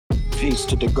Peace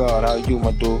to the God. How you, my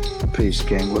dude? Peace,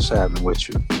 King. What's happening with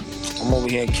you? I'm over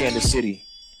here in Kansas City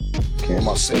with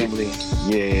my family.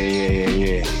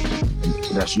 Yeah.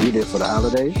 That's you there for the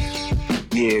holidays?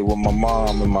 Yeah, with my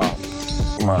mom and my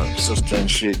sister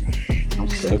and shit.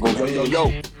 Okay. They go,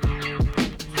 yo.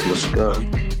 What's good?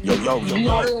 Yo.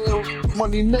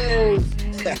 Money man.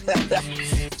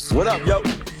 What up, yo?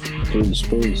 Peace.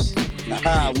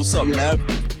 What's up, man?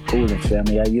 Coolin',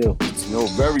 family. How you? Yo,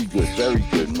 very good,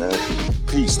 man.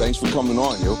 Peace. Thanks for coming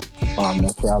on, yo.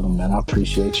 No problem, man. I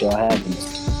appreciate y'all having me.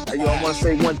 Hey, yo, I want to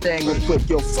say one thing real quick.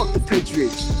 Yo, fuck the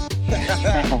Patriots. You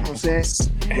know what I'm saying?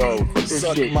 Yo,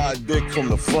 suck my dick from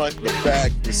the front, the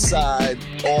back, the side,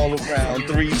 all around,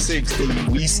 360.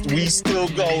 We still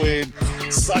going.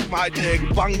 Suck my dick,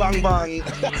 bang. I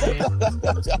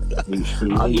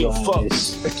give a fuck.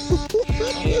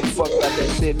 Yeah, fuck about that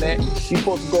shit, man. You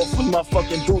supposed to go for my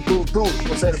fucking do. You know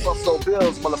what I'm saying? The Buffalo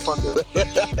Bills, motherfucker.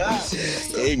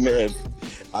 Hey, man.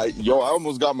 I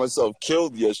almost got myself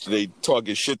killed yesterday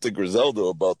talking shit to Griselda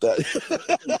about that.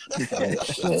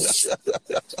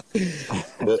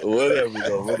 Whatever,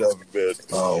 man.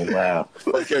 Oh, wow.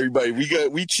 Fuck everybody.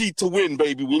 We cheat to win,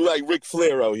 baby. We like Ric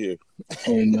Flair out here.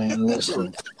 Hey, man,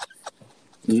 listen.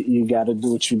 You got to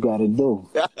do what you got to do.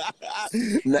 Yeah,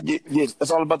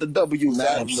 it's all about the W,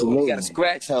 man. Absolutely. You got to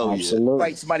scratch.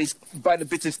 Absolutely. Bite the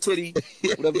bitch's titty.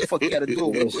 Whatever the fuck you got to do.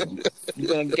 Listen. You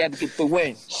got to get the win.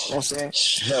 You know what I'm saying?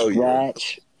 Hell yeah.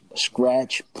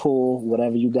 Scratch, pull,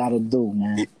 whatever you got to do,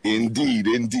 man. Indeed.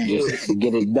 Just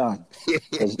get it done.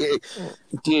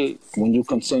 Yeah. When you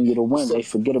continue to win, they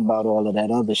forget about all of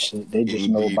that other shit. They just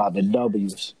know about the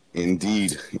W's.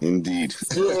 Indeed. Yeah,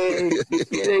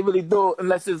 they really do.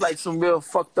 Unless it's like some real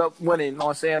fucked up winning. You know what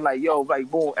I'm saying? Like, yo, like,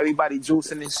 boom, everybody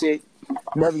juicing and shit.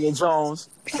 Nevy and Jones.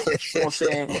 You know what I'm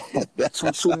saying?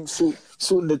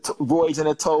 Shooting the boys in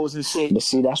the toes and shit. But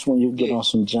see, that's when you get on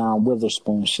some John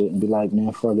Witherspoon shit and be like,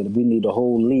 man, fuck it. We need a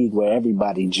whole league where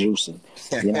everybody juicing.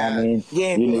 You know what I mean?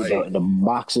 Yeah, you need the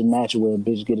boxing match where a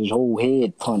bitch get his whole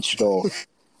head punched off.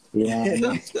 You know what I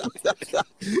mean?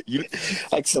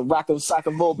 Like some Rock'em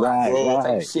Sock'em Mobile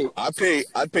type shit. I paid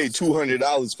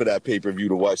 $200 for that pay-per-view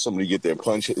to watch somebody get their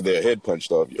head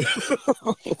punched off you.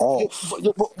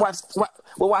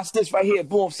 Watch this right here.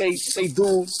 Boom, say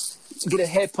dude get a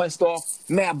head punched off,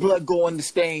 mad blood go in the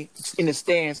stands.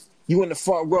 You in the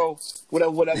front row,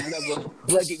 whatever. Blood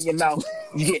get in your mouth.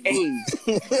 You get AIDS.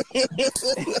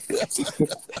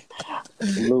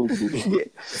 Lukey.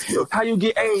 How you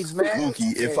get AIDS, man?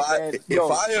 Lukey, if I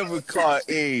ever caught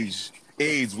AIDS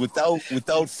without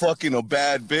fucking a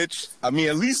bad bitch, I mean,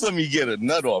 at least let me get a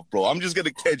nut off, bro. I'm just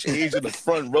gonna catch AIDS in the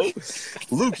front row.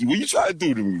 Lukey, what you trying to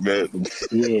do to me, man?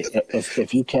 Yeah,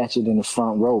 if you catch it in the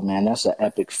front row, man, that's an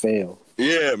epic fail.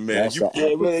 Yeah, man.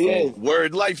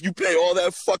 Word life, you pay all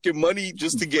that fucking money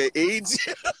just to get AIDS?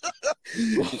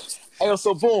 Hey,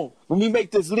 so boom, when we make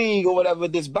this league or whatever,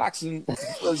 this boxing,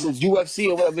 this UFC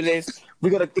or whatever it is, we're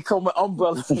going to come with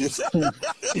umbrellas.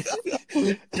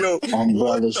 Yo,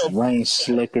 umbrellas, rain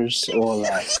slickers, all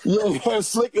that.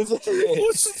 Slickers. What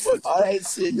the fuck? All that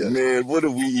shit. Man, what are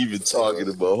we even talking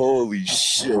about? Holy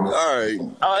shit. All right.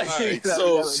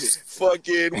 So,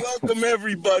 fucking welcome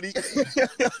everybody.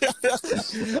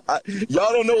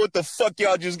 Y'all don't know what the fuck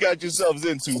y'all just got yourselves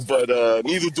into, but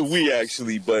neither do we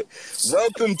actually. But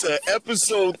welcome to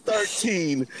episode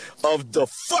 13 of the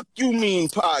Fuck You Mean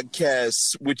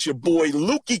podcast with your boy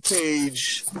Lukey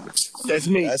Cage. That's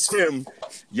me. That's him.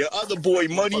 Your other boy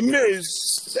Money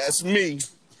Miz. That's me.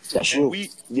 That's you.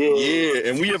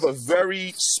 And we have a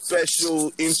very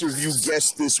special interview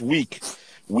guest this week.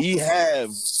 We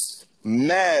have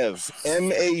Mav,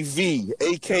 M-A-V,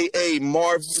 a.k.a.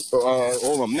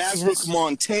 Maverick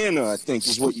Montana, I think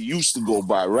is what you used to go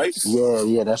by, right?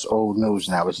 Yeah, that's old news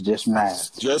now. It's just Mav.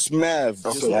 Just Mav.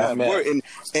 Mav.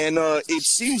 And it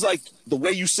seems like the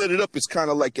way you set it up is kind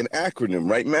of like an acronym,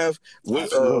 right, Mav?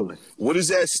 Absolutely. What does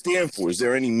that stand for? Is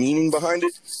there any meaning behind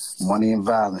it? Money and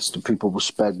violence. The people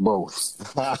respect both.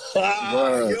 Word.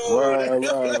 Man.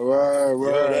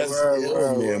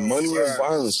 Money and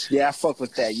violence. Yeah, I fuck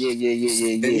with that. Yeah.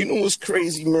 And you know what's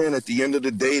crazy, man? At the end of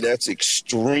the day, that's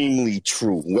extremely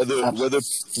true. Whether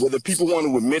people want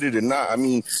to admit it or not. I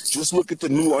mean, just look at the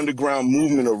new underground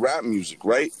movement of rap music,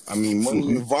 right? I mean, money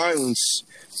and violence.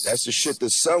 That's the shit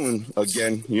that's selling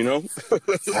again, you know?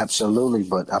 Absolutely,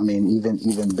 but I mean, even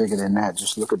bigger than that,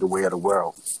 just look at the way of the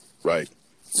world. Right.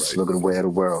 Just look at the way of the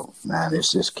world, man.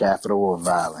 It's just capital or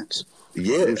violence.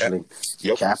 Yeah. Usually,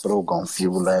 capital gonna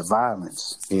fuel that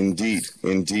violence. Indeed.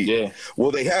 Yeah.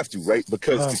 Well, they have to, right?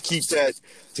 Because to keep that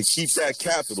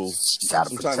capital,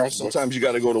 Gotta protect it. sometimes you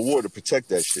got to go to war to protect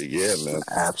that shit. Yeah, man.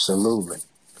 Absolutely.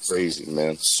 Crazy,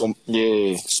 man. So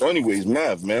Yeah. So anyways,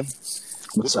 Mav, man.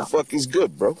 What's what up? the fuck is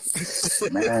good, bro?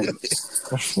 Man,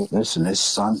 listen, the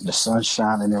sun's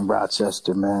shining in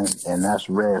Rochester, man, and that's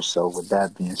rare. So with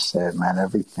that being said, man,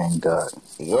 everything good.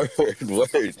 Word.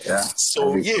 Yeah, So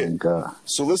everything good.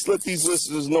 So let's let these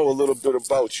listeners know a little bit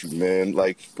about you, man.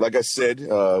 Like I said,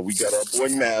 we got our boy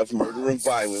Mav, Murder and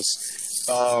Violence.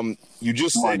 You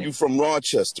just said you from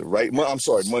Rochester, right? I'm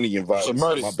sorry, Money and Violence.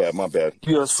 My bad.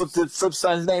 You know, flip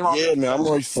son's name on. Yeah, man, I'm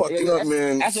always fucking up,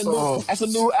 man. That's a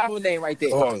new album name right there.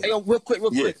 Oh. Hey, yo, real quick.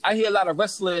 I hear a lot of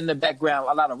wrestling in the background.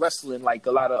 A lot of wrestling, like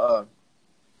a lot of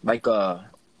what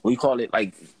do you call it?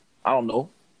 Like, I don't know.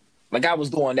 Like I was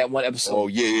doing that one episode. Oh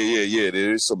yeah.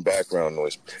 There is some background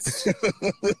noise.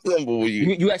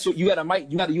 You got a mic?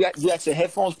 You got your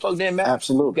headphones plugged in, man?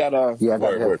 Absolutely. I got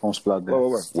headphones plugged in.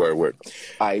 Word.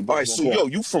 All right, so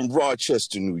you from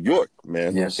Rochester, New York,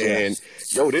 man. Yes. And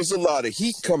yo, there's a lot of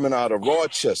heat coming out of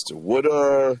Rochester. What's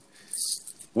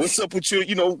up with you?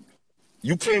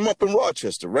 You came up in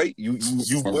Rochester, right? You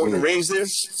born and raised there?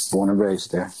 Born and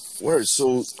raised there. Word.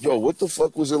 So, yo, what the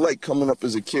fuck was it like coming up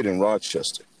as a kid in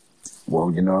Rochester? Well,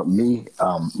 me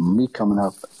coming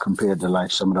up compared to like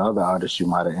some of the other artists you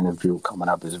might have interviewed coming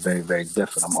up is very, very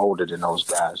different. I'm older than those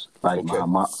guys. Like okay.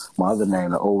 my other name,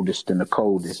 the oldest and the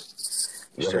coldest.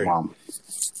 Right. So,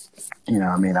 you know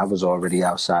what I mean? I was already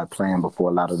outside playing before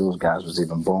a lot of those guys was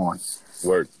even born.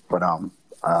 Word. But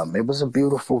it was a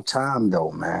beautiful time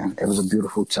though, man. It was a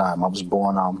beautiful time. I was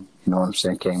born, you know what I'm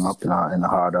saying, came up in the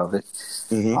heart of it.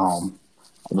 Mm-hmm. I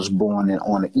was born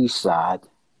on the east side,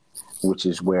 which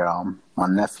is where my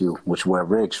nephew, where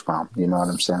Riggs from. You know what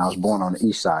I'm saying? I was born on the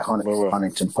east side,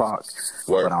 Huntington Park.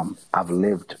 Word. But I've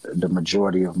lived the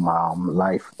majority of my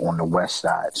life on the west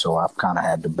side, so I've kind of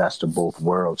had the best of both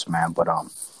worlds, man. But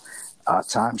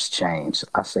times changed.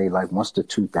 I say like once the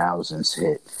 2000s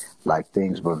hit, like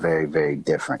things were very, very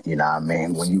different. You know what I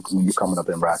mean? When you coming up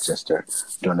in Rochester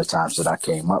during the times that I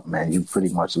came up, man, you pretty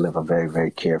much live a very,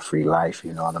 very carefree life.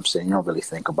 You know what I'm saying? You don't really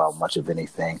think about much of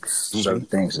anything. Mm-hmm. Certain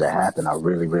things that happen are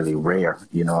really, really rare.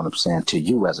 You know what I'm saying? To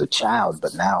you as a child,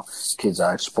 but now kids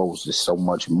are exposed to so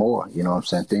much more. You know what I'm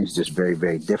saying? Things just very,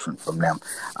 very different from them.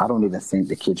 I don't even think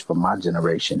the kids from my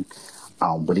generation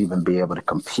would even be able to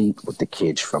compete with the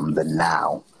kids from the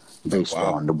now based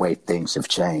on the way things have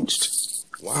changed.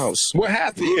 Wow. What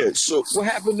happened? Yeah. So what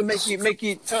happened to make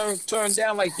it turn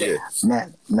down like that? Yeah.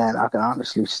 Man, I can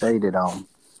honestly say that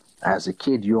as a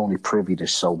kid you only privy to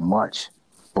so much,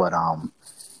 but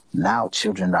now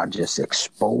children are just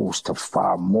exposed to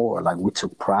far more. Like we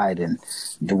took pride in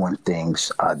doing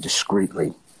things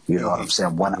discreetly. You know what I'm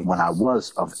saying? When I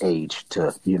was of age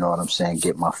to, you know what I'm saying,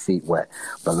 get my feet wet.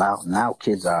 But now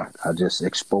kids are just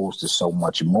exposed to so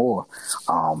much more.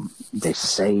 They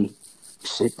say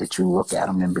shit that you look at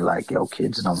them and be like, yo,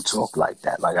 kids don't talk like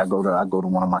that. Like I go to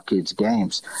one of my kids'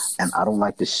 games and I don't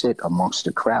like to sit amongst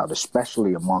the crowd,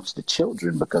 especially amongst the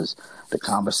children, because the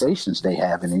conversations they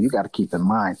have, and then you got to keep in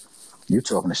mind, you're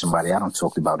talking to somebody, I don't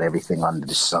talk about everything under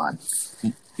the sun.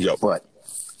 Yep. But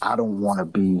I don't want to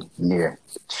be near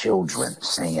children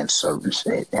saying certain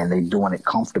shit, and they doing it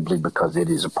comfortably because it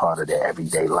is a part of their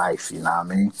everyday life. You know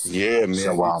what I mean? Yeah, man.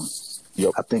 So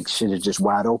I think shit is just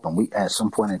wide open. We at some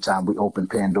point in time we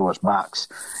opened Pandora's box.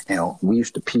 You know, we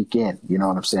used to peek in. You know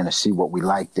what I'm saying, to see what we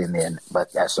liked in there.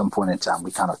 But at some point in time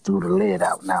we kind of threw the lid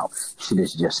out. Now shit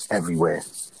is just everywhere.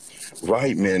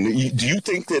 Right, man. Do you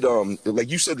think that,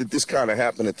 like you said, that this kind of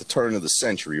happened at the turn of the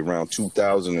century, around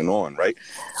 2000 and on, right?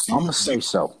 I'm going to say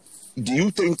so. Do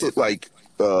you think that, like,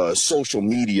 social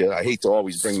media, I hate to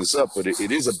always bring this up, but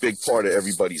it is a big part of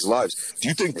everybody's lives. Do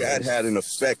you think that had an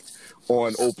effect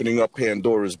on opening up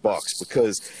Pandora's box?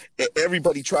 Because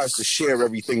everybody tries to share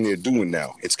everything they're doing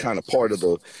now. It's kind of part of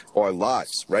our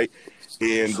lives, right?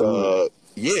 And,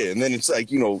 and then it's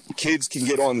like, you know, kids can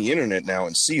get on the internet now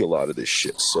and see a lot of this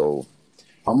shit. So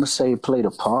I'm gonna say it played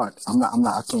a part.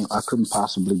 I couldn't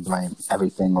possibly blame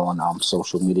everything on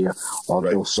social media,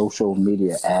 although social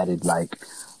media added like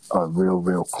a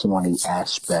real corny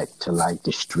aspect to like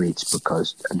the streets,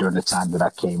 because during the time that I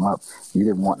came up, you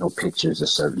didn't want no pictures of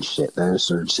certain shit. There's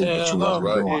certain shit that you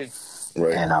wasn't doing.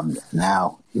 Right. And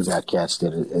now you got cats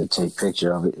that take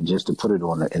picture of it just to put it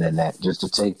on the internet, just to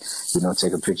take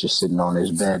a picture sitting on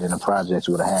his bed in a project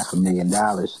with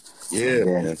 $500,000. Yeah, and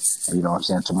then, man. You know what I'm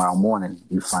saying? Tomorrow morning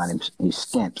you find him, he's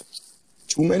skint.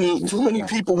 Too many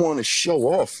people want to show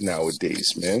off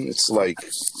nowadays, man. It's like,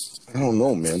 I don't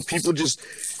know, man. People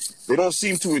just, they don't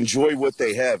seem to enjoy what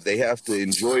they have. They have to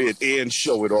enjoy it and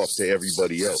show it off to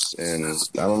everybody else. And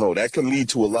I don't know, that can lead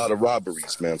to a lot of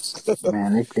robberies, man.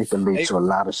 Man, it can lead to a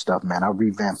lot of stuff, man. I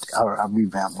revamped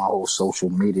my whole social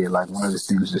media. Like, one of the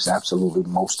things that's absolutely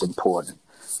most important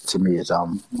to me is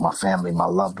my family, my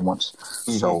loved ones.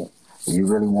 Mm-hmm. So you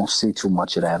really won't see too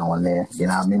much of that on there. You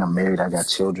know what I mean? I'm married, I got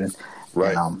children.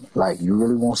 Right. And, like, you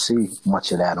really won't see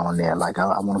much of that on there. Like,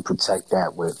 I want to protect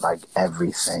that with, like,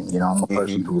 everything. You know, I'm a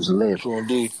person who's lived. Sure,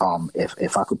 indeed.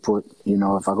 If I could put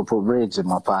Riggs in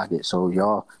my pocket so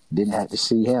y'all didn't have to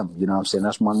see him, you know what I'm saying?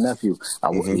 That's my nephew.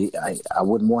 I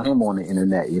wouldn't want him on the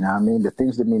internet, you know what I mean? The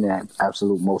things that mean the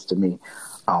absolute most to me,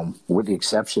 with the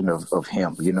exception of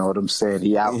him, you know what I'm saying?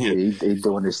 He out here, he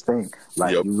doing his thing.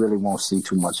 Like, you really won't see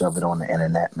too much of it on the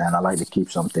internet, man. I like to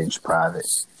keep some things private.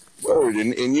 Word,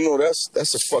 and you know,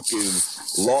 that's a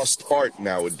fucking lost art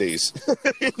nowadays.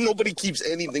 Nobody keeps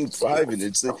anything private.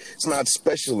 It's not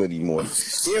special anymore.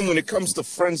 And when it comes to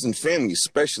friends and family,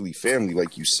 especially family,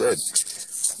 like you said,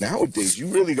 nowadays you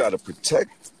really got to protect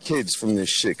kids from this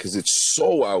shit because it's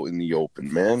so out in the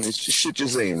open, man. Shit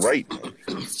just ain't right.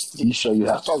 Let me show you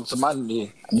how. Talk to my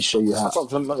nigga. Let me show you how. Go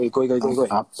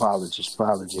ahead. Apologies. Go.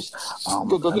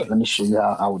 Let me show you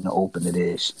how out in the open it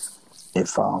is.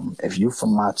 If you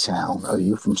from my town or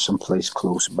you from someplace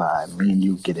close by, me and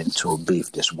you get into a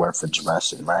beef that's worth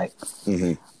addressing, right?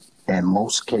 Mm-hmm. In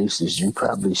most cases, you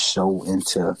probably so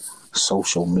into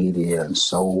social media and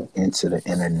so into the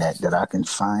internet that I can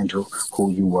find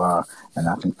who you are and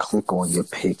I can click on your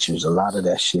pictures. A lot of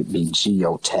that shit be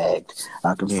geotagged.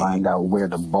 I can find out where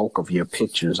the bulk of your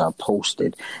pictures are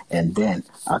posted, and then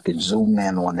I can zoom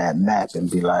in on that map and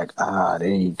be like, there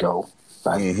you go.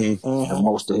 Like, and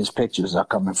most of his pictures are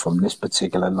coming from this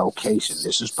particular location.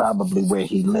 This is probably where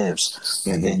he lives.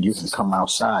 And then you can come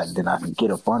outside, and then I can get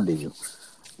up under you.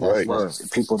 Right.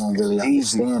 People don't really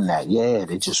understand that. Yeah,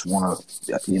 they just want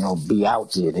to, be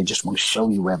out there. They just want to show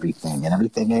you everything, and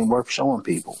everything ain't worth showing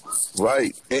people.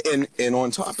 Right. And on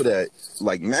top of that,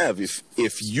 like, Mav, if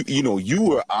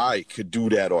you or I could do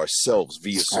that ourselves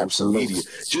via social media,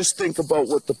 just think about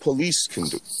what the police can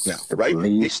do now, right?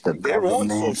 They're on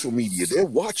social media. They're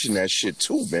watching that shit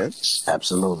too, man.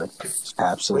 Absolutely.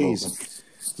 Crazy.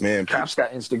 Man, cops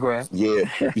got Instagram.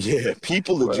 Yeah.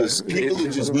 People are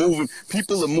just moving.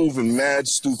 People are moving mad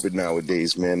stupid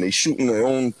nowadays, man. They shooting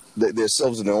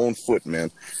themselves in their own foot, man.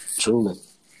 Truly.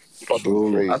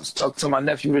 I talked to my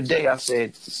nephew today. I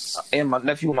said, and my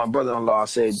nephew and my brother-in-law, I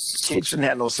said, kids shouldn't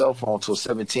have no cell phone until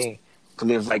 17, because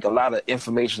there's like a lot of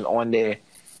information on there,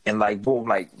 and like boom,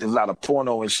 like there's a lot of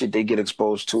porno and shit they get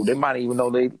exposed to. They might even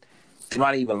know they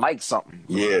might even like something.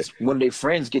 Yeah. When their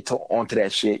friends get onto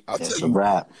that shit, it's a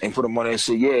wrap. And put them on that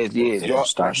shit. Yeah. Y'all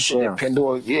start sharing.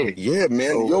 Pandora, Yeah,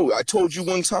 man. So, I told you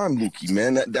one time, Lukey,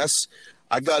 man,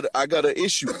 I got an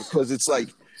issue because it's like,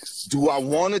 do I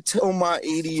want to tell my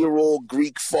 80-year-old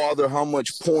Greek father how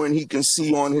much porn he can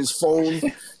see on his phone?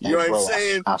 You know what I'm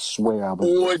saying? I swear I would.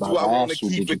 Or do I want to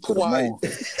keep it quiet?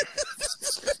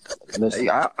 Listen,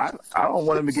 I don't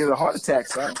want him to get a heart attack,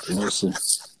 son. Listen.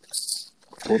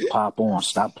 Put Pop on.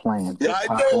 Stop playing. Put I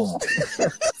Pop know. on.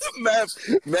 Mav,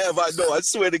 I know. I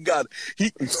swear to God.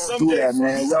 Someday,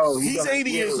 man. Yo, he's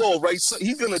 80 years old, right? So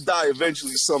he's going to die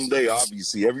eventually someday,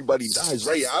 obviously. Everybody dies,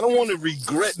 right? I don't want to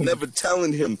regret never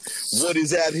telling him what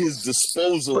is at his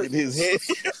disposal in his head.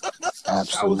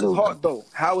 Absolutely. How is his heart, though?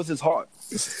 How is his heart?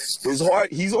 His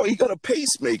heart, he got a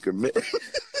pacemaker, man.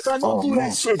 Son, don't do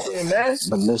that shit there, man.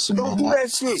 But listen, don't do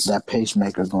that shit. That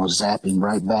pacemaker gonna zap him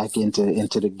right back into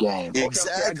the game.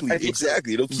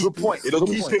 Exactly. It'll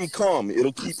keep him calm.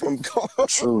 It'll keep him calm.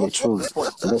 Truly.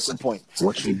 Listen,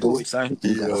 what you do,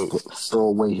 you gotta throw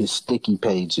away his sticky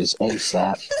pages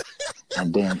ASAP,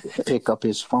 and then pick up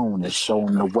his phone and show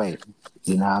him the way.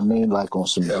 You know what I mean? Like on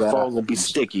some phone gonna be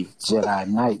sticky. Jedi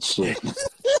Knight shit.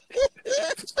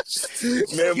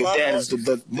 Man,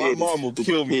 my mom will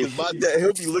kill me. My dad,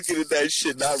 he'll be looking at that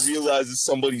shit, not realizing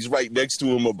somebody's right next to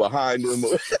him or behind him.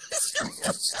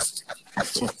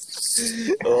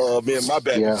 Oh man, my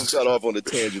bad. Yeah. Shut off on the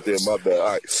tangent there. My bad. All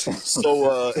right.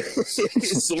 So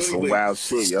anyway, wild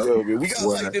shit, yo. Man, we gotta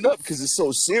lighten it up because it's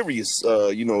so serious.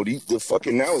 The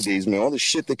fucking nowadays, man, all the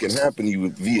shit that can happen to you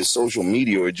via social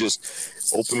media or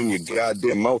just opening your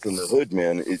goddamn mouth in the hood,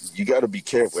 man. You got to be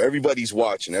careful. Everybody's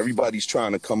watching. Everybody's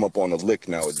trying to come up on a lick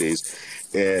nowadays,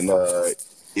 and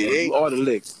It You ain't. are the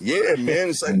lick. Yeah, man.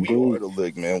 It's like we Indeed. are the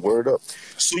lick, man. Word up.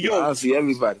 So yo, Honestly,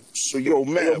 everybody. man. Yo,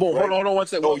 boom, Right? hold on one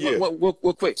second. Oh yeah. Real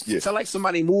quick. Yeah. Sound like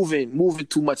somebody moving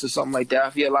too much or something like that. I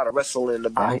hear a lot of wrestling in the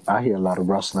back. I hear a lot of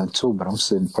rustling too, but I'm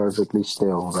sitting perfectly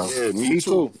still, bro. Yeah, Me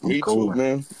too. Me too, Cool.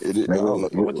 man. I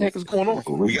don't know. What the heck is going on?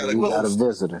 We got a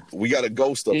visitor. We got a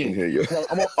ghost up in here, yo.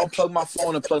 I'm gonna unplug my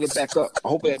phone and plug it back up.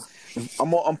 I'm gonna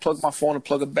unplug my phone and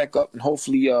plug it back up, and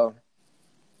hopefully, it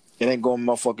ain't gonna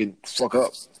motherfucking fuck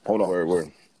up. Hold on.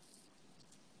 Word.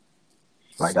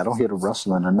 Like, I don't hear the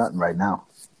rustling or nothing right now.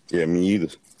 Yeah, me either.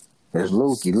 There's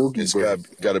Lukey. It's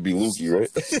got to be Lukey, right?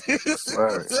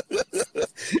 Word.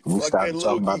 We started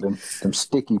talking about them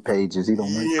sticky pages. He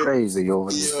don't went crazy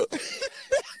over there. Yeah.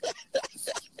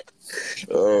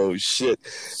 Oh shit.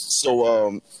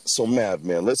 So Mav,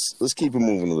 man, let's keep it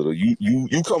moving a little.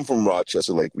 You come from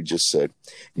Rochester, like we just said,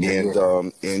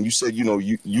 and you said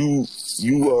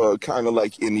you kind of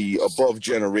like in the above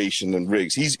generation than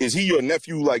Riggs. Is he your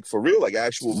nephew, like for real, like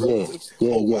actual relative?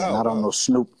 Yeah. Wow, not on no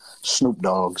Snoop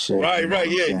Dogg shit. Right,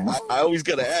 yeah. I always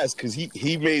gotta ask because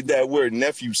he made that word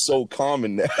nephew so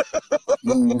common now.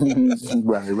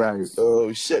 Right.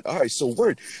 Oh shit! All right,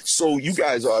 so you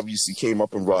guys obviously came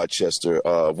up in Rochester.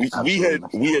 We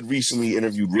had recently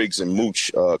interviewed Riggs and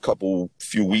Mooch a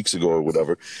few weeks ago or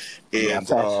whatever, and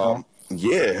hell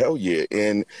yeah,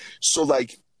 and so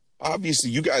like. Obviously,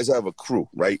 you guys have a crew,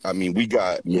 right? I mean, we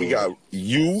got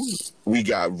you, we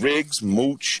got Riggs,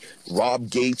 Mooch, Rob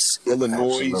Gates,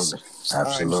 Illinois,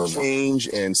 Times Change,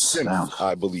 and Simmons,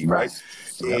 I believe, right?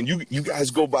 Yep. And you guys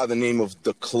go by the name of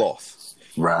The Cloth.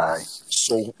 Right.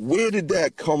 So where did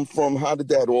that come from? How did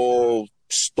that all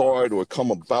start or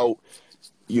come about?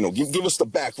 You know, give us the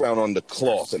background on The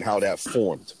Cloth and how that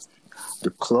formed. The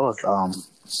Cloth,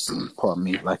 pardon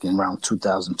me, like in around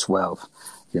 2012.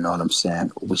 You know what I'm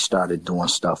saying? We started doing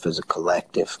stuff as a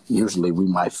collective. Usually we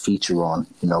might feature on,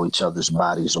 each other's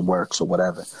bodies or works or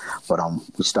whatever. But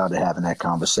we started having that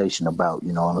conversation about,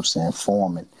 you know what I'm saying,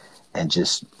 forming and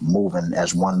just moving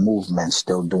as one movement,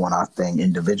 still doing our thing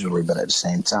individually, but at the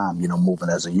same time, moving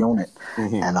as a unit.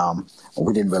 Mm-hmm. And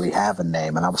we didn't really have a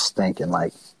name. And I was thinking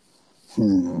like,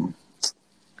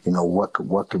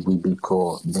 what could we be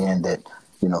called? Being that,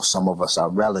 some of us are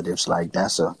relatives, like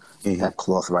that's that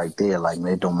cloth right there, like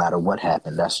it don't matter what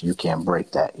happened, you can't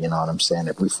break that, you know what I'm saying?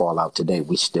 If we fall out today,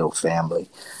 we still family.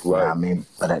 Right. You know what I mean?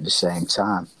 But at the same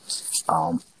time,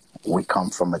 we come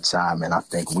from a time, and I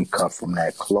think we cut from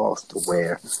that cloth to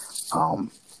where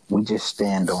we just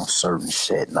stand on certain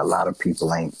shit, and a lot of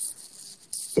people ain't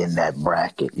in that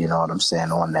bracket, you know what I'm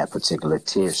saying, on that particular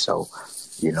tier. So,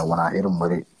 when I hit them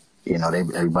with it,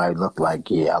 everybody looked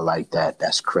like, yeah, I like that.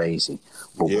 That's crazy.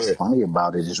 But what's funny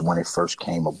about it is when it first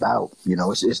came about,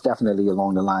 it's definitely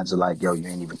along the lines of like, yo, you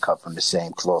ain't even cut from the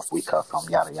same cloth we cut from,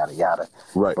 yada, yada, yada.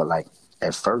 Right. But like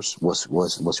at first, what's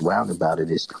wild about it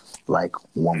is like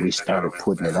when we started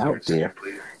putting it out there,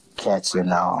 cats in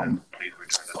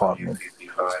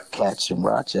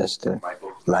Rochester,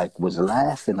 like was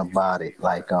laughing about it.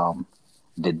 Like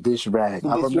the dish rag.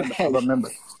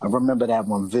 I remember that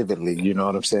one vividly, you know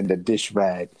what I'm saying? The dish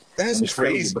rag. That's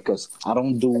crazy because I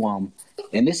don't do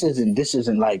and this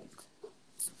isn't like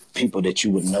people that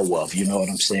you would know of, you know what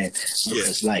I'm saying?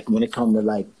 Because like when it comes to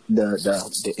like the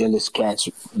illest cats,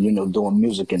 doing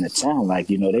music in the town, like,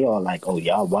 they all like, oh,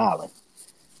 y'all wildin'.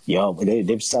 Y'all, they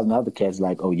were telling other cats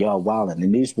like, oh, y'all wildin'.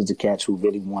 And these was the cats who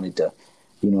really wanted to,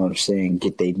 you know what I'm saying,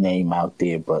 get their name out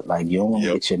there. But like, you don't want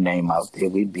to get your name out there,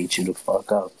 we beat you the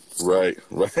fuck up. Right.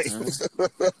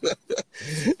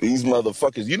 These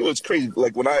motherfuckers. It's crazy.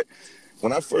 Like when I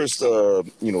first,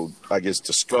 I guess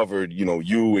discovered,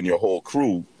 you and your whole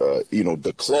crew,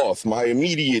 The Cloth, my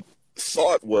immediate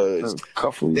thought was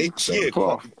they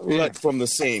cut from the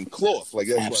same cloth. Like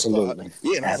that's absolutely. What I thought.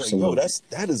 Yeah, and I was like, yo,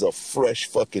 that is a fresh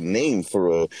fucking name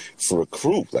for a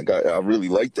crew. Like I really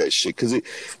like that shit because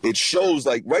it shows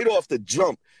like right off the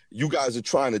jump. You guys are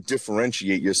trying to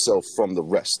differentiate yourself from the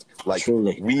rest. Like,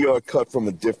 truly. We are cut from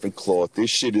a different cloth. This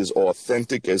shit is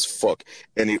authentic as fuck.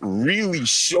 And it really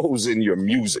shows in your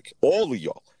music. All of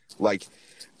y'all. Like,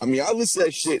 I mean, I listen to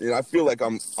that shit and I feel like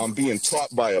I'm being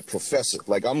taught by a professor.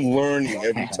 Like I'm learning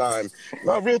every time.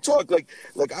 No, real talk. Like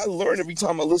I learn every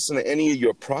time I listen to any of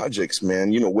your projects,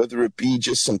 man. Whether it be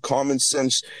just some common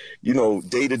sense,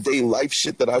 day-to-day life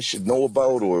shit that I should know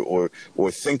about or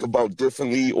think about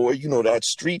differently, or that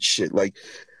street shit. Like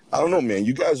I don't know, man.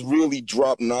 You guys really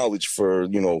drop knowledge for,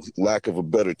 lack of a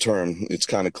better term. It's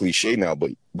kind of cliche now,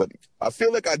 but but I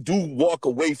feel like I do walk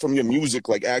away from your music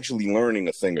like actually learning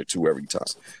a thing or two every time.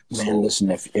 Man, listen,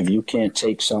 if you can't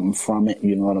take something from it,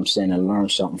 you know what I'm saying, and learn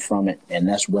something from it, and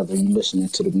that's whether you're listening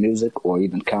to the music or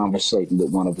even conversating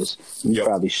with one of us, you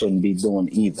probably shouldn't be doing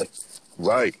either.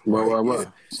 Right. Right.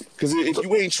 Because if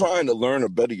you ain't trying to learn or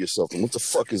better yourself, then what the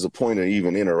fuck is the point of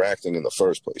even interacting in the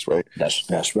first place, right?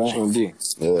 That's right. Indeed.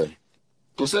 Yeah.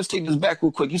 So let's take this back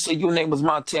real quick. You said your name was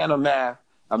Montana Mav.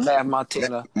 Mav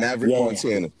Montana. Maverick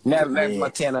Montana. Maverick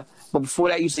Montana. But before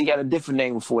that, you said you had a different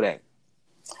name before that.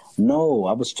 No,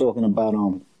 I was talking about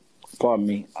pardon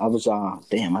me. I was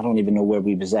damn, I don't even know where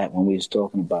we was at when we was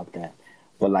talking about that.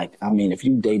 But like, I mean, if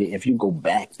you go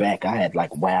back, I had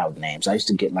like wild names. I used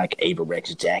to get like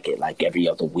Avarex Jacket like every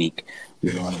other week.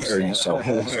 You know what I'm saying? So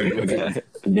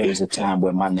there was a time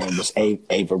where my name was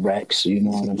Avarex. You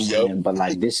know what I'm saying? But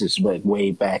like, this is like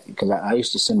way back because I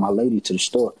used to send my lady to the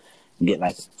store and get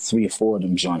like 3 or 4 of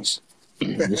them joints.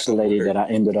 This lady that I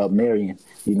ended up marrying,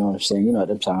 you know what I'm saying? You know, at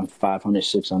the time, $500,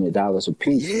 $600 a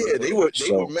piece. Yeah, they were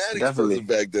mad expensive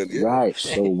back then. Yeah. Right.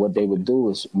 So what they would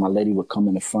do is my lady would come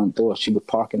in the front door. She would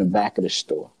park in the back of the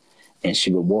store, and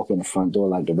she would walk in the front door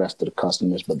like the rest of the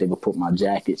customers. But they would put my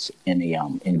jackets in the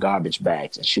in garbage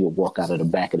bags, and she would walk out of the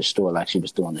back of the store like she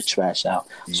was throwing the trash out,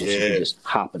 so she could just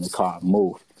hop in the car and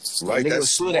move. Right. That's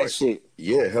smart. That shit.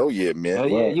 Yeah. Hell yeah, man. Hell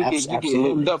yeah. You get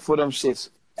hemmed up for them shits.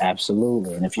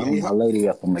 Absolutely. And if you hit my lady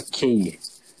up, I'm going to kill you.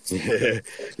 Yeah,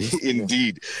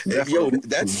 indeed. Yo,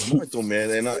 that's smart though,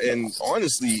 man. And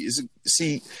honestly,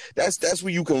 that's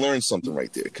where you can learn something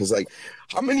right there. Because like,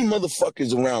 how many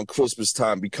motherfuckers around Christmas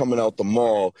time be coming out the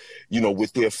mall, you know,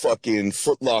 with their fucking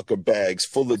Foot Locker bags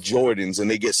full of Jordans,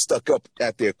 and they get stuck up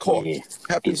at their car? Yeah.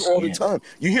 Happens all the time.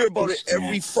 You hear about it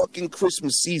every fucking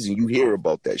Christmas season. You hear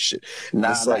about that shit.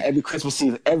 Nah, like every Christmas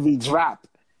season, every drop.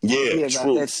 Yeah,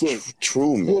 true. That shit.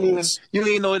 True, man. You don't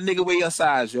even know a nigga wear your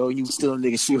size, yo. You still a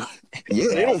nigga shoot.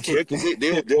 Yeah, they don't care because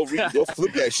they'll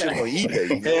flip that shit on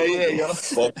eBay. Hell yeah, yo.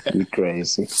 Fuck. You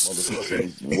crazy.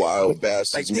 Motherfucking wild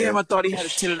bastards. Like, damn, man. I thought he had a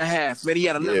 10.5. Man, he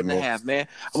had 11.5, man.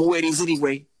 I'm gonna wear these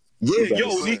anyway. Yeah,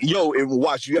 yo, and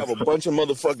watch, you have a bunch of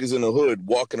motherfuckers in the hood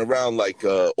walking around like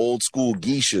old school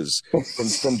geishas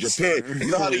from Japan.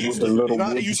 You know how they used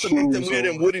to make them wear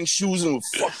them wooden shoes and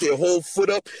fuck their whole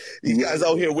foot up? These guys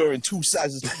out here wearing 2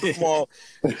 sizes too small,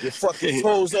 your fucking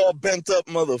toes all bent up,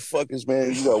 motherfuckers,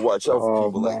 man. You gotta watch out for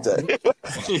people like that.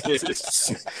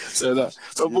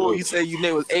 So boy, you said your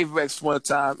name was Avarex one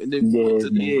time, and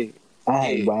then I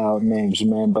had wild names,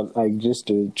 man, but like just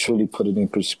to truly put it in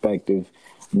perspective,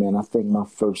 man, I think my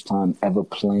first time ever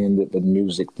playing the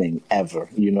music thing ever,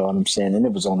 you know what I'm saying? And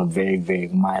it was on a very, very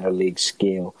minor league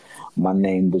scale. My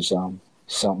name was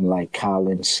something like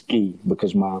Colin Ski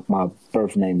because my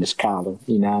birth name is Colin,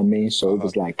 you know what I mean? So it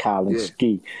was like Colin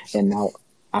Ski. And now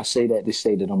I say that to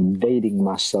say that I'm dating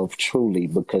myself truly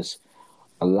because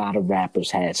a lot of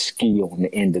rappers had Ski on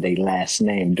the end of their last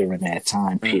name during that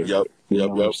time period. You know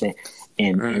what I'm saying?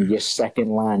 And your second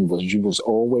line was you was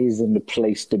always in the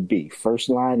place to be. First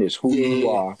line is who you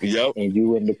are, and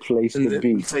you in the place to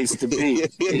be. Place to be.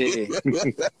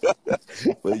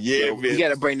 But yeah, man. We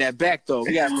gotta bring that back, though.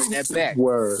 We gotta bring that back.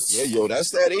 Word. Yeah, yo, that's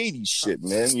that 80s shit,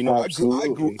 man. You know, I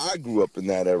grew up in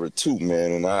that era too,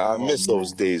 man, and I miss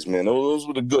those days, man. Those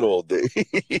were the good old days.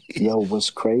 Yo, what's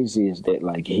crazy is that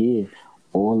like here,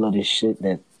 all of this shit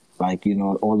that like, you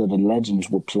know, all of the legends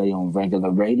would play on regular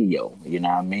radio, you know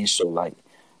what I mean? So, like,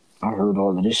 I heard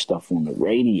all of this stuff on the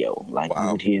radio. Like,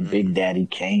 you would hear Big Daddy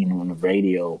Kane on the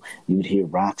radio. You would hear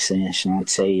Roxanne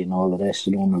Shante and all of that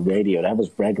shit on the radio. That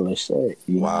was regular shit.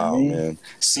 You know what I mean? Man.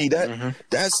 See,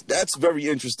 that's very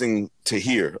interesting to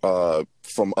hear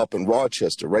from up in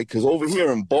Rochester, right? Because over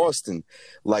here in Boston,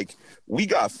 like, we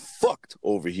got fucked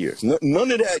over here.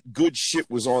 None of that good shit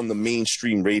was on the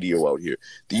mainstream radio out here.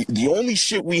 The only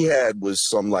shit we had was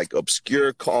some, like,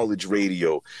 obscure college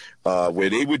radio where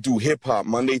they would do hip-hop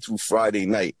Monday through Friday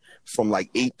night from, like,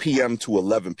 8 p.m. to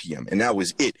 11 p.m., and that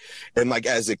was it. And, like,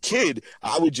 as a kid,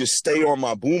 I would just stay on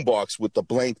my boombox with the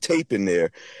blank tape in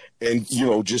there, and, you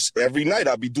know, just every night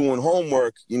I'd be doing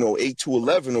homework, you know, 8 to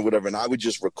 11 or whatever, and I would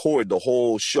just record the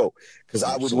whole show because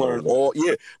I would learn all,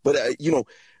 but, you know,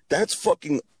 that's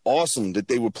fucking awesome that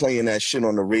they were playing that shit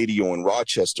on the radio in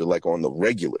Rochester, like on the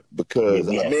regular, because,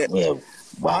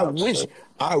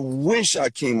 I wish I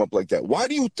came up like that. Why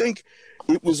do you think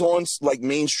it was on, like,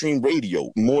 mainstream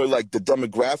radio? More like the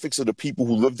demographics of the people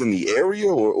who lived in the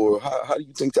area, or how do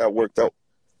you think that worked out?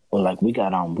 Well, like, we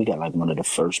got like one of the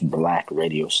first black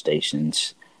radio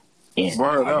stations in,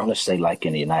 I want to say, like,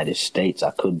 in the United States.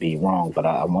 I could be wrong, but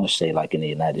I want to say, like, in the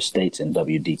United States in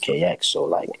WDKX. So,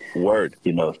 like, Word.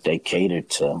 You know, they catered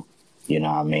to, you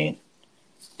know what I mean,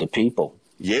 the people.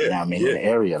 Yeah, you know what I mean, in the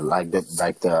area, like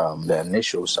the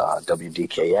initials,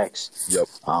 WDKX, Yep.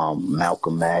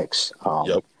 Malcolm X,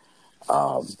 Yep.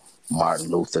 Martin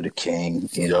Luther the King,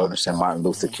 you know what I'm saying? Martin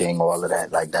Luther King, all of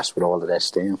that, like that's what all of that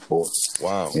stand for.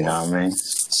 Wow. You know what I mean?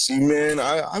 See, man,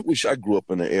 I wish I grew up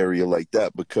in an area like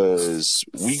that, because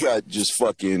we got just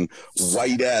fucking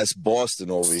white ass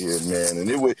Boston over here, man,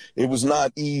 and it was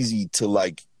not easy to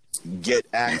like get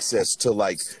access to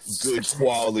like good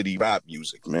quality rap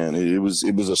music, man. It was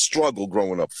a struggle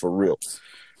growing up, for real.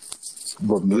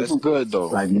 But music, that's good though.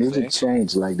 Like music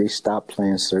changed. Like they stopped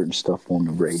playing certain stuff on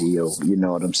the radio. You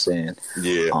know what I'm saying?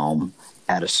 Yeah.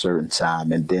 At a certain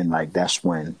time, and then like that's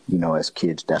when, you know, as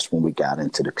kids, that's when we got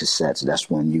into the cassettes. That's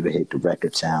when you hit the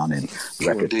Record Town and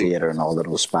Record Theater and all of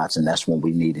those spots, and that's when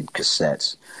we needed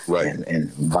cassettes, right,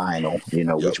 and vinyl. You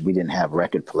know, which we didn't have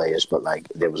record players, but like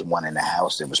there was one in the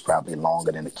house that was probably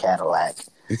longer than a Cadillac.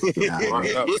 You know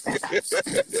what I mean?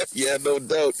 Yeah, no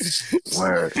doubt.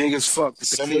 Word. Big as fuck.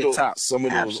 Some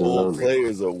of those old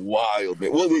players are wild,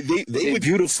 man. Well, they were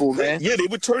beautiful, man. Yeah, they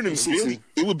would turn them really.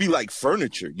 It would be like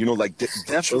furniture, you know, like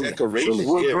decoration.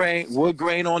 Wood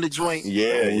grain on the joint.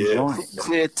 Yeah.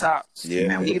 Clear top. Yeah,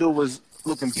 man. Needle was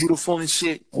looking beautiful and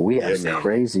shit. We had a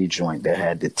crazy joint that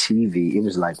had the TV. It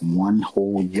was like one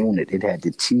whole unit. It had the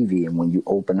TV, and when you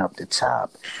open up the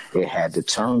top, it had the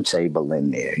turntable in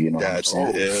there. You know what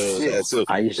I'm saying?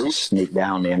 I used to sneak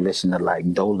down there and listen to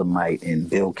like Dolomite and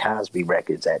Bill Cosby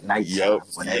records at night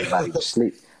when everybody was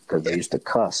asleep, because they used to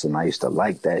cuss, and I used to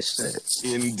like that shit.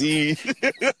 Indeed.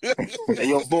 And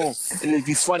yo, boom. And it'd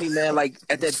be funny, man, like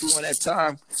during that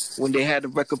time when they had the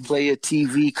record player,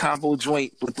 TV, combo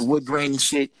joint with the wood grain and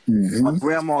shit, my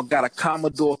grandma got a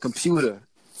Commodore computer.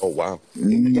 Oh, wow.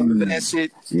 You remember that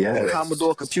shit? Yeah. The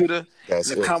Commodore computer.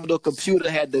 The Commodore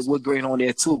computer had the wood grain on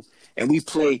there, too. And we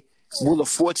played Wheel of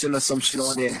Fortune or some shit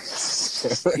on there.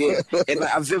 Yeah. And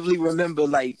I vividly remember,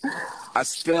 like, I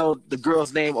spelled the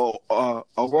girl's name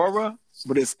Aurora,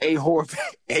 but it's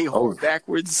A-whore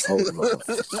backwards. Oh, Lord.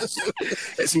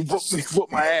 And she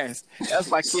whooped my ass. That's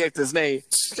my character's name.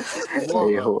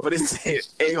 Aurora, but it's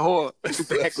A-whore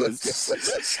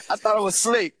backwards. I thought it was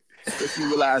slick. If you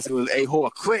realize it was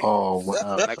A-whore quick. Oh,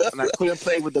 wow. And I couldn't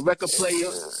play with the record player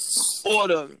or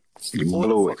the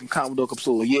fucking Commodore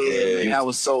computer. Yeah, man, I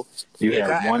was so. You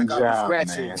had one job,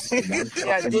 man.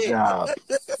 Yeah, I did.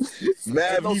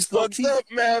 Mav, fucked up,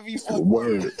 Mav.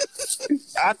 Word.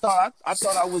 I thought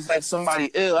I was like somebody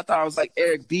ill. I thought I was like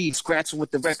Eric B scratching with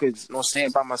the records, you know,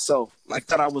 staying by myself. Like,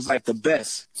 thought I was like the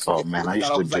best. Oh man, I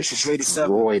used to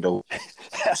destroy those.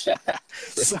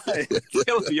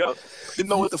 Yo, didn't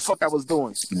know what the fuck I was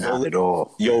doing. Not at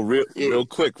all. Yo, real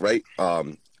quick, right?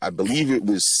 I believe it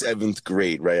was 7th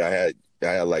grade, right? I had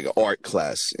like an art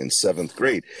class in 7th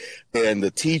grade, and the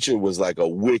teacher was like a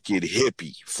wicked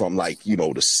hippie from like, you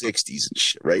know, the 60s and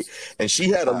shit, right? And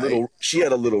she had a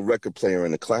little record player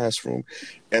in the classroom,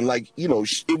 and like, you know,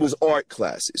 it was art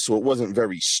classes, so it wasn't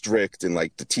very strict, and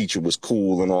like the teacher was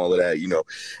cool and all of that, you know.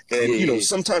 And you know,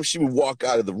 sometimes she would walk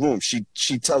out of the room.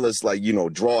 She'd tell us like, you know,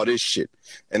 draw this shit.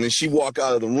 And then she walk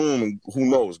out of the room and who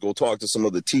knows, go talk to some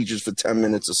other teachers for 10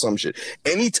 minutes or some shit.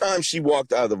 Anytime she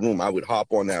walked out of the room, I would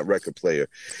hop on that record player.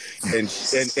 And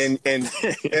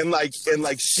like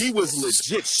she was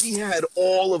legit. She had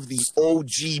all of the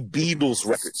OG Beatles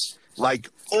records. Like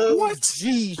OG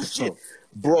shit.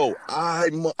 Bro, I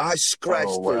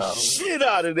scratched the shit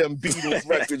out of them Beatles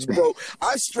records, bro.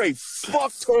 I straight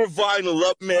fucked her vinyl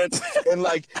up, man. And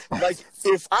like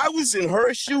if I was in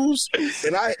her shoes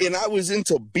and I was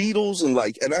into Beatles and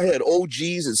I had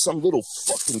OGs and some little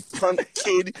fucking cunt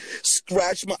kid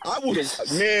scratch I would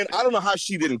have, man, I don't know how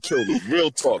she didn't kill me.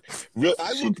 Real talk.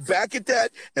 I look back at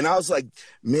that and I was like,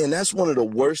 man, that's one of the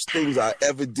worst things I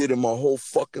ever did in my whole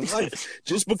fucking life.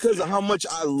 Just because of how much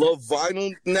I love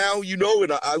vinyl now, you know.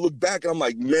 And I look back and I'm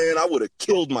like, man, I would have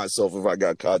killed myself if I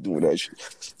got caught doing that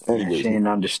shit. Anyways. She didn't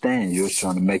understand. You was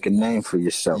trying to make a name for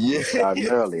yourself. You started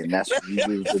early, and that's what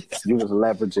you was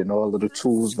leveraging all of the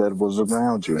tools that was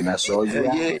around you, and that's all you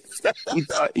had.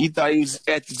 He thought he was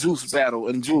at the Juice battle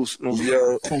and Juice.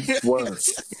 Yo,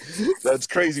 that's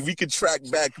crazy. We could track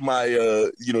back my,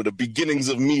 you know, the beginnings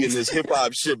of me in this hip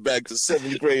hop shit back to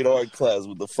 7th grade art class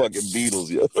with the fucking Beatles,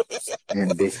 yo.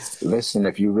 And listen,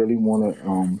 if you really want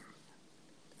to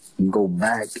go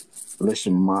back,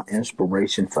 listen, my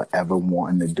inspiration for ever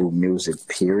wanting to do music,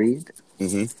 period.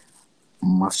 We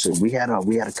had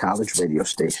a college radio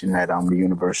station at the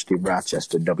University of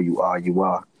Rochester,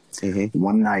 WRUR.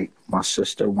 One night, my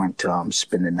sister went to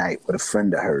spend the night with a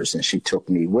friend of hers, and she took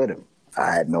me with him.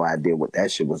 I had no idea what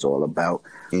that shit was all about,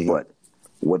 but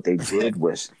what they did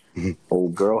was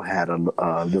Old girl had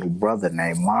a little brother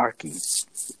named Marky,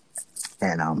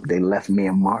 and they left me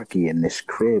and Marky in this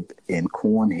crib in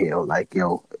Cornhill, like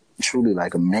truly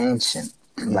like a mansion.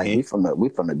 Like we from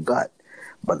the gut,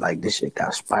 but like this shit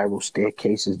got spiral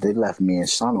staircases. They left me and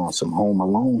son on some Home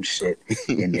Alone shit,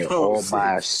 and they're all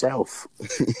by herself.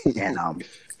 And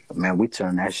man, we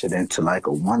turned that shit into like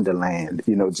a wonderland.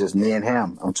 Just me and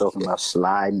him. I'm talking about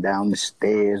sliding down the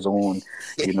stairs on,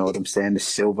 you know what I'm saying, the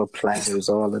silver platters,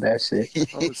 all of that shit.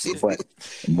 But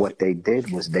what they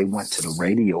did was they went to the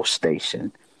radio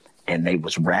station, and they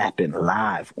was rapping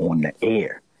live on the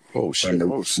air. Oh shit!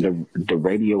 And the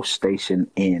radio station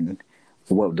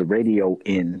the radio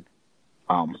in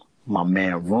my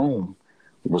man room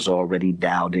was already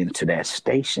dialed into that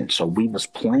station. So we was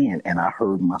playing, and I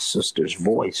heard my sister's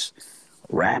voice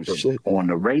rapping on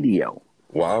the radio.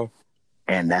 Wow.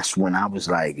 And that's when I was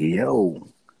like, yo,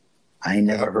 I ain't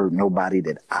never heard nobody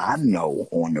that I know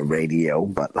on the radio,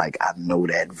 but like I know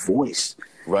that voice.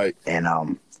 Right. And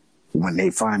when they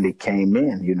finally came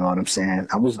in, you know what I'm saying?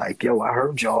 I was like, yo, I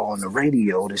heard y'all on the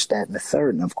radio, this, that, and the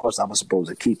third. And of course, I was supposed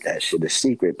to keep that shit a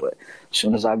secret. But as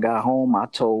soon as I got home, I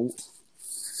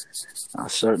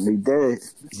certainly did.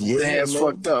 Yeah, it's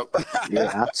fucked up.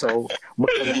 Yeah, I told.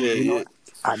 Because,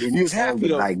 I didn't tell her,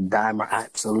 like, dime her.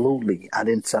 Absolutely. I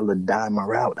didn't tell her dime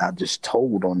her out. I just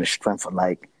told on the strength of,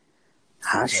 like,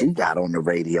 how she got on the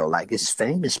radio. Like, it's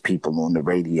famous people on the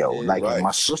radio. Like,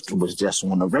 my sister was just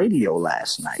on the radio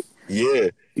last night. Yeah.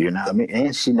 You know what I mean?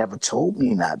 And she never told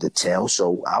me not to tell,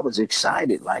 so I was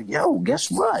excited. Like, yo, guess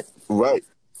what? Right.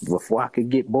 Before I could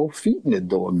get both feet in the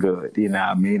door good, you know what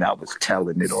I mean? I was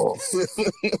telling it all.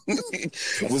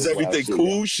 Was everything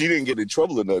cool? She didn't get in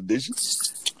trouble or nothing, did she?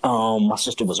 My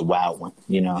sister was a wild one,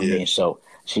 you know what I mean? So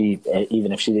she,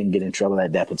 even if she didn't get in trouble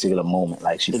at that particular moment,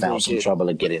 like she found some trouble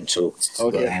to get into.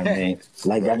 Okay. You know what I mean?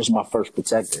 Like that was my first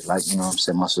protector. Like, you know what I'm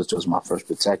saying? My sister was my first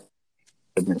protector.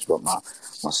 But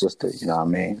my sister, you know what I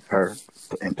mean? Her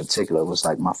in particular was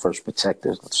like my first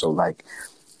protector. So like,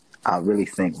 I really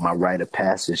think my rite of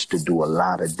passage to do a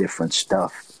lot of different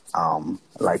stuff,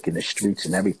 like in the streets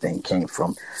and everything, came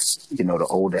from, the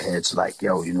older heads like,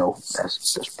 yo,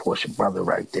 that's Portia brother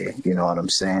right there. You know what I'm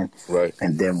saying? Right.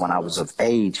 And then when I was of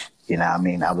age, you know what I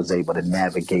mean, I was able to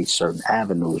navigate certain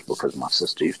avenues because my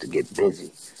sister used to get busy.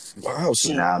 Wow. So,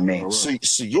 you know what I mean?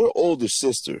 So your older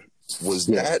sister was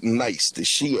that nice that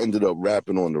she ended up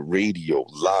rapping on the radio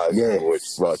live in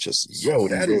North Rochester. Yo,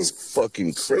 that is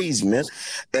fucking crazy, man.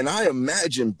 And I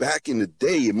imagine back in the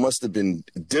day, it must have been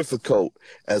difficult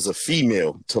as a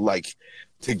female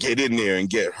to get in there and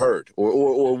get heard,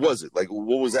 or was it? Like,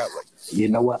 what was that like? You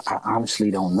know what? I honestly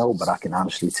don't know, but I can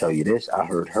honestly tell you this. I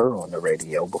heard her on the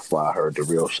radio before I heard the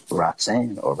real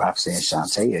Roxanne or Roxanne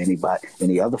Shante or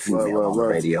any other female on the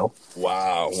radio.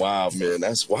 Wow, man.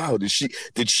 That's wow.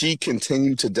 Did she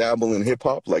continue to dabble in hip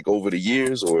hop like over the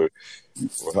years, or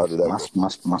how did that go?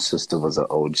 My sister was an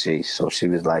OG, so she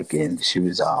was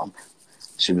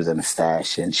she was into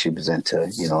fashion. She was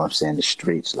into, you know what I'm saying, the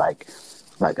streets. Like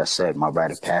I said, my rite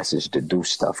of passage to do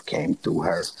stuff came through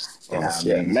her. You know what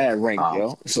I mean? Mad rank,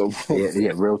 yo. So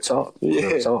real talk.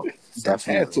 Real talk.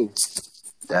 Definitely.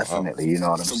 Definitely, you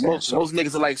know what I'm saying? Most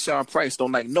niggas are like Sean Price,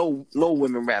 don't like no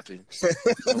women rapping.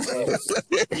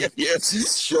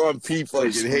 Sean P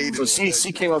fucking hated. So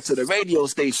she came up to the radio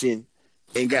station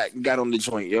and got on the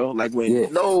joint, yo. Like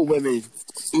when no women,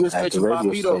 even Stretch and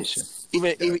Bobbito,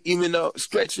 even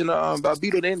Stretch and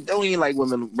Bobbito, they don't even like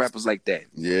women rappers like that.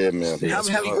 Yeah, man. How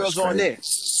many girls on there?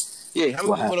 Yeah, how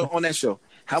many women on that show?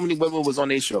 How many women was on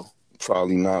their show?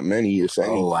 Probably not many, if any.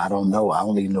 Oh, I don't know. I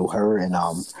only knew her and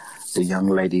the young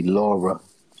lady Laura,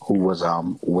 who was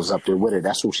up there with her.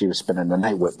 That's who she was spending the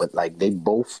night with. But like they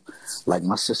both, like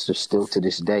my sister still to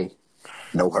this day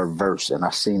know her verse. And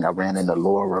I ran into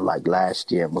Laura like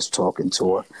last year and was talking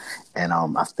to her. And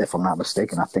if I'm not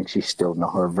mistaken, I think she still know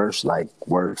her verse like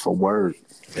word for word.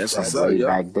 That's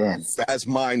back then. That's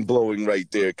mind blowing right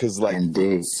there. Cause like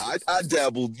indeed. I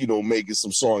dabbled, making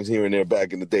some songs here and there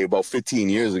back in the day about 15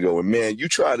 years ago. And man, you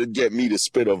try to get me to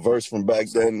spit a verse from back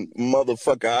then,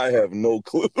 motherfucker, I have no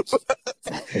clue.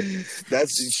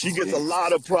 She gets a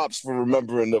lot of props for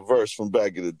remembering the verse from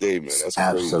back in the day, man. That's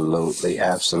crazy.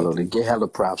 Absolutely. Get hella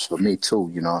props for me too,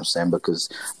 you know what I'm saying? Because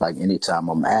like anytime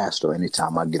I'm asked or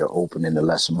anytime I get an opening to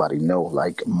let somebody know,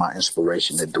 like my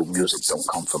inspiration to do music don't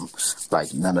come from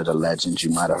like none of the legends you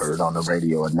might have heard on the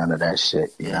radio or none of that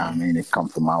shit. You know what I mean? It come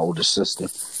from my older sister,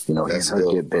 and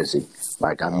her get busy.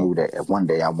 Like I knew that one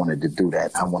day I wanted to do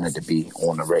that. I wanted to be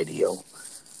on the radio.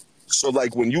 So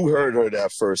like when you heard her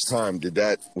that first time,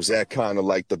 was that kind of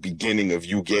like the beginning of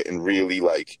you getting really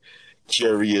like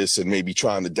curious and maybe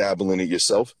trying to dabble in it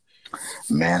yourself?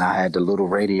 Man, I had the little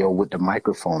radio with the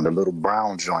microphone, the little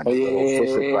brown joint, Oh the little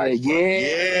Fisher Price.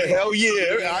 Yeah, hell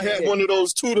yeah. I had one of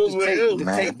those too. Those were hell.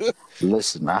 Man,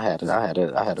 listen, I had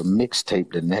a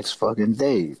mixtape the next fucking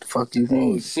day. The fuck you Oh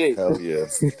mean? shit. Hell yeah.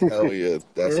 Hell yeah.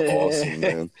 That's awesome,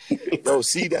 man. Yo,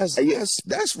 see,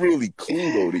 that's really cool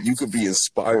though, that you could be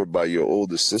inspired by your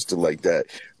older sister like that.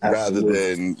 Absolutely.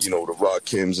 Rather than, the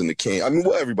Rakims and the King. I mean,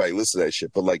 well, everybody listen to that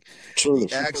shit, but like Truly, the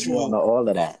she put me actual on to all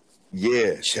of that.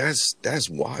 yeah, that's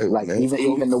wild, Like man.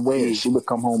 even the way she would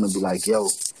come home and be like, "Yo,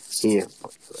 here,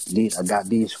 I got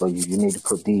these for you. You need to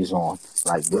put these on.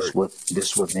 Like this what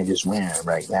niggas wearing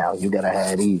right now. You gotta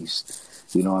have these.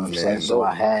 You know what I'm saying?" So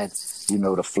I had,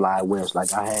 the fly wears.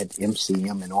 Like I had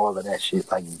MCM and all of that shit.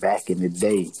 Like back in the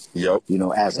day. Yep.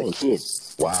 As a kid.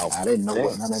 Wow. I didn't know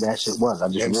what none of that shit was. I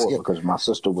just wore it because my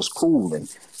sister was cool and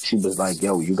she was like,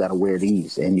 "Yo, you gotta wear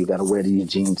these and you gotta wear these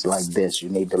jeans like this. You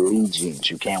need the Lee jeans.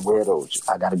 You can't wear those.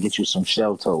 I gotta get you some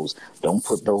shell toes. Don't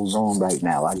put those on right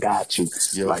now. I got you."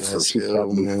 Yo, so she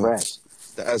kept me fresh.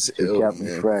 That's She kept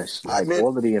me fresh. Like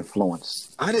all of the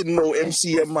influence. I didn't know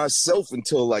MCM myself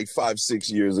until like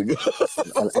 5-6 years ago.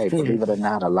 Hey, believe it or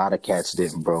not, a lot of cats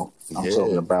didn't, bro. I'm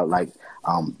talking about like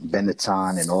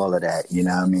Benetton and all of that. You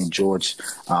know what I mean? George,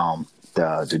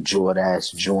 the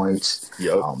Jordache joints,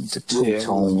 the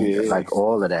two-tone, like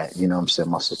all of that. You know what I'm saying?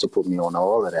 My sister put me on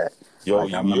all of that. Yo,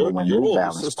 like, I remember when New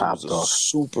Balance popped off.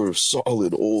 Super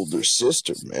solid older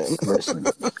sister, man.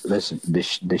 listen,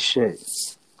 the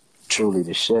shit. Truly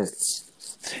the shit.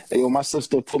 Hey, yo, my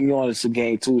sister put me on this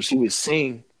game too. She would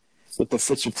sing with the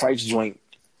Fisher Price joint,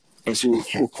 and she would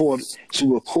record. She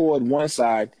would record one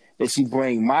side, then she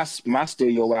bring my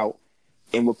stereo out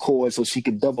and record so she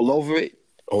could double over it.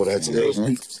 Oh, that's it.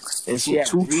 And she had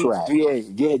two tracks.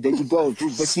 Yeah, there you go.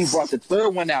 But she brought the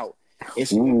third one out, and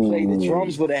she would play the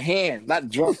drums with her hand, not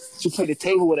drums. She played the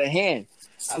table with her hand.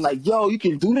 I'm like, yo, you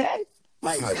can do that?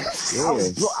 Like, I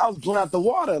was blown out the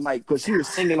water, like, because she was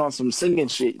singing on some singing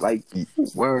shit, like,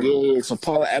 some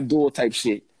Paula Abdul type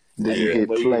shit. Then you hit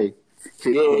play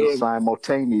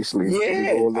simultaneously.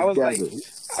 Yeah, I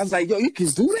was like, yo, you can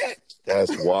do that?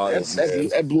 That's wild.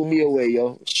 That blew me away,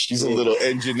 yo. She's a little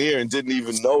engineer and didn't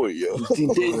even know it, yo. She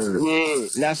did. Yeah,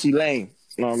 now she lame.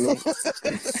 You know what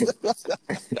I mean?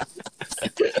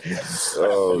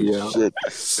 Oh shit!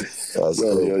 That's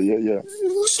cool. Yeah.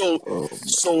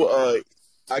 So,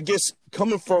 I guess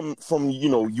coming from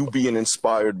you being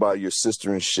inspired by your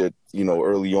sister and shit,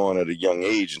 early on at a young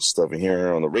age and stuff, and hearing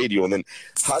her on the radio, and then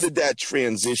how did that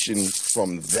transition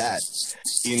from that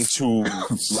into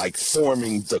like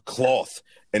forming The Cloth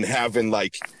and having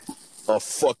like a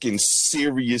fucking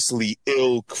seriously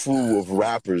ill crew of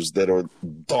rappers that are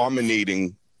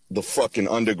dominating the fucking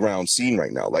underground scene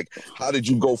right now? Like, how did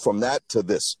you go from that to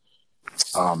this?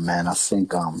 Oh man, I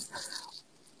think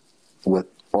with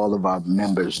all of our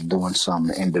members doing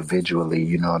something individually,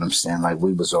 you know what I'm saying? Like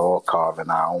we was all carving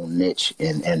our own niche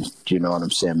and you know what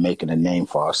I'm saying, making a name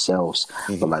for ourselves.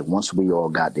 But like once we all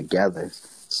got together,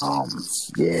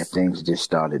 things just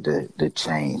started to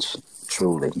change.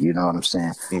 Truly, you know what I'm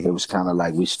saying? It was kind of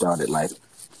like we started like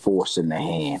forcing the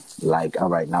hand. Like, all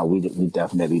right, now we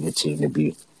definitely the team to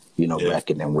be,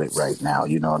 reckoning with right now.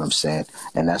 You know what I'm saying?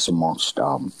 And that's amongst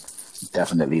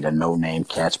definitely the no-name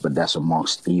cats, but that's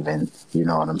amongst even, you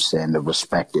know what I'm saying, the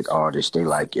respected artists. They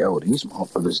like, yo, these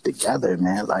motherfuckers together,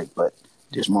 man. Like, but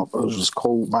these motherfuckers was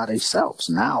cold by themselves.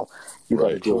 Now you got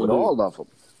to deal with all of them.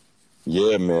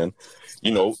 Yeah, man.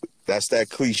 That's that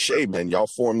cliche, man. Y'all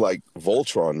formed like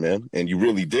Voltron, man, and you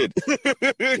really did.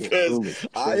 Because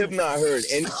I have not heard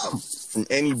anything from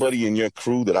anybody in your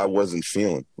crew that I wasn't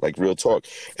feeling, like real talk.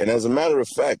 And as a matter of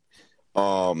fact,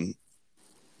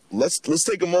 let's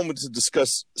take a moment to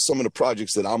discuss some of the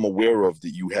projects that I'm aware of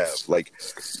that you have. Like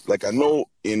I know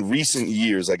in recent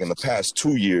years, like in the past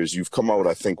 2 years, you've come out,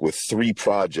 I think, with 3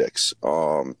 projects.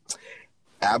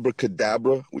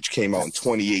 Abracadabra, which came out in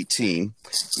 2018,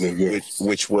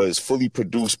 which was fully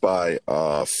produced by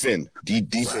Finn,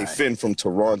 DJ Finn from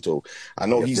Toronto. I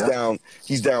know he's down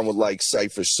with like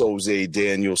Cypher Soze,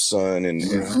 Danielson, and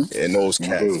those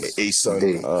cats,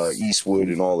 A-Sun, Eastwood,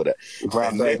 and all of that.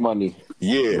 Black Money.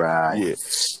 Yeah, right. Yeah.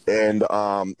 And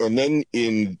then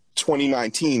in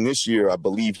 2019, this year, I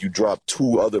believe you dropped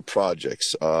 2 other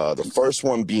projects. The first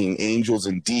one being Angels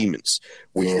and Demons,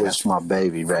 which that's my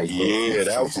baby right here.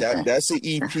 Yeah, that's an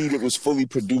EP that was fully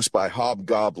produced by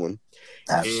Hobgoblin.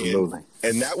 Absolutely.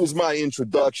 And that was my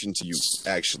introduction to you,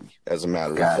 actually, as a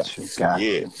matter of fact.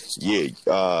 Gotcha.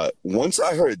 Yeah. Once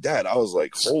I heard that, I was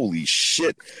like, holy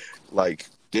shit. Like,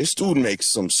 this dude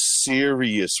makes some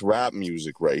serious rap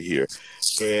music right here.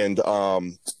 And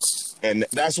And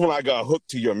that's when I got hooked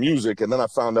to your music. And then I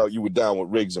found out you were down with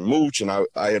Riggs and Mooch, and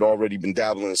I had already been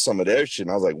dabbling in some of their shit.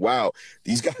 And I was like, wow,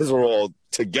 these guys are all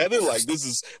together. Like, this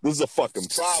is a fucking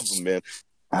problem, man.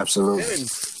 Absolutely.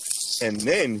 And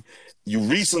then you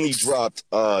recently dropped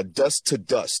Dust to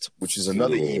Dust, which is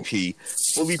another EP,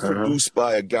 fully produced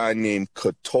by a guy named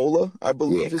Katola, I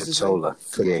believe. Yeah, Katola.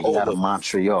 Yeah, he's out of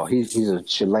Montreal. He's a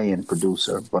Chilean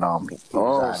producer, but he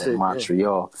resides in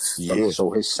Montreal. Yeah.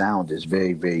 So his sound is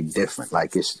very, very different.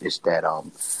 Like it's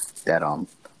that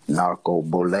narco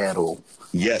bolero.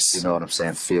 Yes. You know what I'm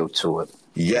saying? Feel to it.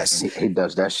 Yes. He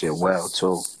does that shit well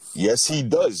too. Yes, he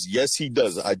does. Yes, he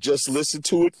does. I just listened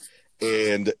to it,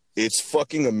 and it's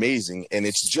fucking amazing. And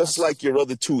it's just like your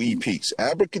other two EPs,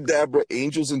 Abracadabra,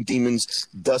 Angels and Demons,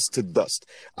 Dust to Dust.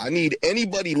 I need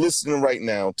anybody listening right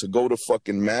now to go to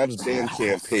fucking Mav's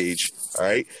Bandcamp page, all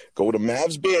right? Go to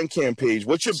Mav's Bandcamp page.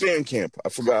 What's your Bandcamp? I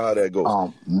forgot how that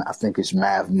goes. I think it's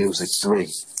Mav Music 3.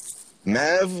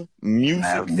 Mav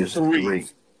Music 3.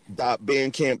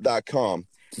 .bandcamp.com.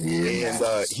 Yeah.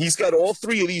 And he's got all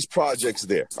three of these projects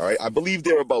there. All right. I believe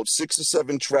there are about 6 or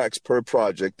 7 tracks per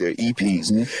project. They're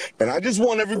EPs. And I just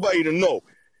want everybody to know,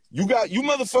 you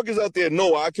motherfuckers out there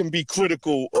know I can be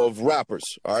critical of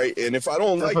rappers. All right. And if I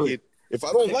don't like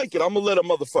it, I'm gonna let a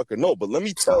motherfucker know. But let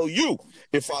me tell you,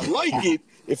 if I like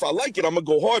it, I'm gonna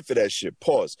go hard for that shit.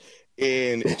 Pause.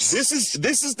 And this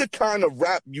is the kind of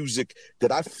rap music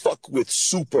that I fuck with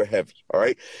super heavy. All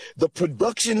right. The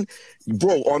production,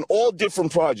 bro, on all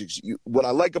different projects. What I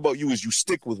like about you is you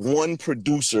stick with one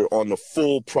producer on the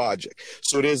full project.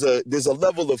 So there's a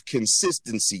level of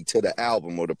consistency to the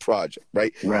album or the project,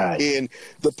 right? Right. And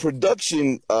the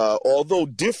production, although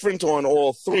different on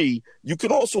all three, you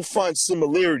can also find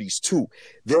similarities too.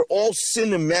 They're all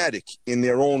cinematic in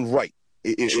their own right.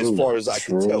 As far as I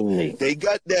can tell, they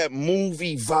got that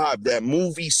movie vibe, that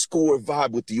movie score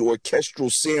vibe with the orchestral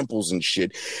samples and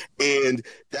shit. And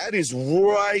that is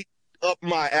right up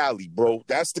my alley, bro.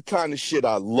 That's the kind of shit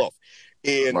I love.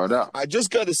 And I just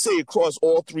got to say, across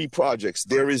all three projects,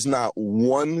 there is not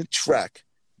one track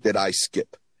that I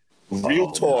skip.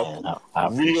 Real talk. Man, I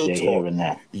appreciate hearing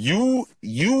that.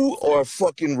 You are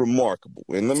fucking remarkable.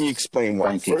 And let me explain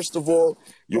why. First of all,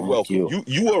 you're welcome.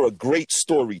 You are a great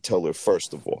storyteller,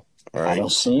 first of all. All right. I done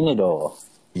seen it all.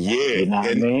 Yeah. You know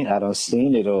what I mean? I done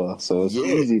seen it all. So it's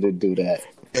easy to do that.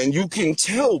 And you can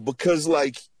tell because,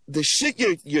 like, the shit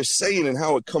you're saying and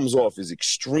how it comes off is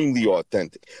extremely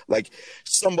authentic. Like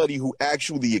somebody who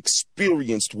actually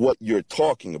experienced what you're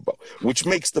talking about, which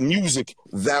makes the music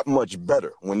that much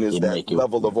better when there's that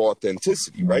level of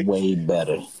authenticity, right? Way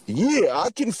better. Yeah,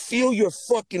 I can feel your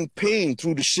fucking pain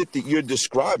through the shit that you're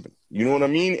describing. You know what I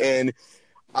mean? And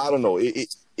I don't know,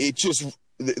 it just...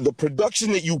 The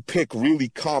production that you pick really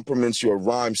complements your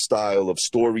rhyme style of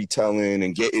storytelling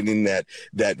and getting in that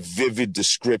vivid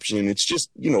description. It's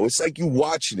just, it's like you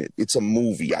watching it. It's a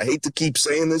movie. I hate to keep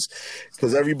saying this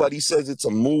because everybody says it's a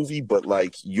movie, but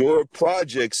like your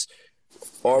projects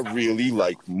are really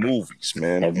like movies,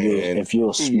 man. If you're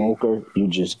a smoker, you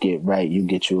just get right. You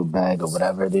get you a bag of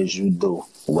whatever it is you do,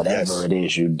 it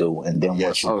is you do. And then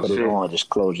once you put it on, just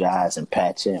close your eyes and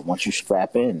patch in. Once you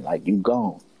strap in, like you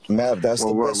gone. Mav, that's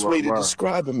the best way to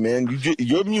describe it, man.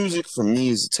 Your music for me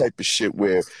is the type of shit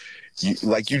where,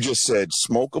 like you just said,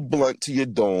 smoke a blunt to your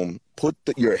dome, put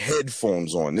your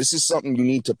headphones on. This is something you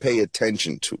need to pay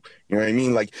attention to. You know what I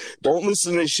mean? Like, don't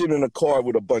listen to this shit in a car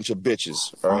with a bunch of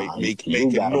bitches, all right?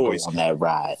 Making noise. Go on that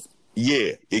ride.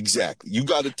 Yeah, exactly. You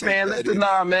got to take let the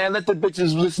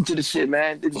bitches listen to the shit,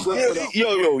 man. Yo,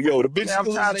 the bitches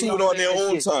listen to it on their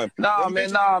own time.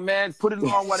 Nah, man. Put it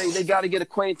on while they got to get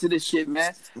acquainted to this shit,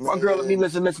 man. My girl let me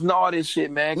listen to all this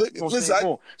shit, man.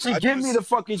 She give me the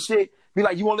fucking shit. Be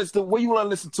like, you want to listen to, what you want to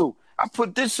listen to? I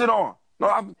put this shit on.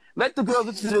 No, let the girls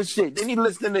listen to this shit. They need to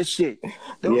listen to this shit.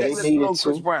 They listen to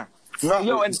Chris Brown.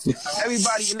 Yo, and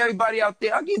everybody out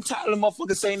there, I get tired of the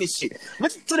motherfuckers saying this shit.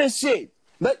 Listen to this shit.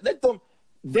 Let them,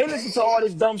 they listen to all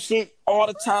this dumb shit all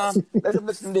the time. Let them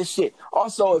listen to this shit.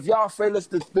 Also, if y'all afraid to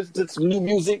listen to some new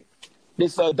music,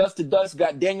 this Dust to Dust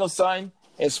got Daniel Son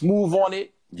and Smooth on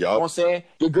it. You know what I'm saying?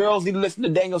 Your girls need to listen to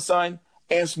Daniel Son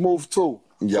and Smooth too.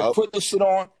 So put this shit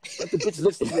on. Let the bitches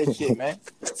listen to this shit, man.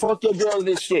 Fuck your girls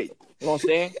this shit. You know what I'm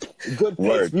saying? Good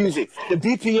pace music. The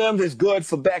BPMs is good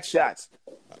for back shots.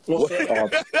 You know what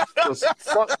I'm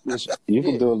saying? You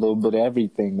can do a little bit of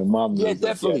everything. The mom. Yeah,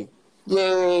 definitely.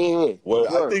 Yeah. Well,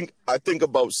 I think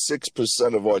about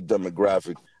 6% of our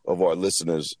demographic of our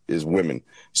listeners is women.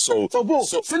 So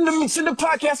send the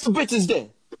podcast to bitches then.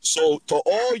 So to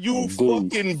all you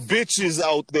fucking bitches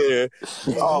out there,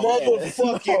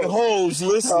 motherfucking hoes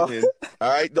listening, all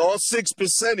right, all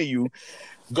 6% of you,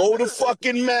 Go to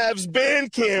fucking Mav's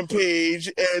Bandcamp page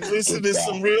and listen to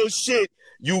some real shit.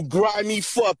 You grimy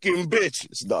fucking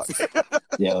bitches, dog.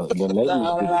 Yo, the ladies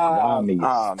be grimy.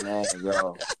 Oh man,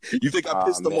 yo. You think I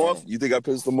pissed them off? You think I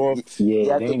pissed them off?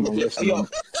 Yeah, I they think- ain't gonna listen.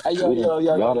 yo,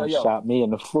 Y'all done shot me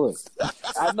in the foot.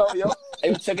 I know, yo.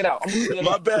 Hey, check it out. I'm gonna clean it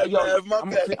My up. bad, Yo, Mav, my I'm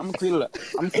bad. gonna clean it up.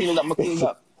 I'm gonna clean it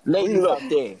up. Ladies Clean it up. out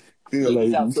there. Yeah,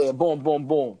 Ladies out ladies. there. Boom, boom,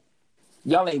 boom.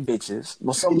 Y'all ain't bitches.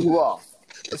 Well, some of you are.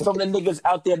 And some of the niggas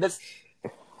out there that's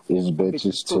It's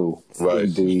bitches too. Right.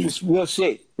 Indeed. just real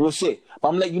shit. Real shit. But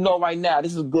I'm letting you know right now,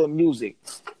 this is good music.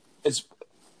 It's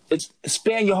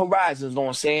expand your horizons, know what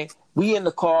I'm saying? We in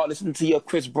the car listening to your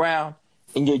Chris Brown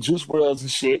and your Juice WRLDs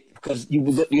and shit, because you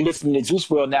listening to Juice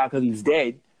WRLD now because he's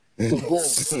dead. So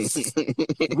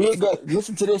boom. Real good.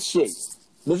 Listen to this shit.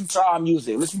 Listen to our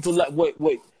music. Listen to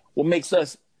what makes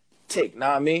us tick, know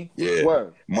what I mean? Yeah.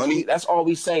 Word. Money- That's all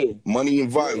we saying. Money and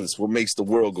violence, what makes the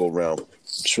world go round.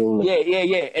 Truly.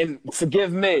 Yeah. And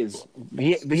forgive Miz.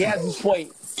 He has his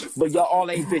point, but y'all all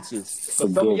ain't bitches. So some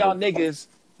of Forgive y'all him. niggas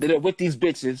that are with these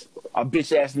bitches are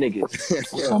bitch ass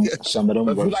niggas. Some of them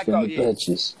But if you worse like than our- the yeah.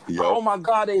 bitches. Yo. Oh my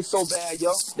God, they so bad,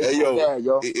 yo. They Hey so bad,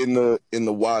 yo. in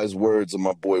the wise words of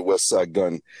my boy Westside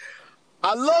Gun,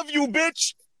 I love you,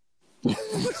 bitch.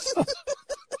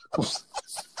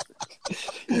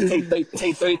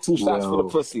 Take 32 shots for the Yo.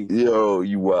 pussy. Yo,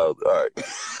 you wild. All right.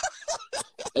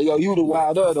 Hey, yo, you the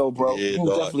wilder though, bro. Yeah, you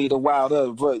dog. definitely the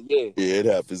wilder, but yeah. Yeah, it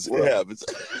happens. Well. It happens.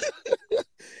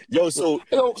 Yo, so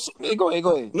Hey, go ahead.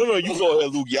 no, you go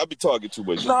ahead, Lukey. I've been talking too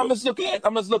much. No, I'm just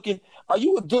looking. Are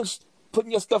you against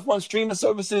putting your stuff on streaming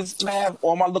services, man?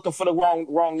 Or am I looking for the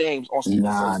wrong names on streaming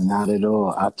Nah, services? not at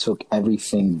all. I took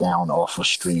everything down off of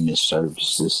streaming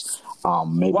services.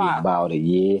 Maybe Why? about a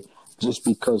year, just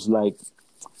because like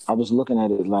I was looking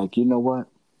at it like, you know what?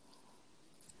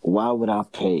 Why would I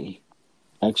pay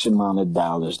X amount of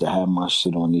dollars to have my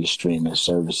shit on these streaming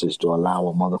services to allow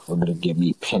a motherfucker to give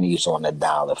me pennies on the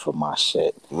dollar for my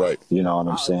shit? Right. You know what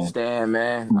I'm I saying? understand,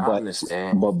 man. I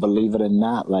understand. But believe it or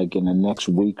not, like in the next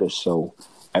week or so,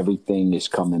 everything is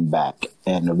coming back.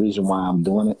 And the reason why I'm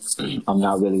doing it, I'm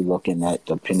not really looking at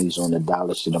the pennies on the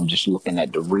dollar shit. I'm just looking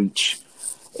at the reach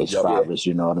as Yep. far as,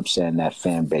 you know what I'm saying, that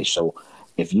fan base. So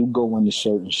if you go into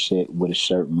certain shit with a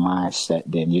certain mindset,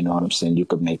 then you know what I'm saying, you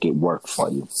could make it work for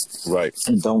you. Right.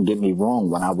 And don't get me wrong,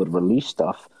 when I would release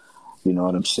stuff, you know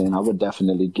what I'm saying, I would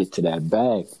definitely get to that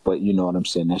bag. But you know what I'm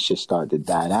saying, that shit started to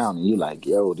die down. And you like,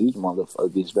 yo, these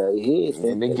motherfuckers right here,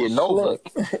 And they they getting over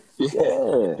slick. it.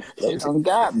 Yeah, they done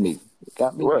got me.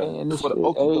 Got me Right. paying this For shit. the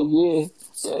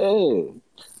okey-doke.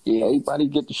 Yeah. Everybody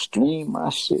get to stream my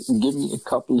shit and give me a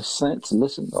couple of cents.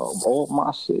 Listen to all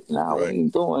my shit. Now Right. I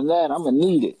ain't doing that. I'm gonna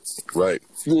need it. Right.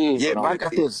 Yeah, Yeah, but man, I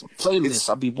got this playlist. it's-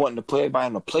 I be wanting to play everybody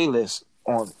on the playlist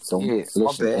on. Don't Yeah, listen.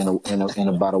 my bad. In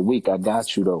about a week, I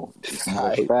got you though.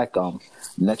 Matter of fact,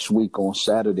 next week on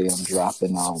Saturday, I'm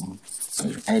dropping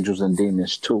Angels and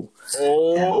Demons 2.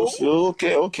 Oh,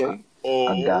 Okay.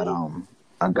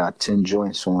 I got 10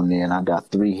 joints on there, and I got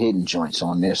 3 hidden joints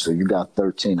on there. So you got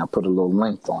 13. I put a little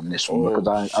length on this one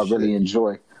because I really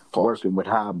enjoy working with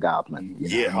Hobgoblin. You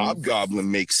know yeah, what I mean?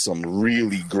 Hobgoblin makes some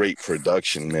really great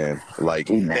production, man. Like,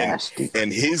 He nasty.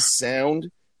 and his sound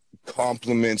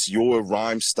complements your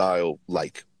rhyme style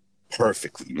like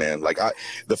perfectly, man. Like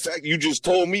the fact you just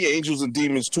told me Angels and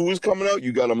Demons 2 is coming out,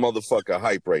 you got a motherfucker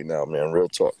hype right now, man. Real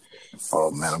talk.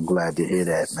 Oh man, I'm glad to hear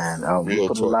that, man. We Real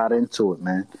put a talk. lot into it,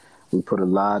 man. We put a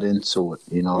lot into it.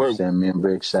 You know what I'm Word. saying? Me and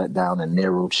Rick sat down and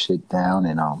narrowed shit down,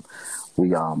 and we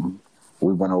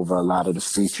went over a lot of the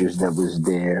features that was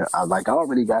there. I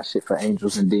already got shit for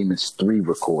Angels and Demons 3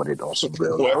 recorded on some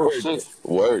real. Word.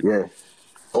 Word. Yeah.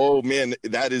 Oh man,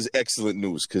 that is excellent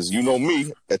news. Cause you know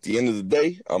me, at the end of the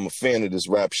day, I'm a fan of this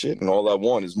rap shit, and all I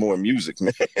want is more music,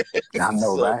 man. I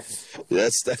know, So, right?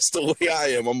 That's the way I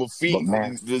am. I'm a But, fiend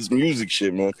man, for this music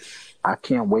shit, man. I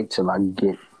can't wait till I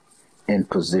get in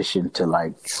position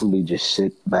to truly just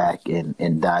sit back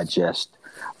and digest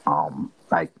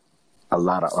like a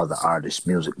lot of other artists'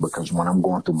 music, because when I'm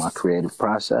going through my creative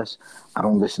process, I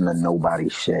don't listen to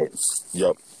nobody's shit.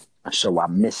 Yep. So I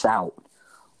miss out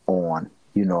on,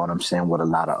 you know what I'm saying, what a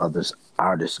lot of others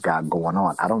artists got going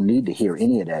on. I don't need to hear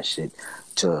any of that shit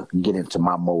to get into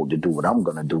my mode to do what I'm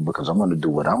gonna do, because I'm gonna do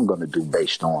what I'm gonna do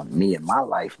based on me and my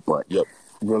life. But Yep.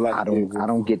 I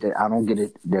don't get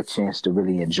the chance to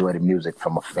really enjoy the music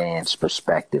from a fan's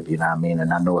perspective, you know what I mean?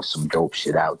 And I know it's some dope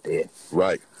shit out there.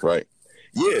 Right.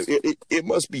 Yeah, it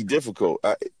must be difficult.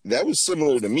 That was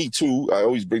similar to me too. I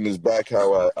always bring this back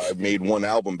how I made one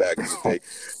album back in the day.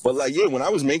 But when I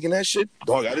was making that shit,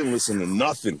 dog, I didn't listen to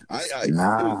nothing.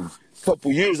 Nah.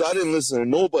 couple years, I didn't listen to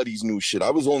nobody's new shit.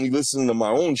 I was only listening to my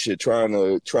own shit, trying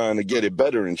to get it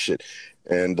better and shit.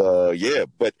 And yeah,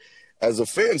 but as a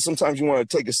fan, sometimes you want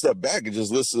to take a step back and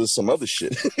just listen to some other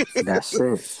shit. That's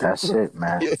it,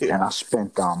 man. Yeah. And I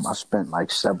spent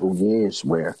like several years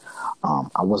where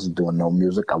I wasn't doing no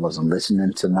music. I wasn't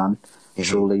listening to none. Mm-hmm.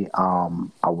 Truly,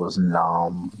 I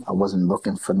wasn't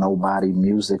looking for nobody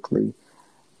musically,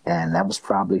 and that was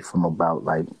probably from about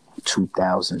like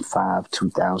 2005,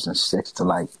 2006 to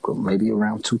like maybe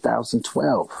around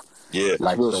 2012. Yeah,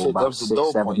 Like Real so shit. That about was a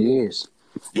dope 6-7 one. years.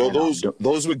 yo, And,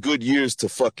 those were good years to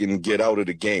fucking get out of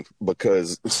the game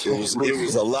because it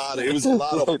was a lot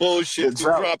of bullshit The you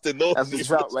drought. dropped in those That's the years.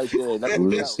 drought right there. That's the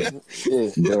Listen.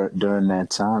 drought. Yeah. during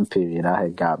that time period, I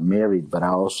had got married, but I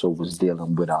also was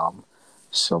dealing with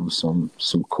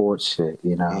some court shit.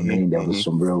 You know what I mean? There was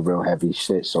some real heavy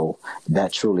shit. So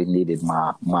that truly needed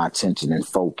my attention and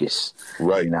focus.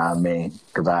 Right. You know what I mean?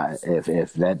 Because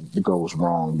if that goes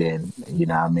wrong, then you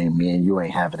know what I mean. Me and you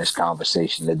ain't having this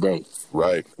conversation today.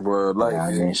 Right. Word You know life. what I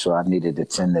Yeah. mean? So I needed to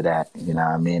tend to that. You know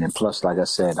what I mean? And plus, like I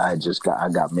said, I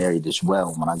got married as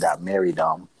well. When I got married,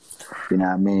 you know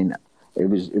what I mean? It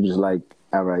was like,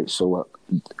 all right, so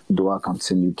do I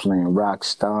continue playing rock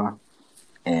star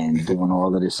and doing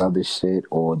all of this other shit,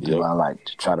 or do Yep. I like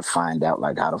to try to find out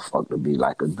like how the fuck to be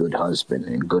like a good husband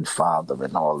and good father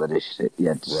and all of this shit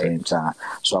at the Right. same time?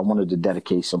 So I wanted to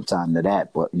dedicate some time to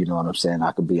that, but you know what I'm saying?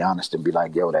 I could be honest and be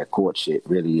like, yo, that court shit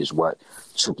really is what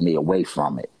took me away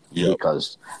from it. Yep.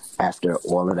 Because after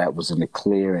all of that was in the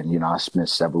clear, and you know, I spent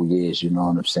several years, you know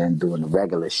what I'm saying, doing the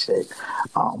regular shit.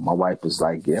 My wife was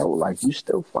like, "Yo, like you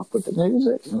still fuck with the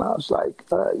music?" And I was like,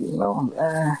 "You know."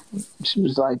 She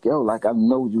was like, "Yo, like I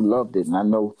know you loved it, and I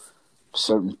know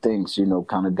certain things, you know,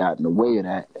 kind of got in the way of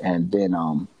that." And then,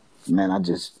 man, I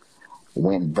just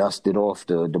went and dusted off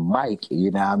the mic,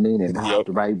 you know what I mean, and hopped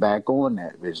right back on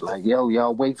that. It's like, "Yo,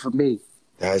 y'all wait for me."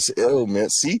 That's ill, man.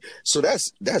 See, so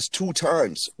that's 2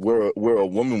 times where a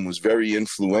woman was very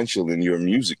influential in your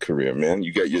music career, man.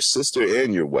 You got your sister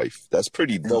and your wife. That's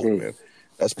pretty dope, Indeed. man.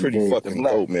 That's pretty Indeed. fucking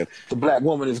dope, man. The black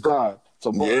woman is God.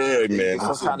 So both, Yeah, man.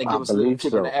 sometimes they I give us a little believe kick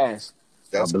in so. the ass.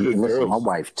 That's Listen, good my girl.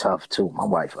 wife tough too. My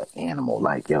wife an animal.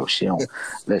 Like, yo, she don't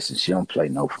listen. She don't play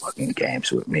no fucking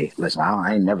games with me. Listen,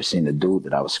 I ain't never seen a dude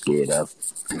that I was scared of.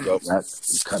 Yup.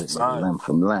 That cut it like limb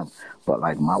from limb. But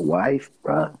like my wife,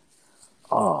 bruh.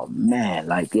 Oh man,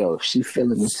 like yo, if she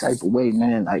feeling the type of way,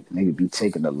 man, like nigga be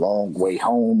taking a long way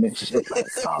home and shit. Like,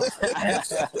 oh man,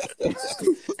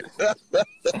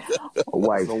 my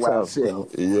wife So wild tough, shit. bro.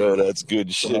 Yeah, that's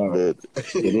good shit, man.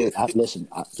 It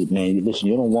is. Man, listen,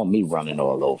 you don't want me running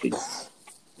all over you.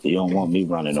 You don't want me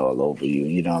running all over you.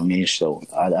 You know what I mean? So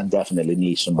I definitely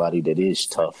need somebody that is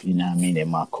tough. You know what I mean? In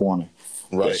my corner,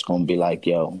 Right. that's gonna be like,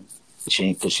 yo,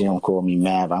 cause she don't call me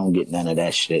Mav. I don't get none of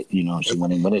that shit. You know what I'm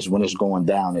saying? When it's going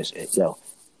down, it's yo,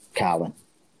 Colin,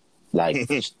 like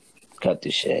cut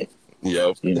the shit.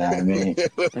 Yep. You know what I mean?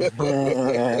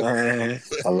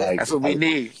 That's what we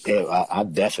need. Yeah, I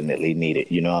definitely need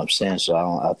it. You know what I'm saying? So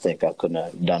I think I couldn't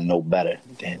have done no better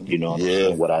than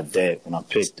what I did when I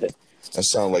picked it. That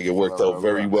sounds like it worked out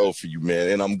very well for you, man.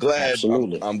 And I'm glad.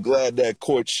 Absolutely. I'm glad that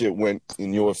court shit went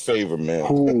in your favor, man.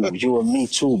 Ooh, you and me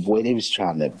too, boy. They was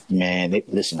trying to, man.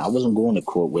 Listen, I wasn't going to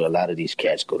court where a lot of these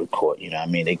cats go to court. You know what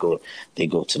I mean? They go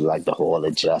to like the Hall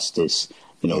of Justice,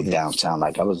 you know, downtown.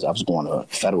 Like I was going to a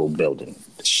federal building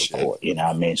for court. You know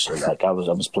what I mean? So like I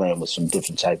was playing with some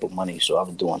different type of money. So I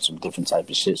was doing some different type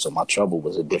of shit. So my trouble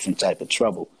was a different type of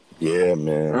trouble. Yeah,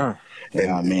 man. You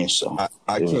know what I mean? So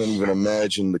I can't even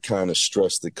imagine the kind of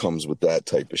stress that comes with that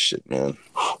type of shit, man.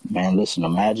 man, listen,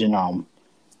 imagine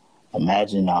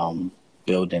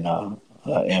building a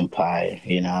empire,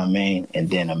 you know what I mean? And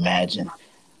then imagine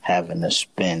having to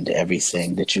spend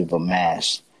everything that you've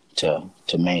amassed to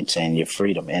maintain your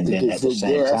freedom. And then at the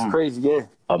same that's time, crazy. Yeah.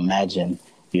 imagine,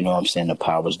 you know what I'm saying, the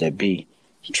powers that be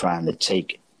trying to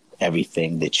take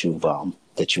everything that you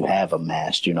have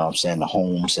amassed, you know what I'm saying, the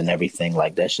homes and everything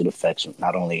like that should affect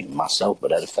not only myself, but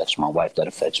that affects my wife, that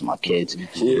affects my kids,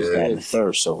 that and the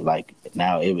third. So like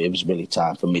now it was really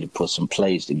time for me to put some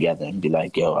plays together and be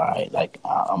like, yo, all right, like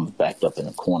I'm backed up in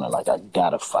the corner, like I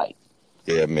gotta fight.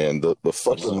 Yeah, man. The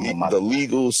fucking the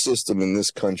legal system in this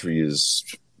country is.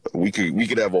 We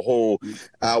could have a whole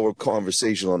hour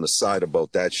conversation on the side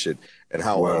about that shit and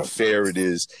how unfair it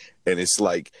is. And it's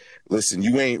like, listen,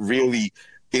 you ain't really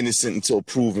innocent until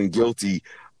proven guilty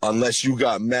unless you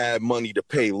got mad money to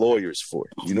pay lawyers for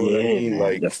it. You know what I mean? Man,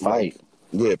 Like the fight.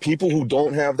 Yeah, people who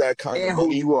don't have that kind And of who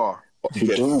money, you are. you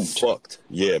get doomed. fucked.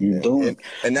 Yeah, You man. doomed.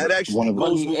 And that actually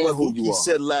goes with what Hookie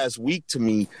said last week to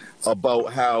me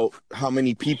about how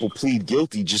many people plead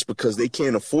guilty just because they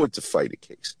can't afford to fight a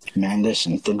case. Man,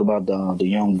 listen, think about the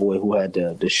young boy who had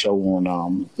the show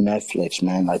on Netflix,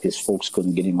 man. Like, his folks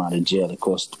couldn't get him out of jail. It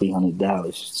cost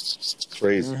 $300.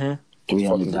 Crazy.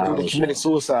 $300. Committed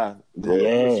suicide.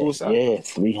 Yeah, suicide.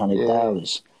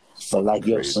 $300. But like,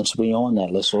 yo, since we on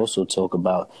that, let's also talk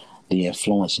about the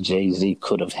influence Jay-Z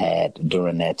could have had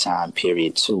during that time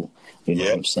period too. You know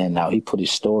what I'm saying? Now, he put his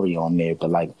story on there,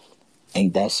 but like,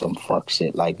 ain't that some fuck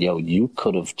shit? Like, yo, you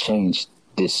could have changed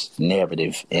this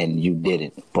narrative and you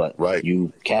didn't, but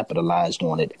you capitalized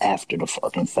on it after the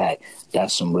fucking fact.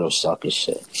 That's some real sucker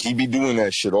shit. He be doing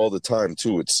that shit all the time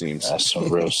too, it seems. That's some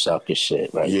real sucker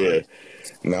shit right there.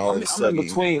 Now I'm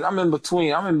in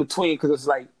between because it's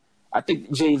like, I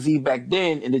think Jay-Z back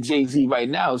then and the Jay-Z right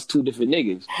now is two different niggas.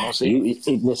 You know what I'm saying?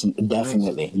 Listen,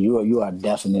 definitely. You are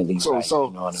definitely right. So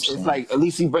you know what I'm saying? It's like, at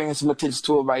least he's bringing some attention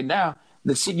to it right now.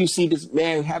 The shit you see this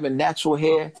man having natural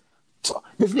hair.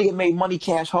 This nigga made Money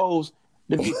Cash Holes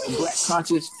to make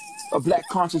a black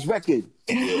conscious record.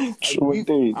 True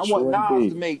indeed. I want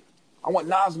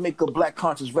Nas to make a black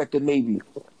conscious record maybe.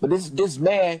 But this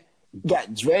man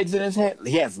got dreads in his head.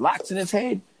 He has locks in his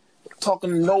head.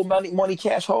 Talking no money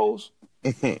cash holes.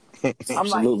 I'm like,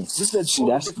 this is a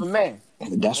totally different man.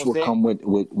 That's what come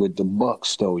with the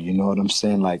bucks though. You know what I'm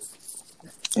saying? Like,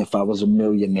 if I was a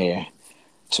millionaire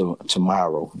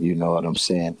tomorrow, you know what I'm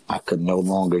saying, I could no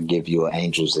longer give you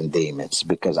angels and demons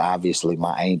because obviously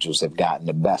my angels have gotten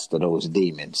the best of those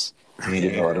demons.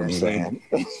 You know what I'm saying?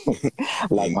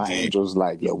 Like, my angels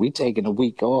like, yo, we taking a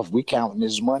week off. We counting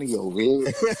this money over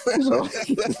here.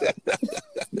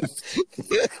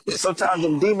 Sometimes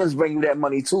them demons bring you that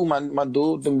money too, my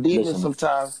dude. Them demons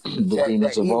sometimes. The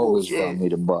demons have always brought me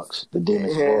the bucks. The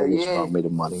demons have always brought me the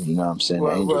money. You know what I'm saying?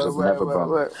 The angels have never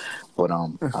brought me. But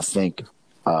I think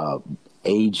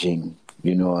aging,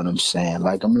 you know what I'm saying?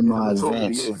 Like, I'm in my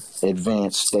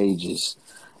advanced stages,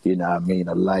 you know what I mean,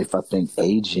 of life. I think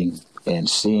aging and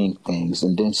seeing things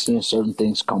and then seeing certain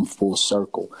things come full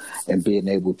circle and being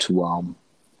able to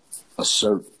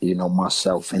assert, you know,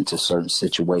 myself into certain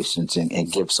situations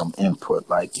and give some input,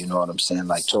 like, you know what I'm saying,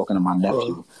 like talking to my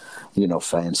nephew, you know,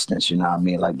 for instance, you know what I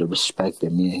mean, like the respect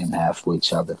that me and him have for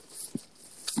each other,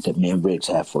 that me and Riggs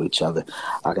have for each other.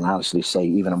 I can honestly say,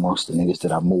 even amongst the niggas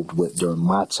that I moved with during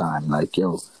my time, like,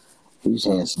 yo, he's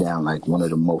hands down like one of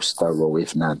the most thorough,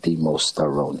 if not the most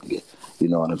thorough nigga. You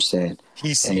know what I'm saying?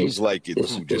 He seems like it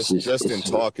too. Just in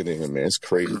talking to him, man, it's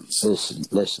crazy.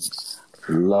 Listen.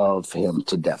 Love him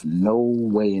to death. No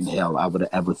way in hell I would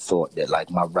have ever thought that, like,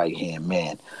 my right-hand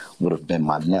man would have been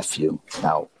my nephew.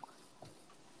 Now,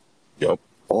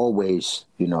 always,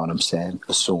 you know what I'm saying,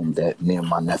 assume that me and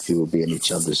my nephew would be in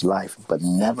each other's life, but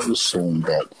never assume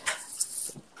that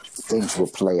things will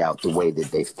play out the way that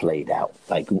they've played out.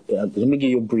 Like, let me give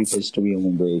you a brief history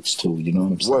on Riggs too. You know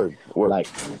what I'm saying? Word. Like,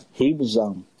 he was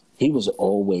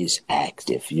always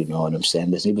active. You know what I'm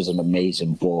saying? He was an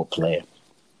amazing ball player.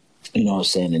 You know what I'm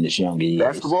saying? In his younger years.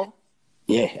 Basketball?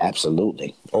 Yeah,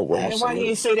 absolutely. Oh, wow. And why you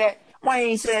ain't say that? Why you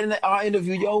ain't say that in our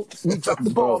interview, yo? We dropped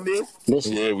the ball, man.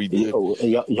 Listen, yeah, we did.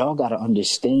 Y'all got to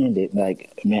understand it.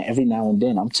 Like, man, every now and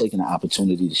then I'm taking the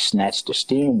opportunity to snatch the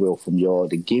steering wheel from y'all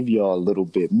to give y'all a little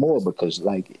bit more because,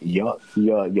 like, your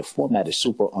format is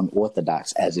super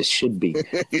unorthodox, as it should be.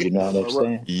 You know what I'm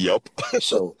saying? Yup.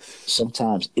 So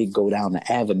sometimes it go down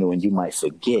the avenue and you might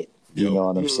forget. You know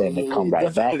what I'm saying? And come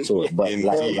right back to it. But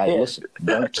like, listen,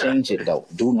 don't change it though.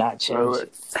 Do not change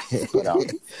it.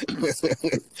 But,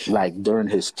 like, during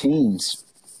his teens,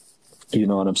 you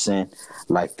know what I'm saying?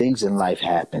 Like, things in life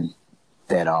happen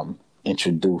that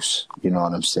introduce, you know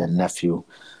what I'm saying, nephew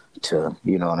to,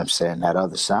 you know what I'm saying, that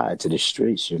other side to the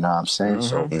streets, you know what I'm saying?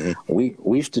 So we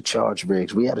used to charge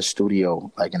Riggs. We had a studio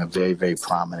like in a very, very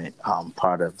prominent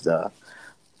part of the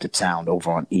town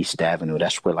over on East Avenue.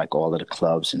 That's where like all of the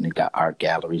clubs and they got art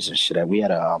galleries and shit. We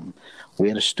had a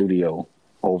studio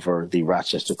over the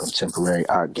Rochester Contemporary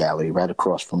Art Gallery right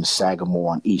across from the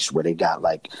Sagamore on East, where they got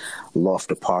like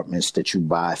loft apartments that you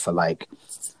buy for like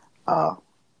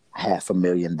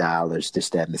 $500,000, this,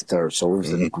 that, and the third. So it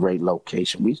was in a great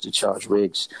location. We used to charge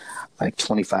Riggs like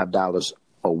 $25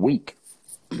 a week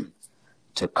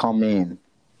to come in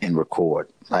and record,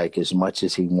 like, as much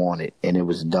as he wanted, and it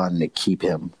was done to keep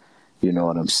him, you know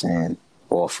what I'm saying,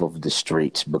 off of the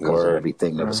streets because of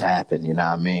everything that was happening, you know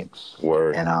what I mean?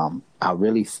 And I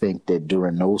really think that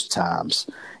during those times,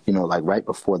 you know, like right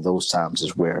before those times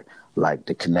is where like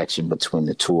the connection between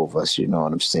the two of us, you know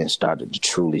what I'm saying, started to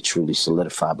truly, truly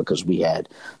solidify because we had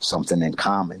something in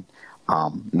common.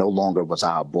 No longer was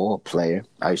I a ball player.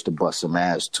 I used to bust some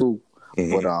ass too.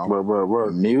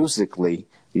 But musically,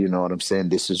 you know what I'm saying?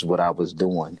 This is what I was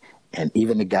doing. And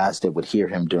even the guys that would hear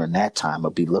him during that time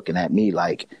would be looking at me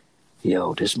like,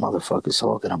 yo, this motherfucker's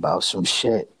talking about some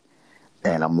shit.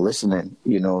 And I'm listening,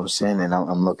 you know what I'm saying? And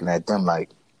I'm looking at them like,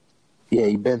 yeah,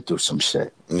 he been through some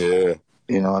shit. Yeah.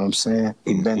 You know what I'm saying?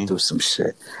 He been through some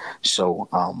shit. So,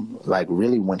 like,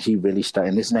 really, when he really started,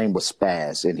 and his name was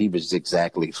Spaz, and he was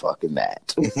exactly fucking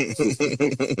that.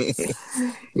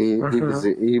 he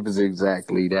was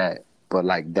exactly that. But,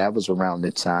 like, that was around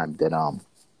the time that,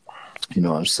 you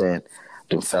know what I'm saying,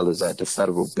 the fellas at the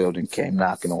federal building came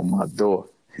knocking on my door.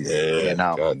 Yeah,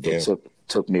 And it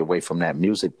took me away from that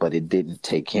music, but it didn't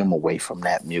take him away from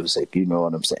that music. You know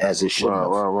what I'm saying? As it should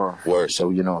have. So,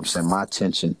 you know what I'm saying? My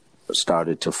attention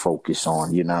started to focus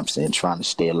on, you know what I'm saying, trying to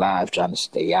stay alive, trying to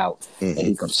stay out. And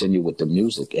he continued with the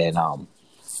music. And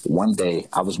one day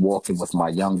I was walking with my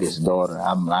youngest daughter.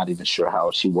 I'm not even sure how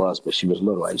old she was, but she was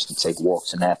little. I used to take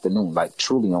walks in the afternoon, like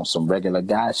truly on some regular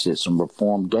guy shit, some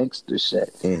reformed gangster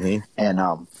shit.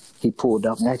 And he pulled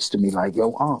up next to me like,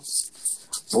 yo,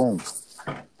 boom.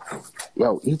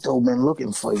 Yo, Ito been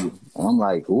looking for you. And I'm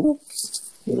like, who?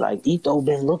 He like, Ito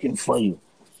been looking for you.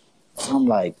 And I'm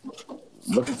like,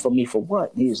 looking for me for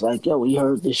what? And he's like, yo, he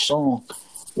heard this song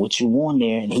with you on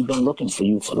there, and he been looking for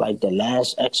you for like the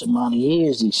last X amount of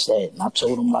years, he said. And I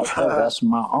told him like, oh, that's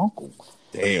my uncle.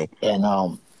 Damn. And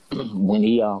when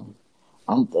he I'm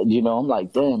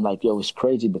like, damn, like, yo, it's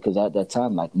crazy because at that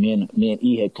time, like, me and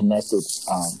E had connected.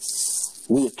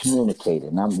 We had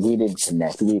communicated. We didn't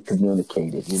connect. We had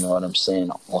communicated. You know what I'm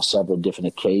saying, on several different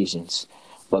occasions.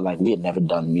 But like, we had never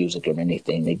done music or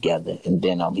anything together. And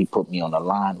then he put me on the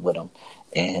line with him,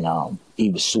 and he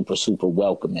was super, super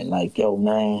welcoming. Like, yo,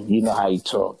 man, you know how he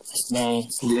talk, like, man.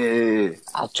 Yeah.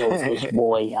 I told this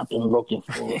boy I've been looking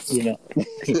for, you know.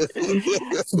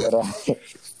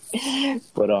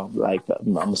 But like,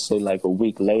 I'm gonna say like a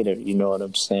week later, you know what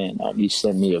I'm saying? He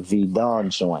sent me a V Don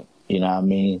joint. You know what I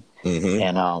mean?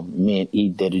 And me and E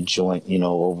did a joint, you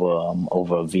know,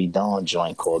 over a V Don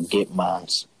joint called Get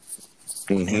Mines.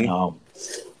 And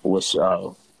which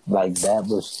like, that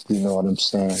was, you know what I'm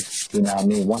saying, you know what I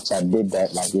mean, once I did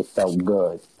that, like, it felt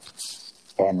good.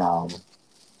 And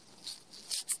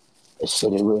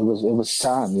shit, it was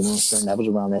time, you know what I'm saying. That was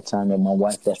around that time that my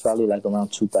wife, that's probably like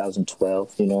around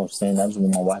 2012, you know what I'm saying. That was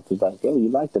when my wife was like, yo, you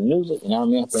like the music, you know what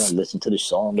I mean? I listen to the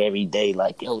song every day,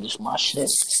 like, yo, this is my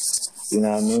shit, you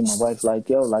know what I mean. My wife like,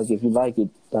 yo, like, if you like it,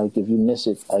 like, if you miss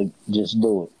it, like, just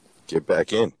do it. Get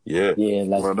back in. Yeah. Yeah,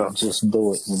 like, just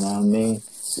do it, you know what I mean?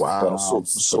 Wow.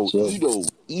 So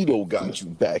Ito got you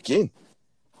back in.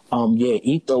 Yeah,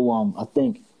 Ito, I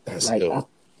think, that's like, ill.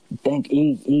 I think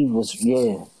E was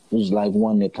like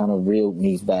one that kind of reeled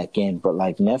me back in. But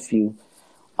like, nephew,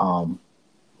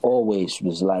 always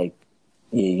was like,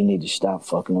 yeah, you need to stop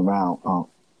fucking around,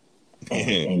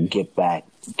 and get back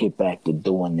to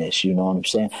doing this, you know what I'm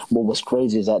saying? But what's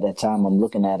crazy is at that time I'm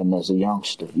looking at him as a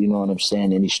youngster, you know what I'm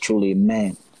saying? And he's truly a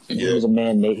man. Yeah. He was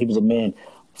a man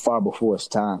far before his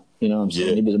time, you know what I'm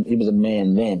saying? Yeah. He was a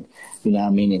man then, you know what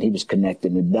I mean? And he was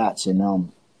connecting the dots. And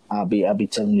I'll be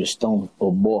telling you a stone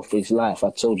or ball for his life.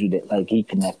 I told you that, like, he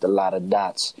connected a lot of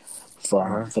dots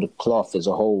for the cloth as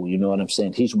a whole, you know what I'm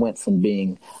saying? He's went from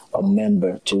being a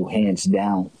member to hands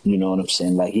down, you know what I'm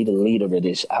saying? Like, he the leader of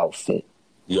this outfit.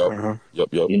 Yep.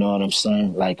 You know what I'm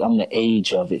saying? Like, I'm the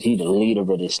age of it. He the leader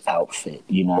of this outfit,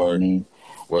 you know what I mean?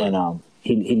 And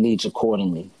he leads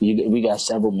accordingly. We got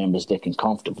several members that can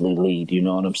comfortably lead, you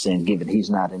know what I'm saying, given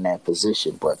he's not in that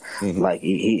position. But, like,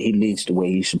 he leads the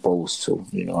way he's supposed to,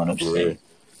 you know what I'm saying?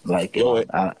 Like,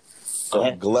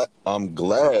 I'm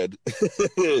glad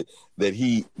that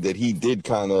he did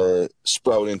kind of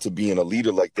sprout into being a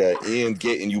leader like that and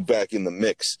getting you back in the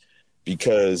mix,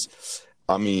 because,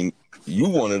 I mean, you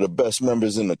one of the best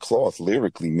members in the cloth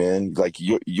lyrically, man. Like,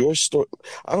 your story,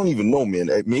 I don't even know, man.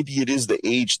 Maybe it is the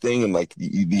age thing and like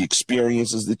the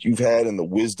experiences that you've had and the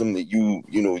wisdom that you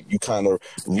kind of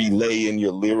relay in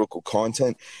your lyrical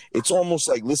content. It's almost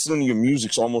like listening to your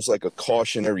music's almost like a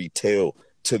cautionary tale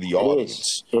to the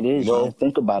audience. It is. You know? Man.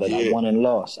 Think about it. Yeah. I won and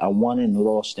lost. I won and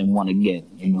lost and won again.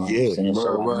 You know what I'm saying?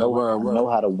 So I know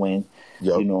how to win.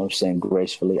 Yep. You know what I'm saying,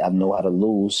 gracefully. I know how to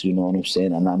lose, you know what I'm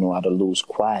saying, and I know how to lose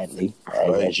quietly,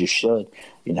 as you should,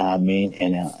 you know what I mean,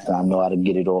 and I know how to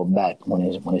get it all back when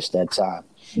it's that time.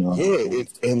 You know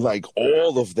and like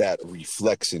all of that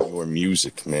reflects in your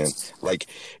music, man. Like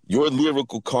your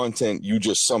lyrical content, you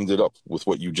just summed it up with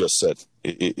what you just said.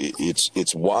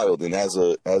 It's wild, and as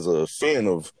a fan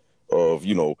of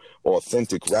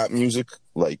authentic rap music,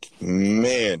 like,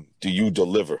 man, do you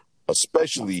deliver.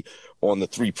 especially on the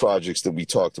 3 projects that we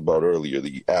talked about earlier,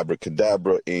 the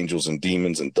Abracadabra, Angels and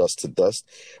Demons, and Dust to Dust.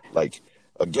 Like,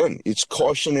 again, it's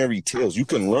cautionary tales. You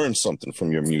can learn something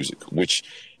from your music, which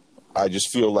I just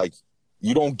feel like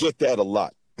you don't get that a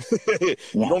lot. You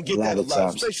don't get that a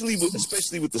lot, especially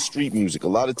with the street music. A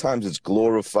lot of times it's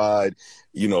glorified,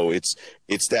 you know, it's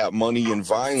that money and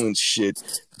violence shit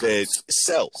that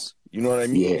sells. You know what I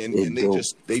mean? Yeah, and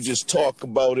they just talk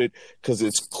about it because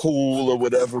it's cool or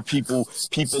whatever. People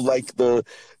like the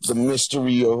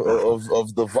mystery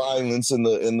of the violence and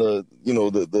the you know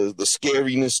the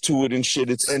scariness to it and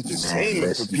shit. It's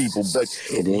entertainment for people, but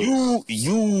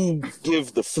you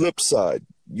give the flip side.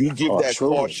 You give that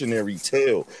cautionary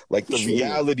tale, like the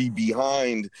reality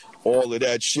behind all of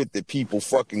that shit that people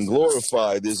fucking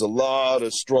glorify. There's a lot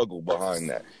of struggle behind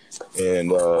that.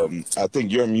 And I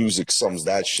think your music sums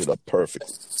that shit up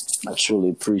perfect. I truly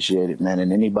appreciate it, man.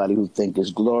 And anybody who think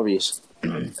it's glorious,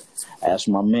 ask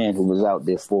my man who was out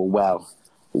there for a while,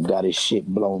 who got his shit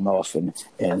blown off, and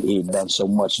he done so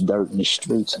much dirt in the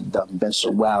streets and been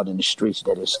so wild in the streets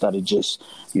that it started just,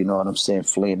 you know what I'm saying,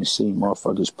 fleeing the scene.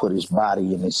 Motherfuckers put his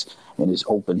body and his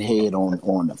open head on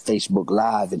Facebook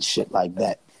Live and shit like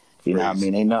that. You know what I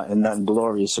mean? Ain't nothing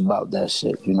glorious about that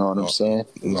shit. You know what I'm saying?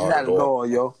 Not at all,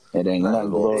 yo. It ain't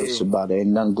nothing glorious about it. Ain't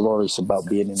nothing glorious about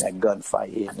being in that gunfight,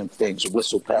 hearing them things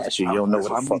whistle past you. You don't know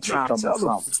where the fuck they're coming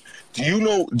from. Do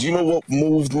you know what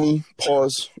moved me?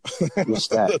 Pause. What's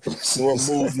that? What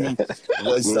moved me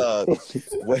was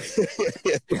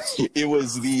it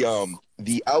was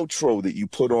the outro that you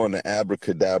put on the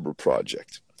Abracadabra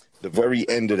project. The very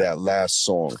end of that last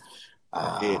song.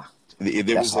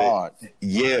 That's hard.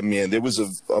 Yeah, man. There was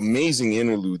an amazing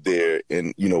interlude there,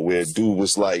 and you know where dude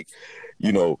was like,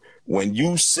 you know, when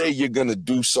you say you're gonna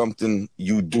do something,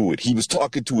 you do it. He was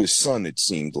talking to his son, it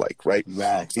seemed like, right?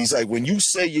 Right. He's like, when you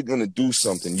say you're gonna do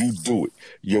something, you do it.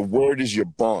 Your word is your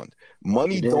bond.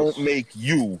 Money don't make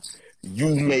you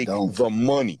make the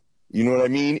money. You know what I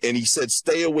mean? And he said,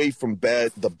 stay away from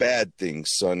the bad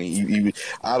things, son.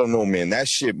 I don't know, man. That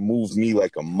shit moved me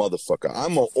like a motherfucker.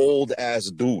 I'm an old ass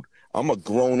dude. I'm a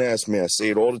grown ass man. I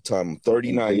say it all the time. I'm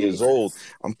 39 years old.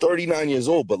 I'm 39 years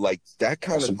old, but like that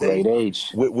kind of thing. Great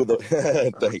age. With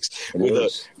a thanks.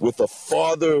 With a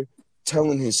father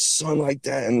telling his son like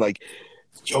that, and like,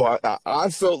 yo, I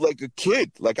felt like a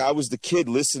kid. Like I was the kid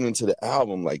listening to the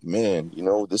album. Like, man, you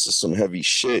know, this is some heavy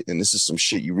shit, and this is some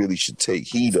shit you really should take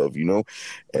heed of, you know.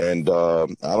 And I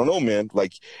don't know, man.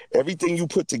 Like everything you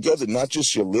put together, not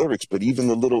just your lyrics, but even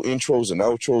the little intros and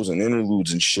outros and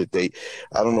interludes and shit. I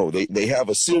don't know. They have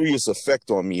a serious effect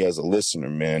on me as a listener,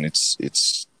 man.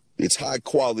 It's high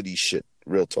quality shit.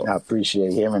 Real talk. I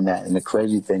appreciate hearing that. And the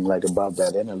crazy thing, like about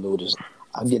that interlude is,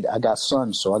 I got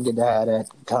sons, so I get to have that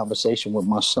conversation with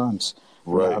my sons.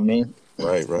 You know what I mean?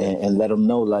 Right. And let them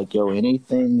know, like, yo,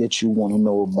 anything that you want to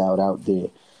know about out there,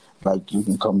 like, you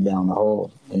can come down the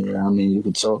hall. You know what I mean? You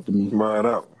can talk to me. Right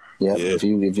up. Yeah. If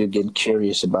you're getting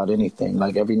curious about anything,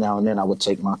 like every now and then I would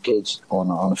take my kids on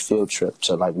a field trip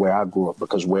to like where I grew up,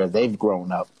 because where they've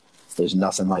grown up, there's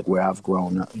nothing like where I've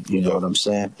grown up. You know what I'm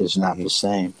saying? It's not the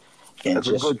same. And that's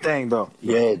just a good thing, though.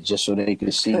 Yeah, just so they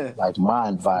could see like my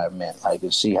environment, like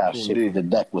and see how shit, the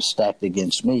deck was stacked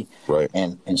against me, right?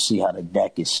 And see how the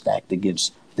deck is stacked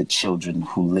against the children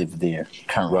who live there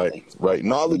currently. Right.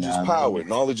 Knowledge is power. I mean?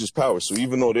 Knowledge is power. So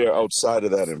even though they're outside of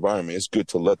that environment, it's good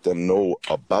to let them know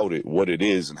about it, what it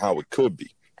is, and how it could be.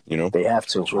 You know, they have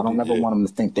to. I don't ever want them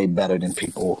to think they're better than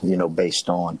people. You know, based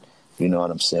on, you know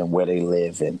what I'm saying, where they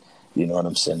live and. You know what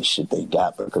I'm saying? The shit they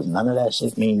got, because none of that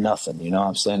shit mean nothing. You know what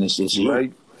I'm saying? It's just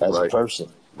you as a person.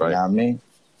 Right. You know what I mean?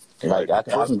 Like, I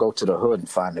can go to the hood and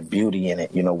find the beauty in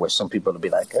it, you know, where some people will be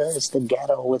like, it's the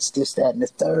ghetto, it's this, that, and the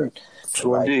third.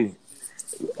 True indeed.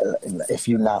 If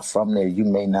you're not from there, you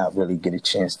may not really get a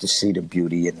chance to see the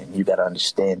beauty in it. You got to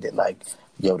understand it. Like,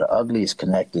 yo, the ugly is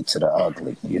connected to the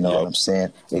ugly. You know what I'm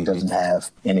saying? It doesn't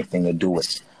have anything to do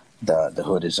with the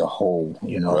hood as a whole,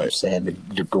 you know what I'm saying?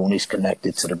 The Goonies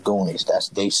connected to the Goonies. That's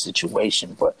their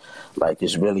situation. But, like,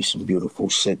 there's really some beautiful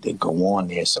shit that go on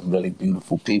there. Some really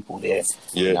beautiful people there.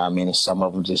 Yeah. You know what I mean? And some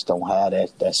of them just don't have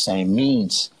that same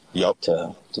means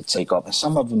to take off. And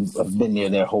some of them have been there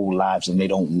their whole lives and they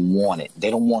don't want it. They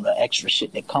don't want the extra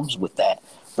shit that comes with that.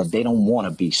 But they don't want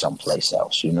to be someplace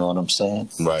else. You know what I'm saying?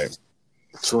 Right.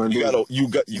 True indeed. You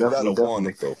gotta want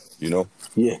it though, you know?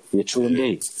 Yeah, true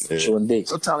indeed. Yeah. True indeed.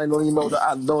 Sometimes they don't even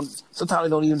know sometimes they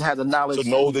don't even have the knowledge to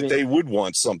know that they would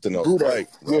want something else. Do that. Right.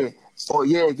 Yeah. Oh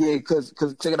yeah, cause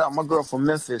check it out, my girl from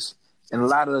Memphis, and a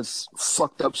lot of this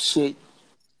fucked up shit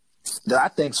that I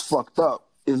think's fucked up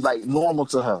is like normal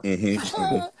to her. And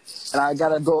I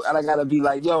gotta be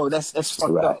like, yo, that's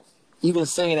fucked up. even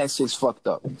saying that shit's fucked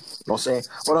up. You know what I'm saying?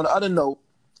 But on the other note,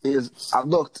 I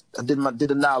did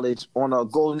the knowledge on a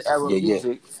Golden Era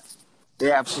Music. They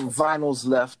have some vinyls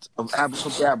left of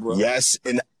Abracadabra. Yes,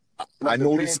 and I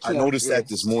noticed that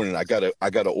this morning. I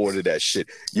gotta order that shit.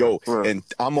 Yo, and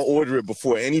I'm gonna order it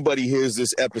before anybody hears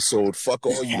this episode. Fuck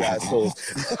all you assholes.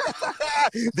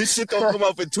 This shit don't come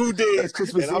out for 2 days.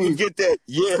 And I'm gonna get that.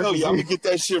 Yeah, hell yeah, I'm gonna get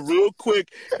that shit real quick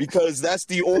because that's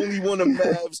the only one of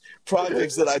Mav's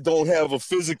projects that I don't have a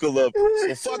physical of.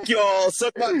 So fuck y'all,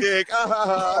 suck my dick.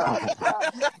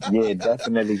 Yeah,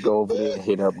 definitely go over there and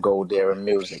hit up Gold Era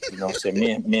Music. You know what I'm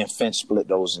saying? Me and Finn split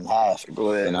those in half.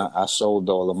 And I sold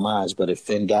all of mine. But if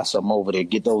Finn got something over there,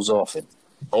 get those off it.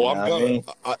 Oh, I'm gonna.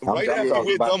 Right after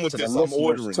we're done with this, I'm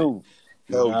ordering too.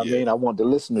 You know what I mean? I want the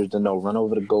listeners to know. Run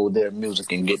over to Gold Era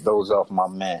Music and get those off my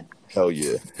man. Hell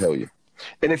yeah.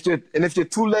 And if you're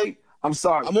too late, I'm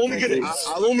sorry. I'll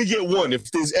only get one. If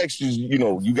there's extras,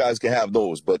 you guys can have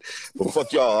those. But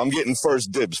fuck y'all, I'm getting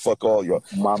first dibs. Fuck all y'all.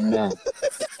 My man.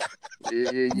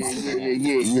 Yeah.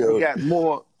 We got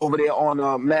more over there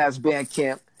on Mav's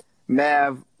Bandcamp.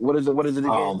 Mav, what is it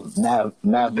again?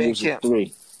 Mav Music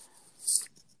 3.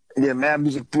 Yeah, Mav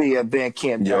Music 3 at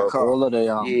Bandcamp. Yeah, all of the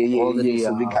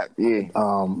So we got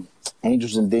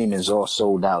Angels and Demons all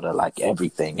sold out of like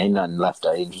everything. Ain't nothing left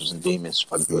of Angels and Demons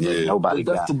for nobody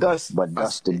got. But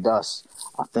Dust to Dust,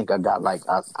 I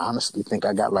honestly think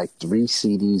I got like 3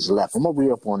 CDs left. I'm gonna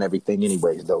re-up on everything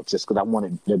anyways though, just because I want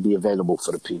it to be available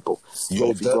for the people.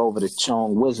 So if you go over to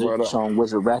Chong Wizard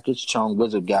Records, Chong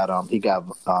Wizard got he got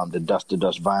the Dust to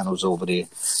Dust vinyls over there,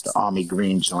 the Army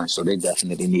Green joint. So they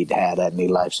definitely need to have that in their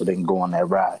life so they can go on that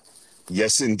ride.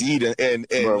 Yes, indeed, and let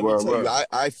me tell you,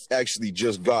 I actually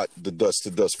just got the Dust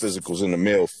to Dust physicals in the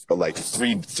mail like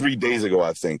three days ago,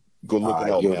 I think. Go look it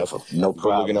up, beautiful. Man. No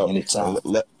problem. Anytime.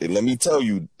 Let me tell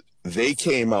you, they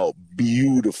came out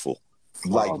beautiful,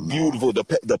 beautiful.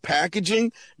 The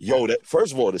packaging,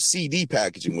 first of all, the CD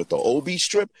packaging with the OB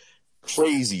strip.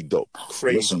 Crazy dope.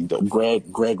 Dope.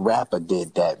 Greg Rapper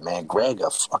did that, man. Greg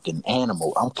a fucking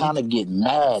animal. I'm kind of getting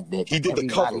mad that he did the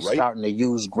cover, right? Starting to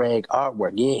use Greg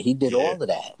artwork. Yeah, he did all of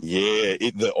that. Yeah,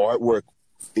 the artwork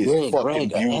is fucking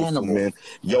beautiful, man.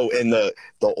 Yo, and the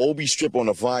OB strip on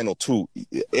the vinyl too.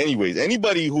 Anyways,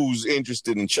 anybody who's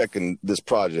interested in checking this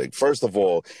project, first of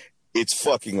all, it's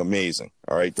fucking amazing.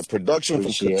 All right, the production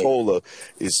from Katola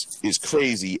is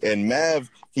crazy, and Mav,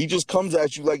 he just comes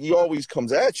at you like he always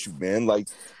comes at you, man. Like,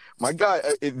 my guy,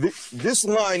 this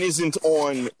line isn't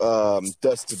on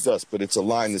Dust to Dust, but it's a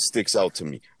line that sticks out to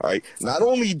me. All right, not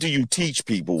only do you teach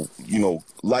people,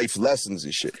 life lessons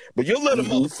and shit, but you let a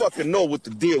motherfucker know what the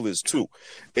deal is too.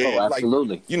 And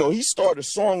absolutely. He started a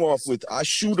song off with "I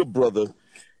shoot a brother,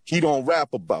 he don't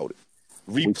rap about it.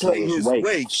 Replay his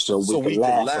wake so we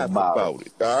can laugh about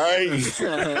it. All right?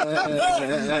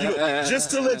 Just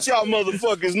to let y'all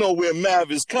motherfuckers know where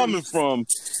Mav is coming from,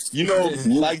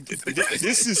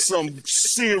 this is some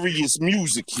serious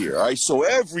music here. All right? So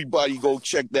everybody go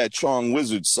check that Chong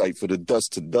Wizard site for the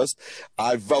Dust to Dust.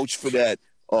 I vouch for that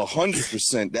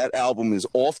 100%. That album is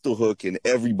off the hook, and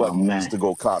everybody needs to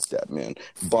go cop that, man.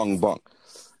 Bung bung.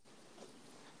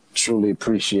 Truly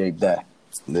appreciate that.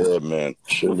 Yeah, man.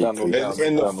 And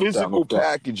the physical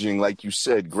packaging, like you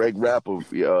said, Greg Rapper,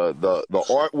 the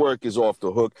artwork is off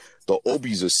the hook. The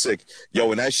Obies are sick.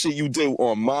 Yo, and that shit you did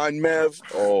on mine, Mav,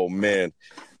 oh, man.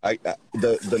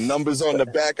 The numbers on the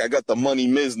back, I got the Money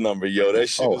Miz number, yo. That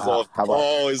shit is off.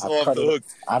 It's off the hook.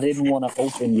 I didn't want to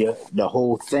open the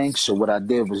whole thing, so what I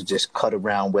did was just cut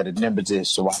around where the numbers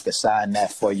is, so I could sign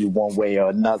that for you one way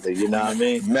or another. You know what I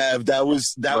mean? Mav, that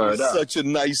was such a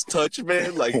nice touch,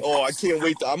 man. Like, I can't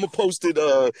wait. I'm gonna post it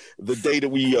the day that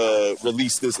we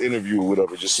release this interview or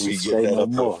whatever, just so we get that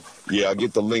up. Yeah, I'll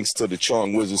get the links to the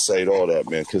Chong Wizard site, all that,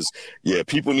 man. Because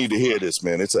people need to hear this,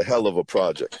 man. It's a hell of a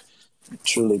project.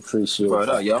 Truly appreciate it. Word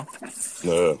up, yo.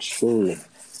 Yeah. Truly.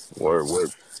 Word.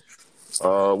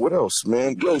 What else,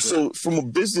 man? Yo, so from a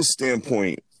business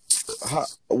standpoint,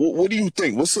 what do you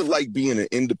think? What's it like being an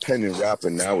independent rapper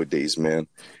nowadays, man?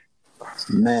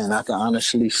 Man, I can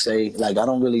honestly say, I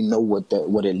don't really know what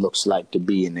it looks like to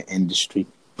be in the industry.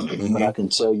 But I can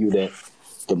tell you that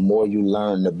the more you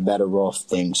learn, the better off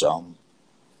things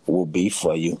will be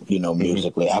for you,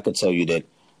 musically. I can tell you that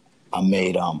I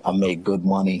made good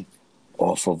money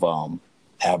off of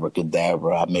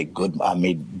Abracadabra. I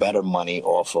made better money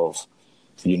off of,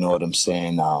 you know what I'm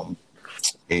saying,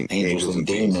 Angels and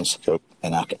Demons.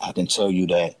 And I can tell you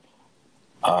that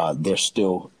there's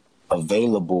still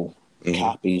available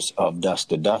copies of Dust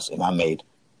to Dust, and I made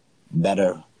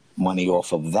better money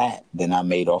off of that than I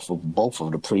made off of both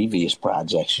of the previous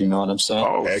projects. You know what I'm saying?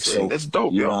 Oh, excellent. That's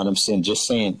dope. You know what I'm saying? Just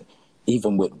saying,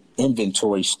 even with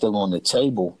inventory still on the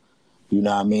table, you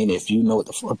know what I mean? If you know what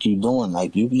the fuck you doing,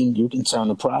 like you can turn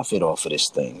the profit off of this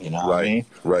thing, you know what I mean?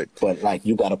 Right. But like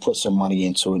you got to put some money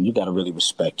into it. You got to really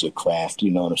respect your craft,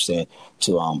 you know what I'm saying?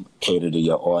 To cater to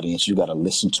your audience, you got to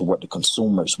listen to what the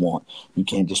consumers want. You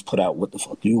can't just put out what the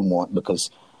fuck you want, because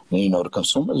you know the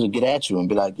consumers will get at you and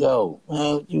be like, "Yo,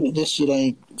 man, this shit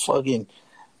ain't fucking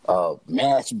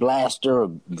match blaster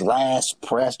or glass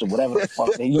pressed or whatever the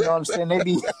fuck." You know what I'm saying? They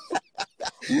be.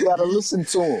 You gotta listen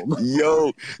to him.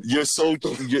 Yo,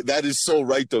 that is so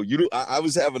right though. I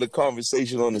was having a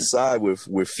conversation on the side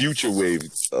with Future Wave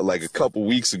like a couple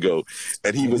weeks ago,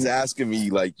 and he was asking me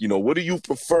like, you know, what do you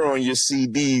prefer on your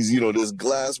CDs? You know, this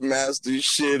Glassmaster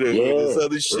shit or this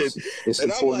other shit. It's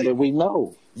and important I'm like, that we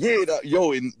know. Yeah,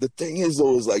 and the thing is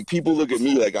though, is like people look at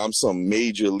me like I'm some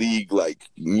major league like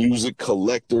music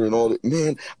collector and all that.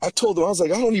 Man, I told them, I was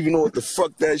like, I don't even know what the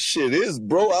fuck that shit is,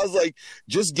 bro. I was like,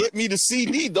 just get me the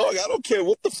CD, dog. I don't care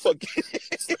what the fuck it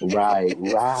is. Right.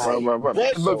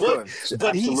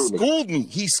 But he schooled me.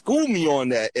 He schooled me on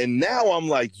that, and now I'm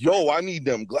like, yo, I need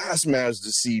them Glassmaster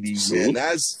CDs, man.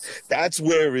 That's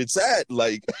where it's at.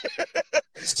 Like,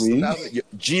 so now,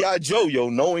 G.I. Joe, yo,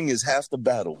 knowing is half the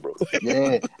battle, bro.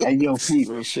 Yeah. Hey, yo, Pete.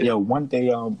 Yo, one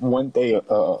day,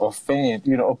 a fan,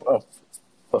 you know,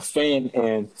 a fan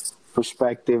and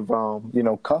prospective, you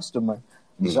know, customer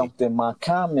jumped in my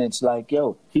comments like,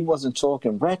 yo, he wasn't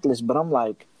talking reckless, but I'm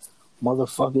like,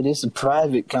 motherfucker, this is a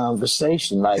private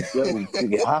conversation. Like, yo,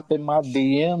 hop in my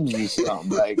DMs or something.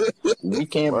 Like, we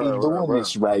can't be doing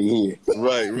this right here.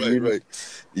 Right.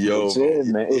 Yo, that's it,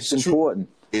 man. It's important.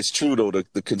 It's true though.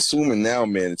 The consumer now,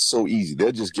 man, it's so easy.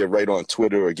 They'll just get right on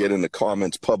Twitter or get in the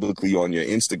comments publicly on your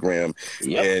Instagram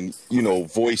and, you know,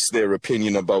 voice their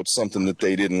opinion about something that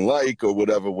they didn't like or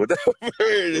whatever.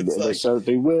 It's they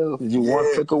certainly will. You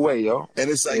want to pick away, yo. And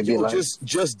it's like, yo, just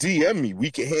DM me.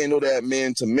 We can handle that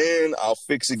man to man. I'll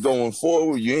fix it going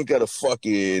forward. You ain't got to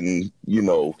fucking, you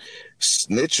know,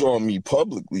 snitch on me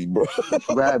publicly, bro.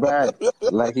 Right.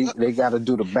 Like they got to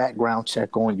do the background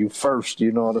check on you first.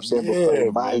 You know what I'm saying? Before they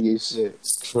buy your shit.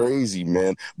 It's crazy,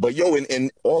 man. But yo,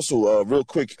 and also real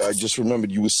quick, I just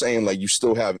remembered you were saying like you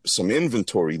still have some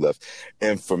inventory left,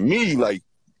 and for me, like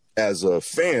as a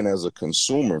fan, as a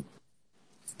consumer,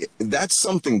 that's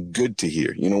something good to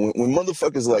hear. You know, when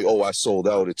motherfuckers like, oh, I sold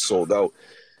out, it's sold out.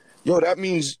 Yo, that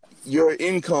means your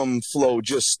income flow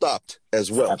just stopped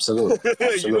as well. Absolutely.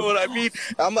 You know what I mean?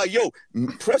 I'm like, yo,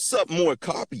 press up more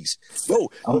copies. Yo,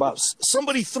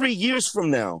 somebody 3 years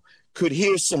from now could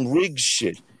hear some rig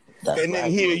shit and then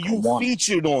hear you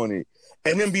featured on it.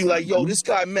 And then be like, yo, this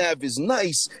guy Mav is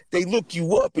nice. They look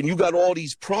you up and you got all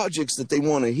these projects that they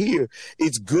want to hear.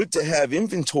 It's good to have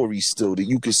inventory still that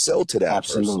you can sell to that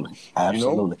person.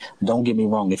 Absolutely. Don't get me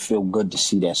wrong. It feel good to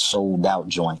see that sold out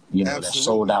joint, you know, that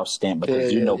sold out stamp,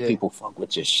 because you know people fuck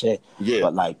with your shit. Yeah.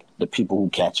 But like the people who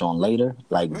catch on later,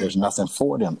 like there's nothing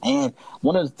for them. And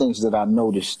one of the things that I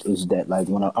noticed is that like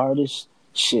when an artist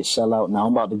shit sell out. Now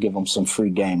I'm about to give them some free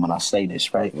game when I say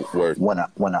this, right? Word. When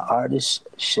an artist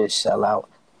shit sell out,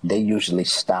 they usually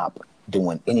stop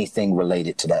doing anything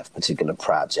related to that particular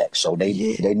project. So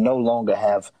they no longer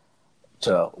have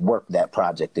to work that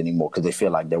project anymore because they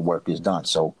feel like their work is done.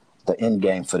 So the end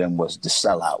game for them was to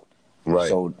sell out. Right.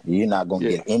 So you're not going to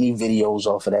get any videos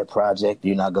off of that project.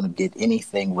 You're not going to get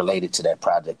anything related to that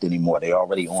project anymore. They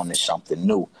already on to something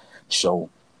new. So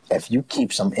if you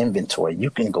keep some inventory, you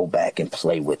can go back and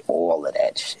play with all of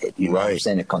that shit. You know what I'm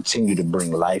saying? And continue to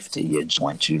bring life to your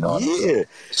joint. You know what I'm saying?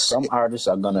 Some artists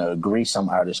are going to agree. Some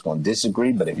artists going to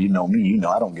disagree. But if you know me, you know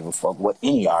I don't give a fuck what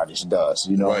any artist does.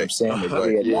 You know what I'm saying?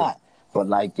 Agree or not. But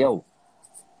like, yo,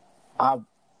 I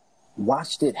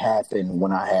watched it happen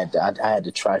when I had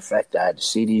the trifecta. I had the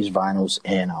CDs, vinyls,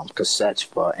 and cassettes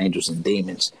for Angels and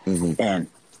Demons. Mm-hmm. And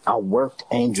I worked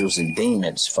Angels and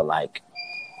Demons for like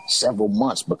several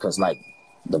months because like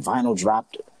the vinyl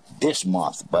dropped this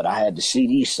month, but I had the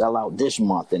CD sell out this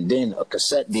month, and then a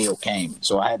cassette deal came,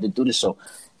 so I had to do this. So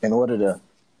in order to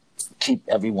keep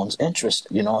everyone's interest,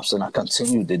 you know what I'm saying, I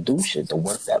continued to do shit to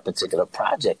work that particular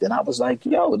project. And I was like,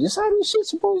 yo, this how this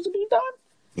shit's supposed to be done?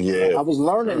 Yeah. I was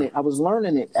learning it. I was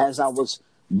learning it as I was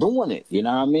doing it, you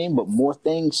know what I mean? But more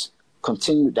things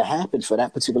continued to happen for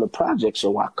that particular project,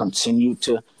 so I continued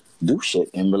to do shit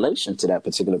in relation to that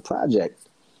particular project.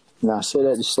 Now, I say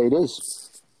that to say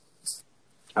this.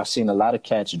 I've seen a lot of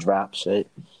cats drop shit,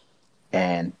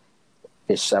 and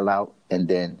it sell out, and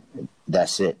then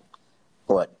that's it.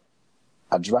 But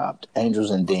I dropped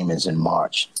Angels and Demons in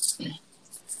March.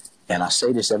 And I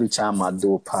say this every time I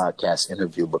do a podcast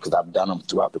interview because I've done them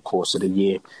throughout the course of the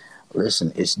year.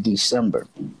 Listen, it's December.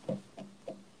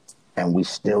 and we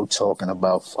still talking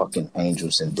about fucking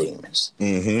angels and demons.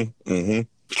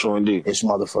 True indeed. This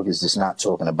motherfuckers is not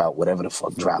talking about whatever the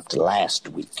fuck dropped last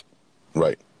week.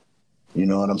 Right. You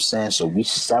know what I'm saying? So we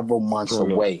several months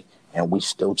away, and we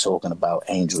still talking about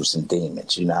angels and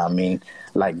demons. You know what I mean?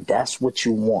 Like, that's what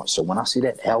you want. So when I see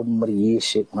that album of the year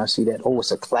shit, when I see that, oh,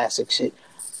 it's a classic shit.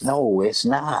 No, it's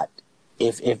not.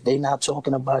 If they not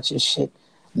talking about your shit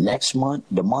next month,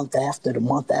 the month after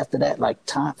that, like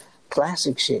time,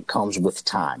 classic shit comes with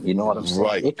time. You know what I'm saying?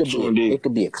 Right. It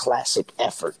could be a classic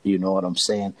effort. You know what I'm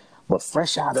saying? But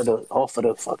fresh off of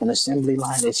the fucking assembly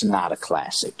line, it's not a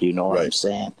classic. You know what I'm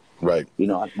saying? Right. You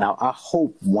know, now I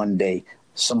hope one day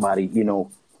somebody, you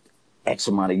know, X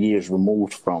amount of years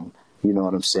removed from, you know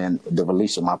what I'm saying, the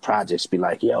release of my projects be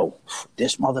like, yo,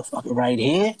 this motherfucker right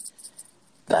here,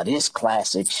 that is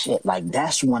classic shit. Like,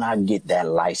 that's when I get that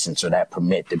license or that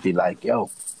permit to be like, yo,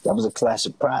 that was a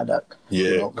classic product. Yeah.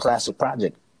 You know, classic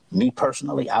project. Me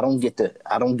personally, I don't get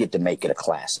to make it a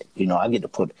classic. You know, I get to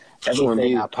put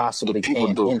everything I possibly can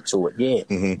into it.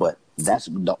 Yeah. But that's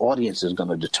the audience is going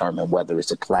to determine whether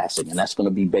it's a classic, and that's going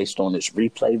to be based on its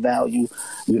replay value.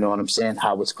 You know what I'm saying?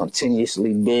 How it's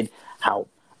continuously bid, how,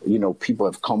 you know, people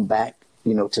have come back,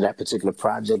 you know, to that particular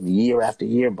project year after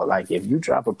year. But like, if you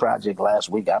drop a project last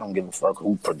week, I don't give a fuck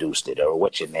who produced it or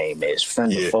what your name is,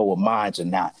 friend or foe of mine or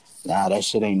not. Nah, that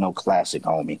shit ain't no classic,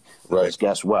 homie. Right. Because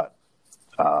guess what?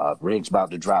 Riggs about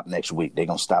to drop next week. They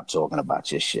gonna stop talking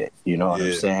about your shit. You know what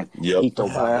I'm saying? Yep.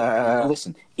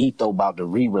 Etho about to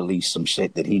re-release some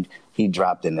shit that he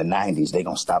dropped in the 90s. They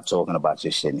gonna stop talking about your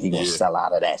shit, and he gonna sell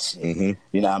out of that shit.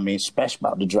 You know what I mean? Special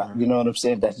about to drop. You know what I'm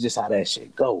saying? That's just how that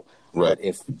shit go. Right. But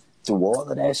if through all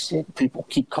of that shit, people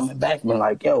keep coming back and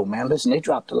like, yo, man, listen, they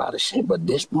dropped a lot of shit, but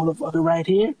this motherfucker right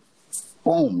here,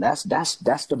 boom, that's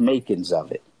the makings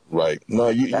of it. Right. No,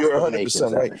 you're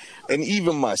 100% right. And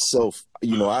even myself,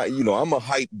 you know, I'm a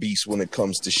hype beast when it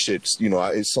comes to shits. You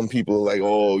know, some people are like,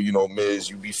 oh, you know, Miz,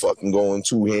 you be fucking going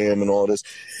to him and all this.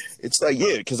 It's like,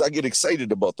 yeah, because I get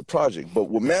excited about the project. But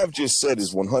what Mav just said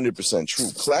is 100% true.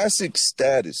 Classic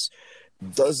status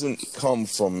doesn't come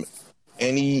from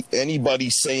anybody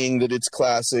saying that it's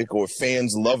classic or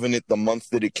fans loving it the month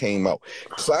that it came out.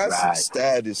 Classic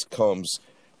status comes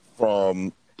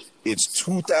from, it's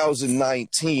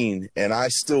 2019 and I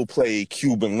still play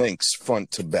Cuban Links front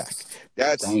to back.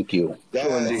 Thank you.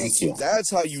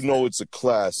 That's how you know it's a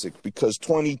classic, because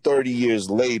 20, 30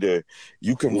 years later,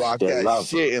 you can rock that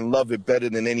shit and love it better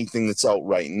than anything that's out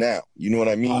right now. You know what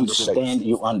I mean?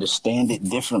 You understand it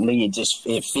differently.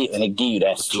 It fit and it give you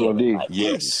that feeling. Like,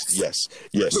 yes.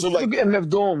 So like MF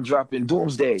Doom dropping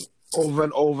Doomsday over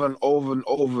and over and over and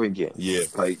over again. Yeah.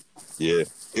 Like, yeah.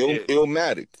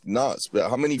 Illmatic, Nas.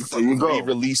 How many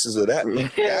re-releases of that?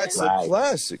 That's a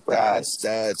classic.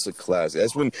 That's a classic.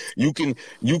 That's when you can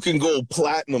go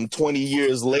platinum 20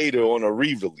 years later on a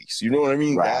re-release. You know what I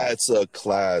mean? That's a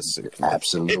classic.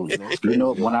 Absolutely. You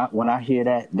know, when I hear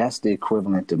that, that's the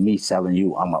equivalent to me telling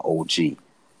you I'm an OG.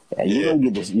 You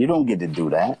don't get to do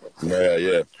that.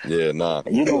 Yeah, nah.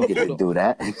 You don't get to do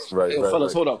that. Right.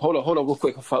 Fellas, hold up real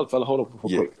quick. Fella, hold up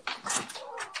real quick.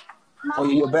 Oh,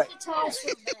 you're back.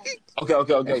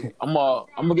 Okay. I'm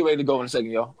gonna get ready to go in a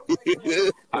second, y'all.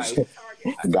 All right.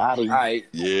 Got it. All right.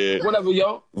 Yeah. Whatever,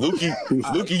 y'all.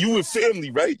 Lukey, you with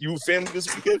family, right? You with family this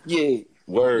weekend? Yeah.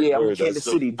 Word. I'm in Kansas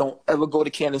City. Don't ever go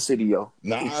to Kansas City, yo.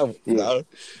 Nah.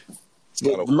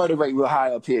 The murder rate real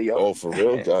high up here, yo. Oh, for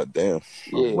real? God damn.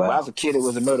 Yeah, when I was a kid, it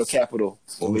was a murder capital.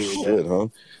 Oh, shit, huh?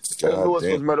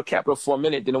 Louis was murder capital for a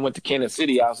minute, then I went to Kansas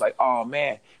City. I was like, oh,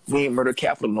 man, we ain't murder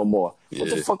capital no more. What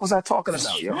the fuck was I talking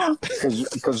about, yo?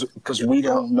 Because we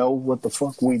don't know what the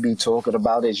fuck we be talking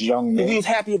about as young men. We was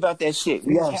happy about that shit.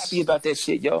 We was happy about that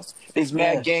shit, yo. There's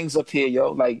mad gangs up here,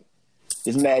 yo. Like,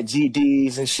 there's mad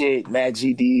GDs and shit, mad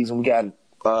GDs, and we got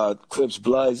Crips,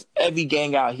 Bloods, every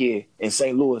gang out here in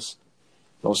St. Louis.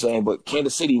 You know what I'm saying? But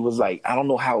Kansas City was like, I don't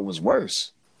know how it was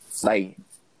worse. Like,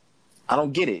 I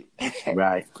don't get it.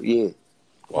 Right. Yeah.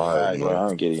 Why? I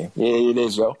don't get it. Yeah, it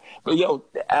is, yo. But, yo,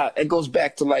 it goes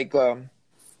back to, like, all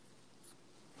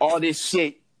this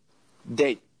shit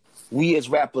that we as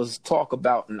rappers talk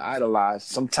about and idolize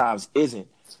sometimes isn't.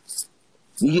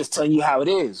 We just telling you how it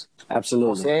is. Absolutely. You know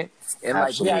what I'm saying? And,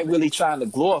 like, we ain't really trying to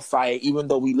glorify it, even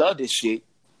though we love this shit.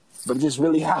 But it's just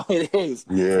really how it is.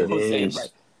 Yeah, you know it is. Like,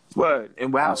 word.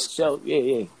 And wow, I say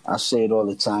it all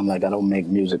the time, like, I don't make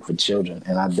music for children,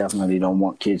 and I definitely don't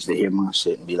want kids to hear my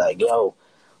shit and be like, yo,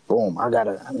 boom, I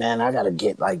gotta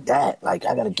get like that. Like,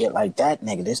 I gotta get like that,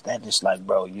 nigga. This, that, just like,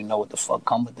 bro, you know what the fuck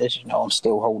come with this? You know, I'm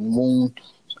still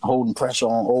holding pressure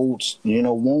on old,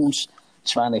 wounds.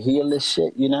 trying to heal this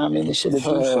shit. You know what I mean? This shit will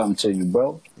do something to you,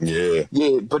 bro. Yeah.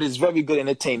 Yeah, but it's very good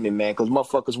entertainment, man, because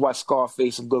motherfuckers watch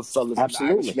Scarface and Goodfellas and The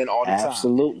Irishman all the time.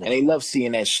 Absolutely. And they love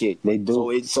seeing that shit. They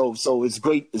do. So it's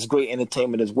great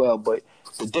entertainment as well, but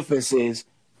the difference is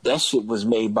that shit was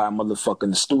made by a motherfucker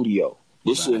in the studio.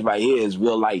 This shit right here is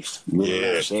real life. You know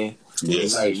what I'm saying?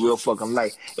 It's like real fucking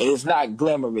life. And it's not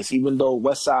glamorous, even though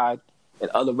Westside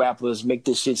and other rappers make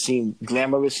this shit seem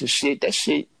glamorous and shit. That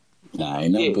shit. Nah,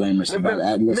 ain't no glamorous about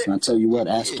it. Listen, I tell you what,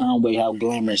 ask Conway how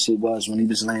glamorous it was when he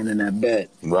was laying in that bed.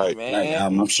 Right. Man. Like,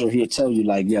 I'm sure he'll tell you,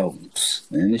 like, yo,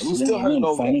 man, this still hurting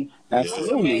over funny.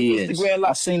 Absolutely, he is.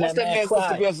 I seen that man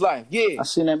cry. Life. Yeah. I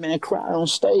seen that man cry on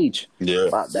stage. Yeah.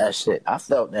 About that shit. I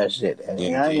felt that shit. And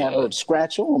I ain't had a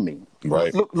scratch on me.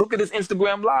 Right. Look at this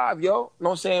Instagram live, yo. Know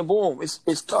what I'm saying? Boom.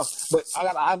 It's tough. But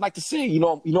I'd like to say, you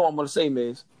know what I'm gonna say,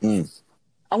 Miz.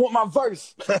 I want my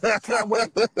verse. Can't wait.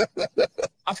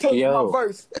 I paid you my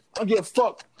verse. I don't give a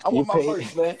fuck. I want my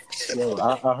verse, man. Yo,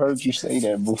 I heard you say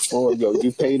that before. Yo,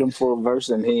 you paid him for a verse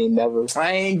and he ain't never.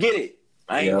 I ain't get it.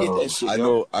 I ain't get that shit.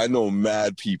 I know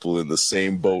mad people in the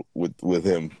same boat with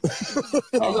him.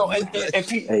 And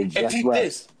Pete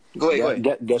this. Go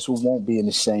ahead. Guess who won't be in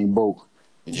the same boat?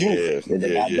 They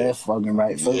got that fucking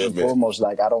right. First and foremost,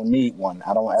 like, I don't need one.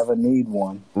 I don't ever need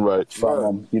one from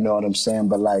them. You know what I'm saying?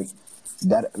 But like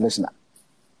that. Listen,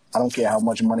 I don't care how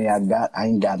much money I got. I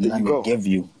ain't got nothing to give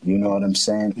you. You know what I'm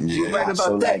saying? Yeah. Right about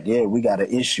so that. Like, we got an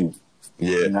issue.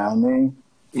 Yeah. You know what I mean?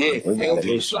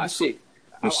 Yeah. Shit.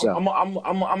 I'm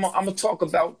gonna talk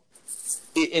about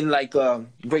it in like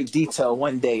great detail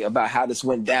one day about how this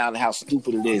went down and how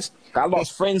stupid it is. I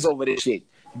lost friends over this shit.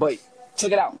 But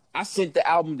check it out. I sent the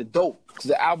album to Dope because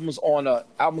the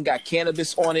album got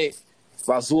Cannabis on it,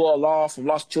 Razul Allah from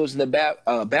Lost Children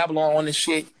of Babylon on this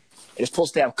shit. It's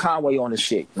supposed to have Conway on this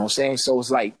shit. You know what I'm saying? So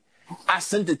it's like I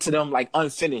sent it to them like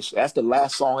unfinished. That's the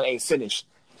last song that ain't finished,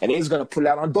 and he's gonna put it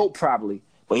out on Dope probably.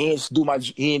 But he ain't do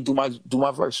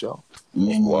my verse, yo.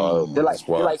 Wow. They're like,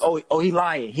 oh, he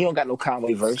lying. He don't got no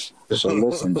Conway verse. So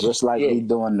listen, just like we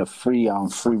doing the free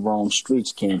Rome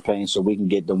Streets campaign, so we can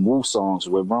get the Woo songs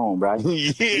with Rome, right?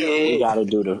 We gotta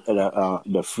do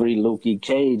the free Lukey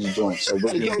Cage joint, so we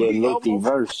can get Lukey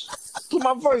verse. Do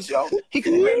my verse, yo. He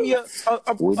could have gave me a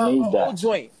old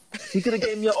joint. He could have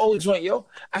gave me an old joint, yo.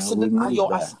 I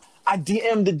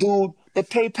DM'd the dude the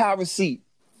PayPal receipt.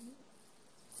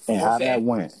 And how that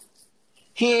went?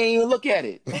 He ain't even look at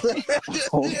it.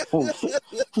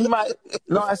 He might.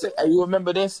 No, I said, hey, you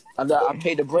remember this? I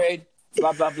paid the bread.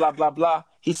 Blah blah blah blah blah.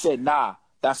 He said, nah.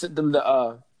 I sent them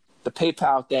the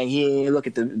PayPal thing. He ain't look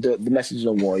at the message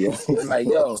no more, yo. I'm like,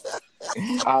 yo,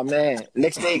 man.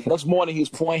 Next morning, he was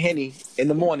pouring Henny in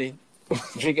the morning.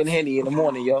 Drinking Henny in the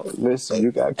morning, yo. Listen,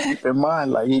 you gotta keep in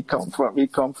mind, like he come from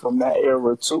that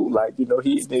era too. Like, you know,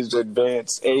 he in his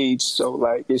advanced age, so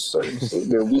like it's certain shit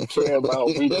that we care about,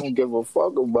 we don't give a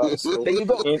fuck about. So there you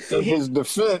go. In his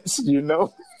defense, you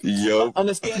know. Yo.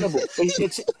 Understandable.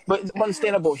 But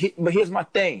understandable. But here's my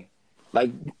thing.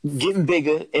 Like getting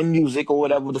bigger in music or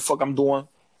whatever the fuck I'm doing,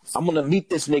 I'm gonna meet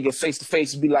this nigga face to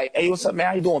face and be like, hey, what's up, man?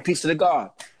 How you doing? Peace to the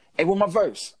God. Hey, what's my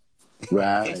verse?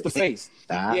 Right. Face to face.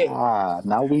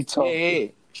 Now we talk. Yeah.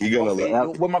 He gonna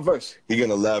laugh. With my verse. He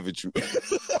gonna laugh at you.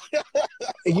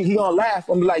 He gonna laugh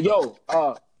and be like, yo,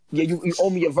 you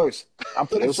owe me a verse. I'm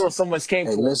pretty sure someone's came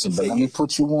for listen, but let me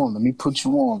put you on,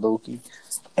 Lukey.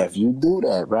 If you do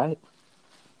that, right,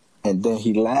 and then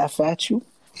he laugh at you,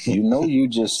 you know you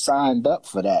just signed up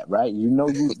for that, right? You know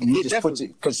you just put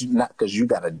it because you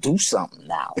got to do something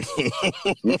now.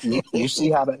 you see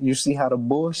how the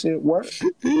bullshit works.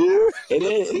 It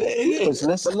is.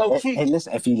 Listen,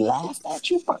 listen. If he laughed at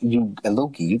you,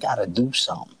 Lukey, you got to do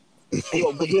something.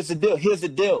 Yo, but here's the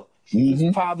deal.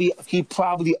 Mm-hmm. He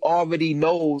probably already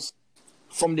knows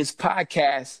from this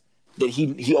podcast that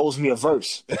he owes me a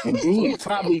verse. He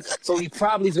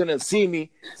probably's gonna see me.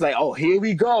 It's like, oh, here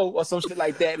we go, or some shit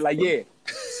like that. Like, yeah.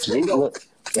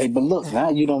 But look, now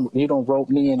you don't rope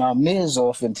me and our Miz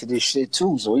off into this shit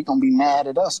too, so he gonna be mad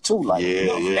at us too. Like,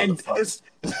 and check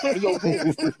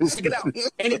it out.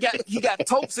 And he got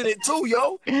Topes in it too,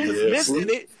 yo. Miz in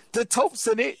it, the Topes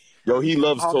in it. Yo, he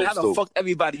loves Topes. How the fuck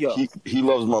everybody up? He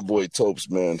loves my boy Topes,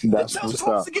 man. That's what's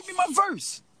Topes to give me my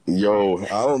verse. Yo, I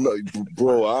don't know,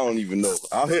 bro. I don't even know.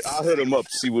 I'll hit him up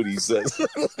to see what he says.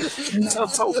 Tell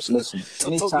Topes. Listen,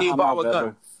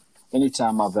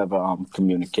 anytime I've ever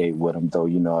communicate with him, though,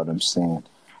 you know what I'm saying.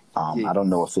 I don't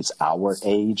know if it's our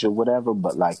age or whatever,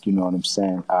 but like, you know what I'm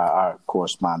saying. Our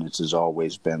correspondence has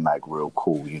always been like real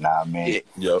cool. You know what I mean?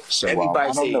 Yep. So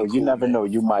I don't know. You never know.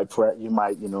 You might,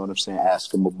 you know what I'm saying.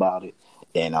 Ask him about it.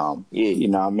 And you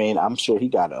know what I mean? I'm sure he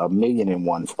got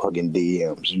 1,000,001 fucking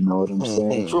DMs. You know what I'm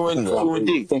saying? True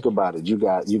indeed. Think about it. You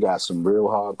got some real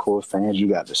hardcore fans. You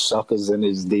got the suckers in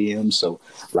his DMs. So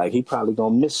like he probably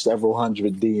gonna miss several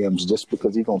hundred DMs just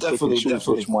because he gonna pick and choose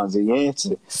which ones he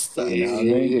answer. You know what I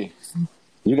mean?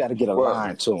 You got to get a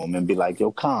line to him and be like,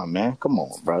 "Yo, calm, man. Come on,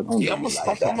 bro. Don't I'm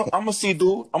gonna see dude. You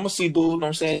know what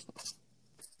I'm saying?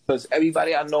 Because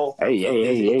everybody I know.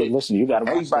 Hey, listen, you got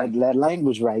to watch that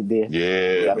language right there.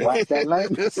 Yeah. You got to watch that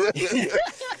language.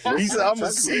 He said, I'm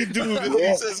a C dude. And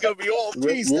he said it's going to be all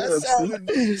peace. That sounded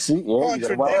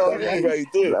contradictory right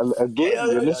there.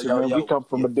 Again, listen, man, we come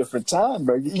from a different time,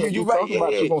 bro. You can't talk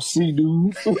about you going to see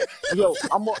dude. Yo,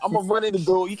 I'm going to run into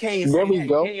dude. You can't even there say we that.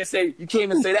 go. You can't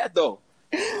even say that, though.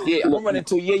 Yeah, I'm gonna run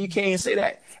into you. Yeah, you can't even say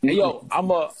that. Hey, yo,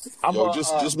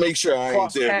 just make sure I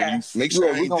ain't there when you make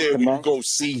sure I ain't there when you go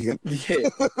see him. Yeah.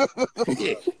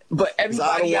 But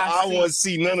everybody I want to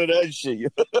see none of that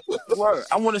shit. Word.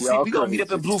 I want to see. We gonna meet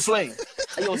up at Blue Flame.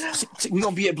 Hey, yo, we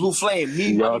gonna be at Blue Flame.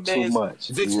 Me, y'all Money too Man, much.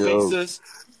 Vic Spacers.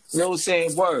 You know what I'm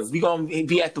saying? Word. We gonna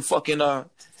be at the fucking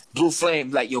Blue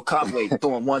Flame, like, yo, Conway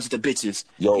throwing ones at the bitches.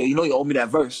 Yo, you know you owe me that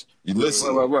verse.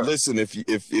 Listen.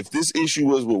 If this issue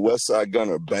was with Westside Gunn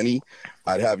or Benny,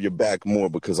 I'd have your back more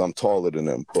because I'm taller than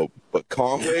them. But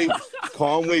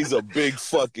Conway's a big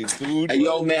fucking dude. Hey,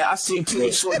 yo, man, I seen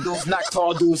two short dudes knock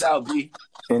tall dudes out, B.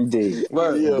 Indeed.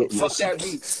 Word. Yeah. Fuck that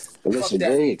beat. Listen,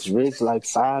 Riggs like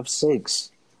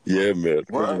 5'6". Yeah, man.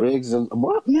 Riggs,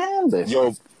 what, man?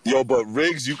 Yo, but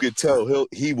Riggs, you could tell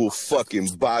he will fucking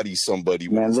body somebody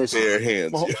with his bare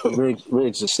hands. Riggs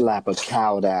will slap a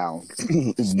cow down.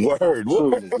 Word.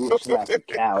 He'll slap a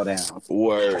cow down.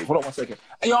 Word. Hold on 1 second.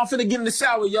 Hey, yo, I'm finna get in the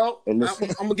shower, yo. I'm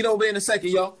gonna get over there in a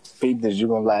second, yo. Peep this. You're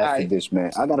gonna laugh at this,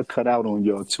 man. I gotta cut out on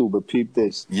y'all too, but peep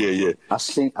this. Yeah. I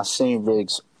seen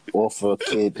Riggs offer a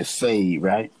kid to fade,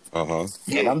 right?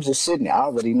 And I'm just sitting there. I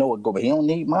already know it go, but he don't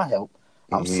need my help.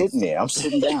 I'm sitting there. I'm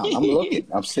sitting down. I'm looking.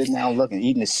 I'm sitting down looking,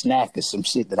 eating a snack or some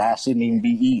shit that I shouldn't even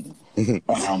be eating.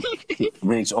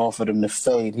 Riggs offered him the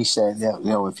fade. He said,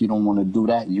 yo, if you don't want to do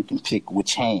that, you can pick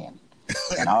which hand.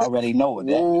 And I already know it.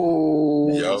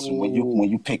 So when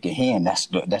you pick a hand, that's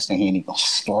the hand he gonna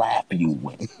slap you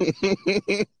with.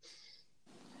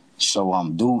 So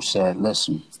dude said,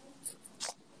 listen,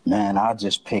 man, I'll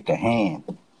just pick a hand.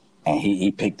 And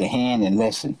he picked a hand, and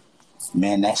listen,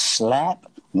 man, that slap.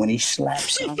 When he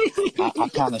slaps him, I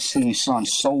kind of see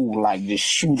son's soul like just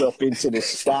shoot up into the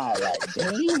sky, like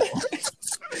damn. His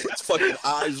fucking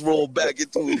eyes roll back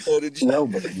into his head. No,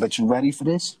 but you ready for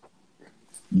this?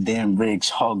 Then Riggs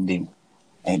hugged him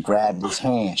and grabbed his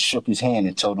hand, shook his hand,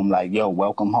 and told him like, "Yo,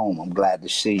 welcome home. I'm glad to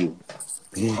see you."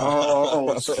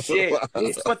 Oh shit!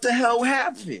 What the hell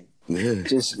happened?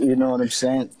 Just you know what I'm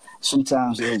saying.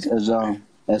 Sometimes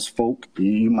as folk,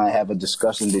 you might have a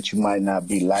discussion that you might not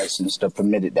be licensed or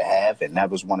permitted to have, and that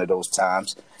was one of those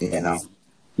times. And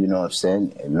you know what I'm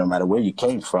saying. No matter where you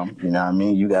came from, you know what I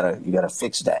mean. You gotta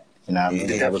fix that. You know what I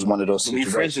mean. That was one of those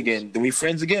situations. We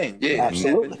friends again. Yeah,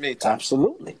 absolutely.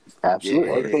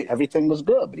 Everything was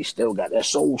good, but he still got that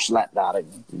soul slapped out of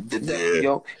him.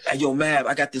 Yo, Mab,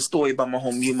 I got this story about my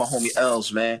homie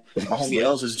Els, man. My homie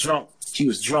Els was drunk. He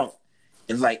was drunk.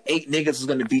 And like 8 niggas was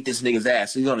gonna beat this nigga's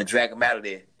ass. So he's gonna drag him out of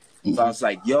there. So I was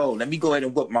like, yo, let me go ahead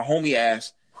and whoop my homie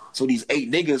ass so these 8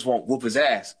 niggas won't whoop his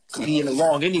ass. Cause he in the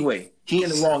wrong anyway.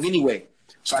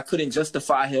 So I couldn't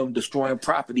justify him destroying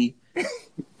property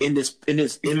in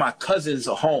my cousin's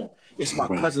home. It's my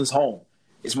cousin's home.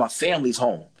 It's my family's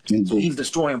home. So he's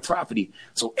destroying property.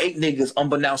 So 8 niggas,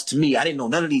 unbeknownst to me, I didn't know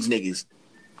none of these niggas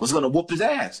was gonna whoop his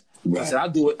ass. I said, I'll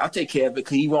do it. I'll take care of it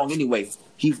because he wrong anyway.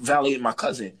 He violated my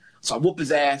cousin. So I whoop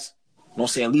his ass, you know what I'm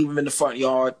saying, leave him in the front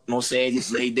yard, you know what I'm saying,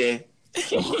 just lay there.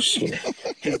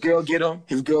 His girl get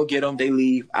him, they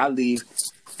leave, I leave.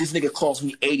 This nigga calls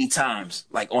me 80 times,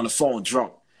 like on the phone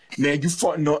drunk. Man, you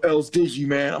fronting on Els Digi,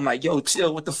 man. I'm like, yo,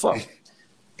 chill, what the fuck?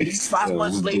 5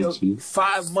 months later,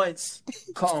 5 months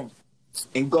come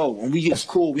and go, and we just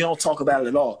cool, we don't talk about it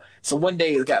at all. So one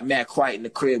day it got mad quiet in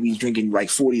the crib, we was drinking like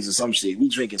 40s or some shit. We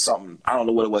drinking something, I don't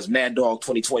know what it was, Mad Dog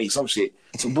 2020, some shit.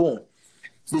 So boom.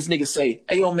 This nigga say,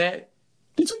 hey, yo, man,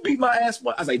 did you beat my ass?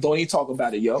 I was like, don't even talk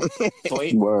about it, yo. Don't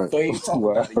even talk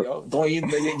about it, yo. Don't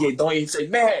even say,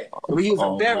 man. He was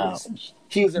embarrassed. Wow.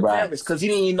 He was embarrassed because he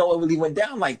didn't even know it really went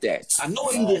down like that. I know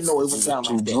he didn't know it went down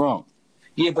like that. Drunk.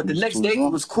 Yeah, but the next day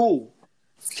it was cool.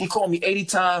 He called me 80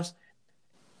 times.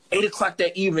 8 o'clock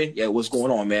that evening. Yeah, what's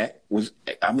going on, man?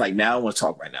 I'm like, nah, I don't want to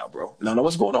talk right now, bro. No,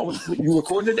 what's going on? You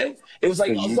recording today? It was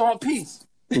like, I'm on peace.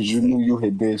 Because you knew you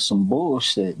had did some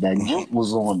bullshit. That guilt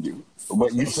was on you.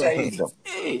 But you saved him.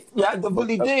 Yeah, I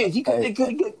really did. He could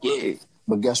get.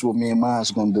 But guess what me and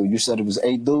mine's gonna do? You said it was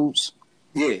 8 dudes?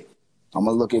 Yeah. I'm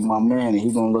gonna look at my man and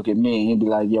he gonna look at me and he'll be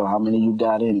like, yo, how many you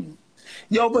got in you?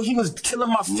 Yo, but he was killing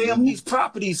my family's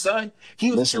property, son.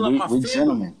 He was killing my family.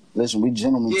 Gentlemen. Listen, we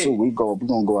gentlemen too. We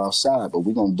gonna go outside, but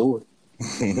we gonna do it.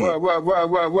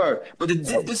 Word. But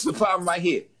this is the problem right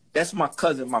here. That's my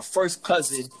cousin, my first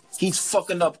cousin. He's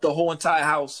fucking up the whole entire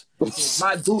house. It's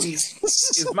my duty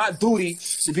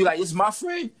to be like, it's my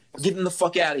friend. Get him the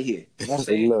fuck out of here. You know what I'm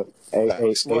saying? Hey,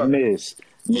 look, hey, Miz.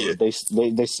 Yeah. They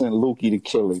sent Lukey to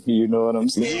kill him. You know what I'm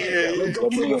saying? Yeah. Go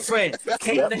kill your friend.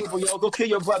 Cain Abel, yo. Go kill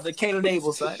your brother. Cain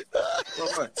Abel, son.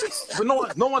 But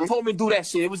no one told me to do that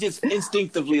shit. It was just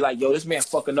instinctively like, yo, this man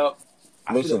fucking up.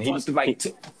 Listen,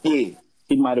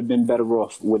 he might have been better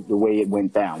off with the way it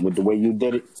went down, with the way you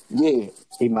did it. Yeah,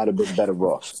 he might have been better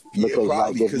off because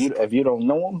probably, if you don't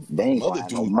know him, they ain't gonna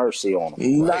have no mercy on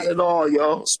him. Not at all,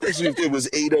 yo. Especially if there was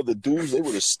 8 other dudes, they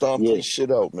would have stomped his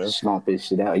shit out, man. Stomp his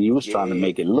shit out. You was trying to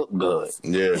make it look good.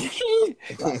 Yeah.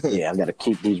 I gotta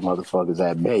keep these motherfuckers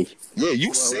at bay. Yeah,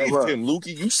 you saved him,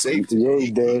 Lukey. You saved him. Yeah,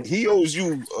 he did. He owes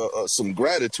you some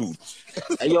gratitude.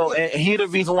 Yo, and he the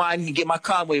reason why I didn't get my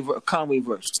Conway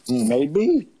verse.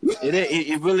 Maybe.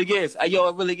 It really is. Yo,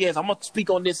 it really is. I'm gonna speak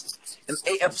on this in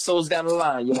 8 episodes down the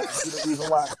line. Yo,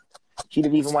 he the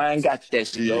reason why I ain't got that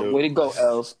shit. Yo, way to go,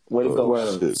 Els. Way to go,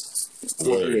 Els.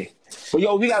 Yeah. But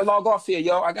yo, we gotta log off here,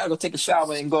 yo. I gotta go take a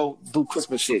shower and go do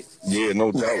Christmas shit. Yeah,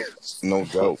 no doubt.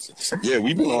 Yeah,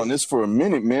 we've been on this for a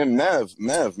minute, man. Mav,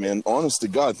 man. Honest to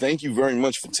God, thank you very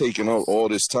much for taking out all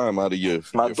this time out of your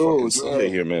fucking Sunday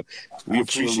here, man. We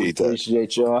appreciate that.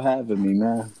 Appreciate y'all having me,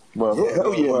 man.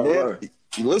 Hell yeah, man.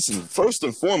 Listen, first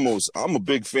and foremost, I'm a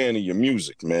big fan of your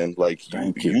music, man. Like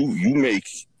you make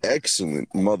excellent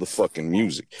motherfucking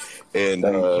music, and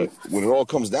when it all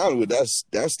comes down to it, that's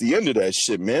the end of that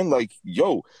shit, man. Like,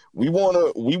 yo, we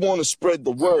wanna spread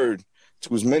the word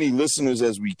to as many listeners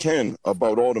as we can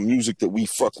about all the music that we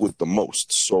fuck with the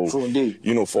most. So,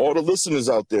 you know, for all the listeners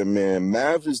out there, man,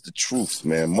 Mav is the truth,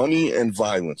 man. Money and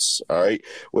Violence. All right.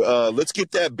 Well, let's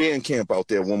get that Bandcamp out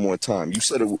there one more time. You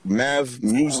said it, Mav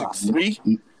Music 3?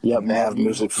 Yeah, Mav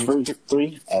Music 3.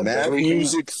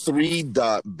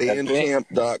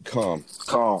 MavMusic3.bandcamp.com.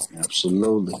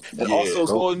 Absolutely. And also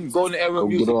Golden Era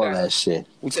Music. Get all that shit.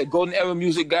 We said Golden Era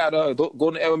Music got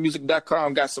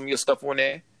GoldenEraMusic.com got some of your stuff on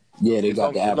there. Yeah, they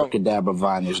got the Abracadabra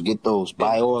vinyls. Get those.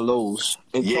 Buy all those.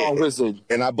 It's Wizard.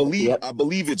 And I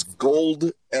believe it's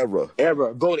Gold Era.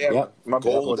 Gold Era. Yep.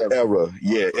 Gold Era.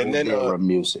 Yeah. And then Era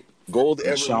Music. Gold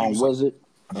Era Sean Music. Wizard.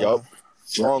 Yup.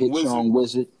 Sean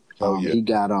Wizard. He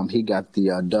got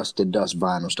the Dust to Dust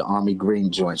vinyls, the Army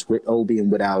Green joints with Obi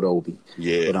and without Obi.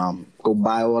 Yeah. But go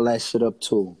buy all that shit up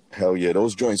too. Hell yeah,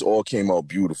 those joints all came out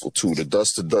beautiful too. The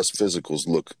Dust to Dust physicals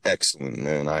look excellent,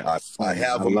 man. I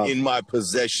have them in my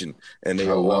possession, and they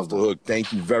are off the hook.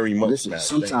 Thank you very much. Listen,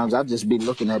 sometimes I just be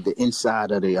looking at the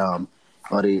inside of the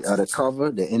the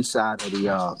cover, the inside of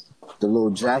the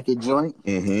little jacket joint.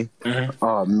 Mm-hmm.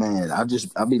 Oh man, I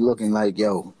be looking like,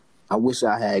 yo, I wish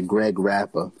I had Greg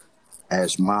Rapper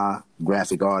as my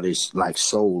graphic artist, like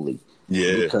solely.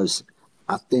 Yeah. Because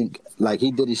I think, like,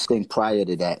 he did his thing prior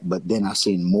to that, but then I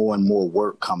seen more and more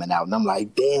work coming out. And I'm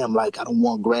like, damn, like, I don't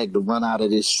want Greg to run out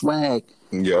of this swag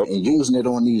and using it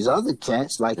on these other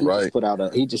cats. Like, he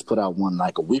just put out one,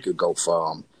 like, a week ago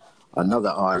for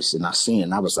another artist, and I seen it,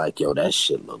 and I was like, yo, that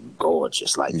shit look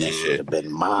gorgeous. Like, that should have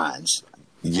been mine.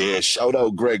 Yeah, shout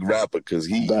out Greg Rapper, because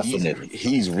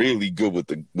he's really good with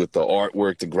the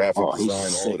artwork, the graphic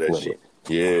design, all of that shit.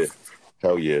 Yeah,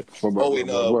 hell yeah. And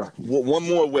one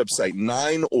more website,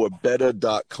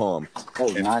 9orbetter.com. Oh,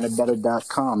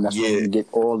 9orbetter.com. That's where you can get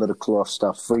all of the cloth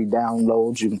stuff. Free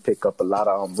downloads. You can pick up a lot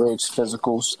of Riggs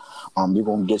physicals. You're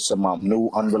gonna get some new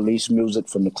unreleased music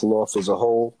from the cloth as a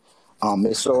whole.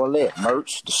 It's all there.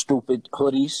 Merch, the stupid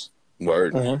hoodies.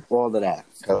 Word. All of that.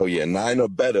 Oh yeah,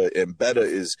 9orbetter, and better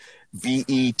is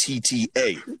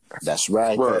BETTA. That's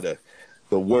right. Better.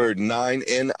 The word 9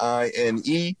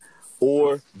 NINE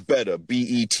or better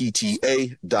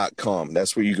BETTA.com.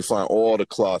 That's where you can find all the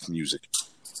cloth music.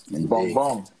 Boom,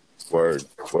 boom. Word.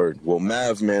 Well,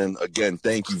 Mav, man, again,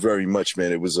 thank you very much,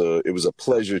 man. It was a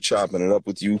pleasure chopping it up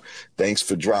with you. Thanks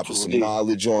for dropping some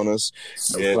knowledge on us.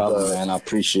 No problem, man. I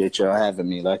appreciate y'all having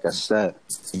me, like I said.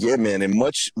 Yeah, man, and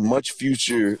much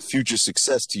future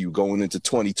success to you going into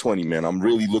 2020, man. I'm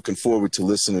really looking forward to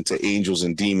listening to Angels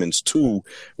and Demons 2,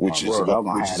 which is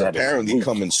apparently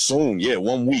coming soon. Yeah,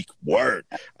 1 week. Word.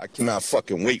 I cannot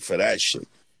fucking wait for that shit.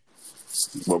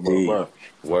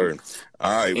 Word.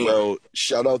 All right. Well,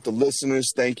 shout out to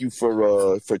listeners. Thank you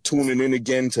for tuning in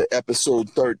again to episode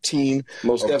 13.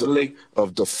 Most definitely.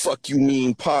 Of the Fuck You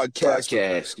Mean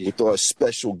podcast. With our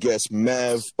special guest,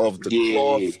 Mav of the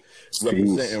Cloth,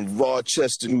 representing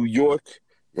Rochester, New York.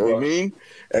 You know what I mean?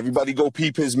 Everybody go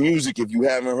peep his music if you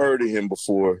haven't heard of him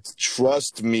before.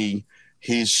 Trust me,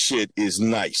 his shit is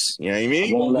nice. You know what I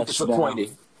mean? I won't let you down.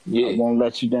 Yeah. I won't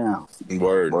let you down.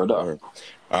 Word up.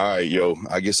 All right, yo.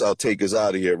 I guess I'll take us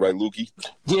out of here, right, Lukey?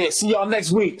 Yeah, see y'all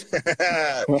next week.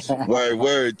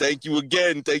 Word. Thank you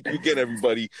again,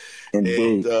 everybody.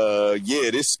 Indeed. And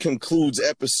this concludes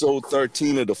episode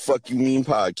 13 of the Fuck You Mean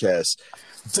podcast.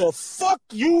 The fuck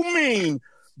you mean?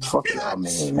 Fuck y'all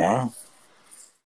mean, man.